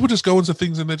go into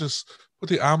things and they just put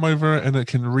their arm over it and it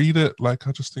can read it. Like,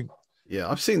 I just think. Yeah,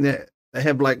 I've seen that. They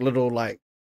have like little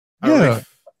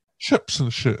chips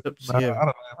and shit. Chips, I don't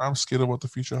know. I'm scared of what the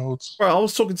future holds. Bro, I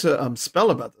was talking to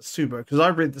Spell about this too, bro, because I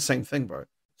read the same thing, bro.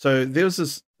 So there's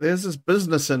this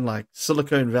business in like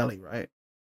Silicon Valley, right?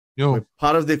 Where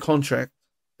part of their contract,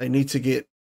 they need to get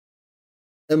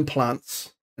an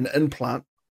implant,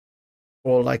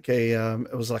 or like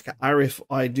it was like an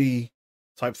RFID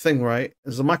type thing, right?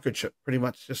 It's a microchip, pretty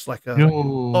much just like a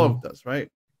dog does, right?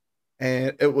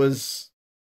 And it was,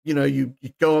 you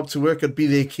go up to work, it'd be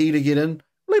their key to get in.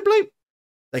 Bleep bleep.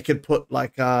 They could put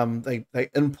like they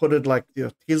inputted like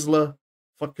your Tesla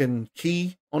fucking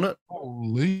key on it.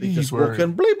 Holy, you just walk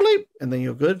in, bleep bleep, and then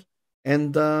you're good.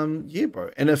 And yeah, bro.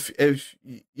 And if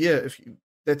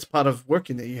that's part of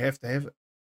working there, you have to have it.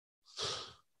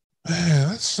 Man,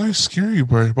 that's so scary,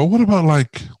 bro. But what about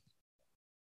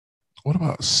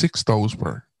sex dolls,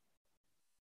 bro?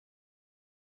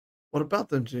 What about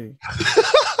them, G?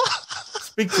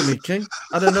 Speak to me, King.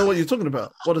 I don't know what you're talking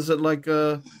about. What is it like?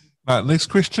 Next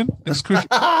question.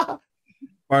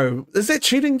 Bro, is that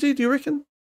cheating, G? Do you reckon?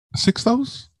 Sex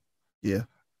dolls? Yeah.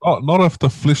 Oh, not if the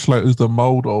fleshlight is the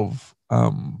mold of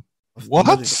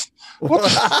what?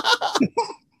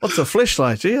 What? What's a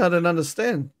flashlight? Gee, I don't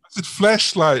understand. I said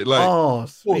flashlight, like, Oh,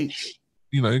 sweet.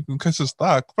 you know, in case it's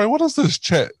dark. Bro, what is this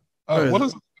chat? Bro, what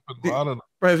is it? I don't know.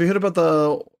 Bro, have you heard about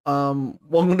the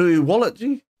Wanganui wallet,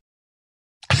 G?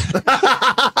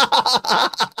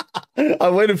 I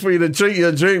waited for you to drink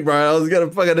your drink, bro. I was going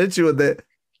to fucking hit you with that.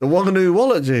 The Wanganui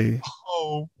wallet, G.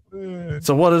 Oh, man.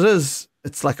 So what it is,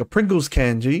 it's like a Pringles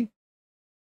can, G.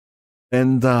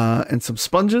 And some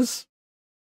sponges.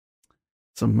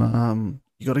 Some,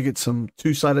 you got to get some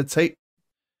two-sided tape.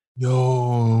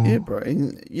 Yo. Yeah, bro.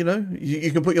 And, you know,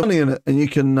 you can put your money in it and you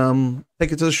can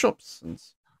take it to the shops.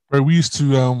 Bro, we used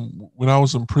to, when I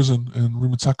was in prison in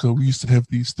Rumitaka, we used to have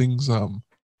these things,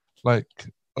 like,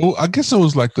 I guess it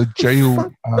was like the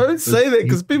jail. Don't say that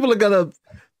because people are going to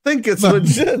think it's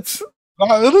legit.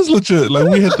 No, it is legit. Like,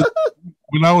 we had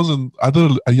when I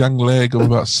did a young lag of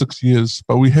about 6 years,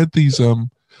 but we had these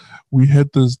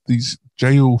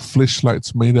jail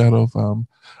flashlights made out of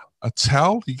a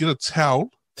towel. You get a towel,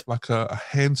 like a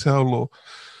hand towel, or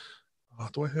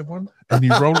do I have one? And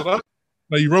you roll it up.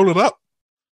 No, you roll it up.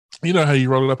 You know how you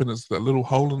roll it up, and it's that little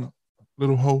hole in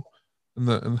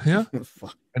here,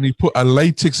 and you put a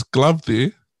latex glove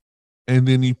there, and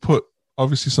then you put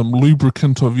obviously some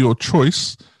lubricant of your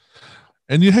choice,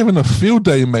 and you're having a field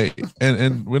day, mate.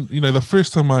 And when the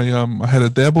first time I had a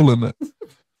dabble in it,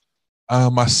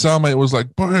 my cellmate was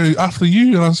like, "Bro, after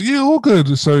you," and I was like, "Yeah, all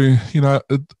good." So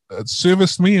it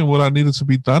serviced me and what I needed to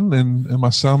be done, and my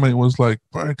cellmate was like,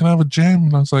 "Bro, can I have a jam?"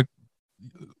 And I was like,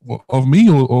 "What, of me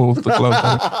or of the glove?"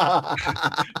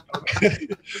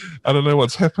 I don't know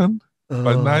what's happened,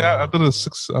 but I did a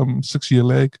 6 year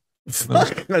lag.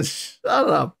 Shut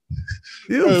up.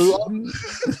 Some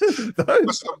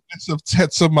massive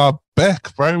tats on my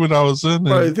back, bro, when I was in.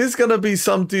 Bro, there's gonna be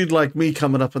some dude like me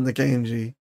coming up in the game,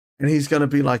 G, and he's gonna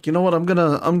be like, you know what? I'm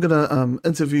gonna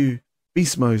interview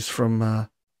Beast Moze from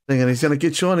thing, and he's gonna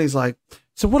get you on. He's like,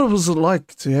 so what was it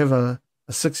like to have a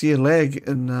 6 year lag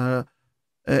in the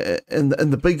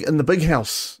big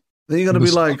house? Then you're gonna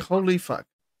be like, holy fuck.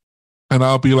 And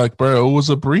I'll be like, bro, it was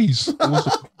a breeze.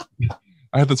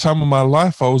 I had the time of my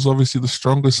life. I was obviously the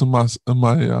strongest in my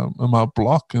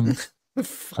block, and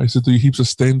I used to do heaps of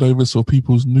standovers for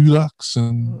people's noodles,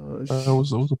 and it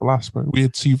was a blast, bro. We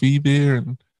had TV there,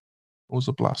 and it was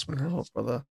a blast, bro. Oh,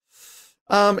 brother.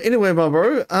 Anyway, my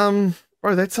bro,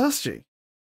 that's us, G.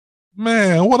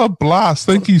 Man, what a blast!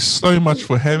 Thank you so much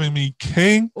for having me,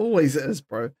 King. Always is,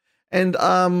 bro. And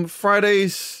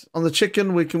Fridays on the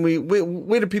chicken, where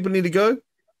do people need to go?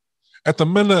 At the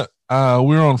minute,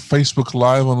 we're on Facebook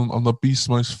Live on the Beast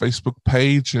Moze Facebook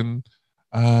page, and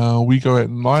we go at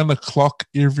 9 o'clock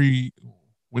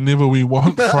whenever we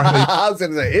want. Friday. I was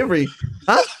going to say every.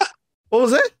 Huh? What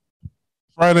was that?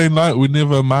 Friday night,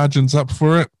 whenever Margin's up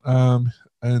for it,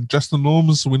 and Justin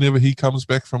Norms, whenever he comes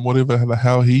back from whatever the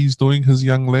hell he's doing, his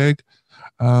young lag.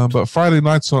 But Friday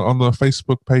nights on the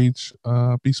Facebook page,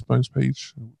 Beast Moze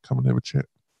page, come and have a chat.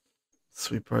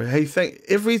 Sweet, bro. Hey,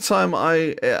 every time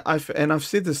and I've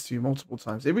said this to you multiple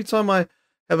times, every time I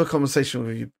have a conversation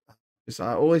with you,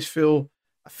 I always feel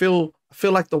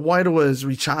like the Wairoa is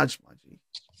recharged, my G.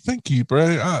 Thank you, bro.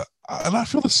 And I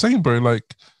feel the same, bro.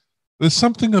 Like, there's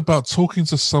something about talking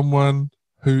to someone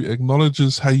who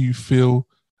acknowledges how you feel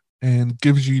and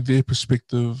gives you their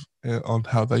perspective on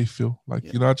how they feel.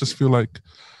 Like, I just feel like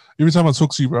every time I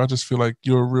talk to you, bro, I just feel like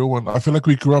you're a real one. I feel like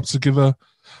we grew up together.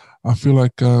 I feel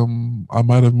like I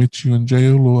might have met you in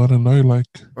jail, or I don't know, like.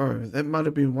 Bro, that might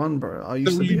have been one, bro. I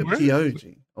used to be a PO,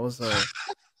 G. I was a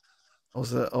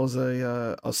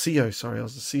CO. Sorry, I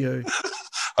was a CO.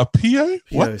 A PO?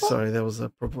 PO. What? Sorry, that was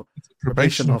a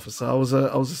probation officer. I was a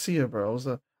CO, bro.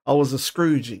 I was a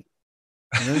Scroogey.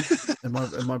 In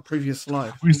my previous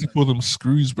life. We used to call them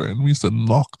screws, bro, and we used to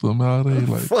knock them out,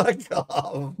 like. Fuck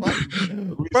off,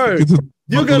 bro.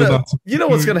 You know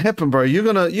what's gonna happen, bro. You're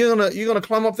gonna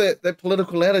climb up that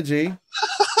political ladder, G, and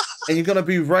you're gonna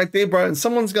be right there, bro. And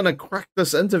someone's gonna crack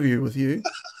this interview with you,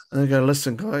 and they go,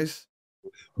 "Listen, guys,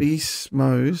 Beast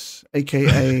Moze,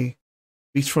 aka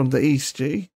Beast from the East,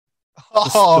 G."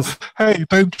 Hey,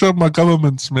 don't drop my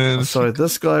governments, man. Sorry,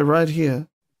 this guy right here.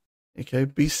 Okay,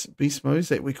 Beast Moze,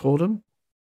 that we called him.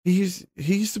 He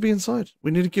used to be inside.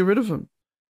 We need to get rid of him.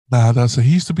 Nah, so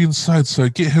he used to be inside. So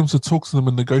get him to talk to them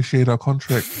and negotiate our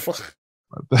contract.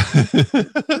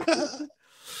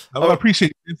 I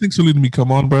appreciate it. Thanks for letting me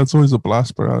come on, bro. It's always a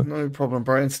blast, bro. No problem,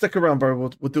 bro. And stick around, bro.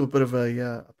 We'll do a bit of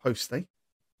a post, eh?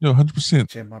 Yeah,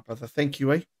 100%. Yeah, my brother. Thank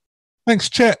you, eh? Thanks,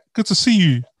 chat. Good to see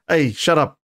you. Hey, shut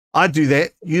up. I do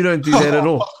that. You don't do that at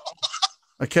all.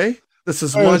 Okay? This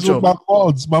is Hey, my those are job.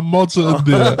 my mods are in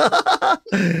there.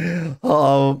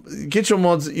 Get your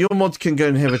mods. Your mods can go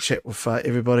and have a chat with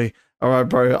everybody. All right,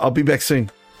 bro. I'll be back soon.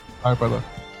 Hi, brother.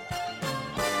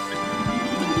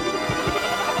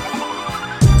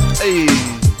 Hey,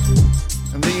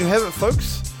 and there you have it,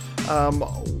 folks.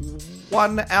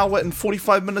 1 hour and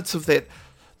 45 minutes of that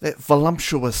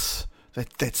voluptuous,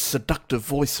 that seductive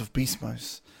voice of Beast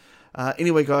Moze.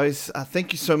 Anyway, guys,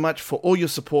 thank you so much for all your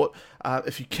support.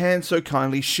 If you can, so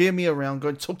kindly, share me around. Go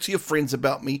and talk to your friends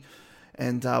about me.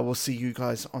 And we'll see you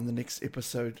guys on the next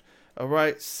episode. All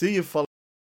right, see you, followers.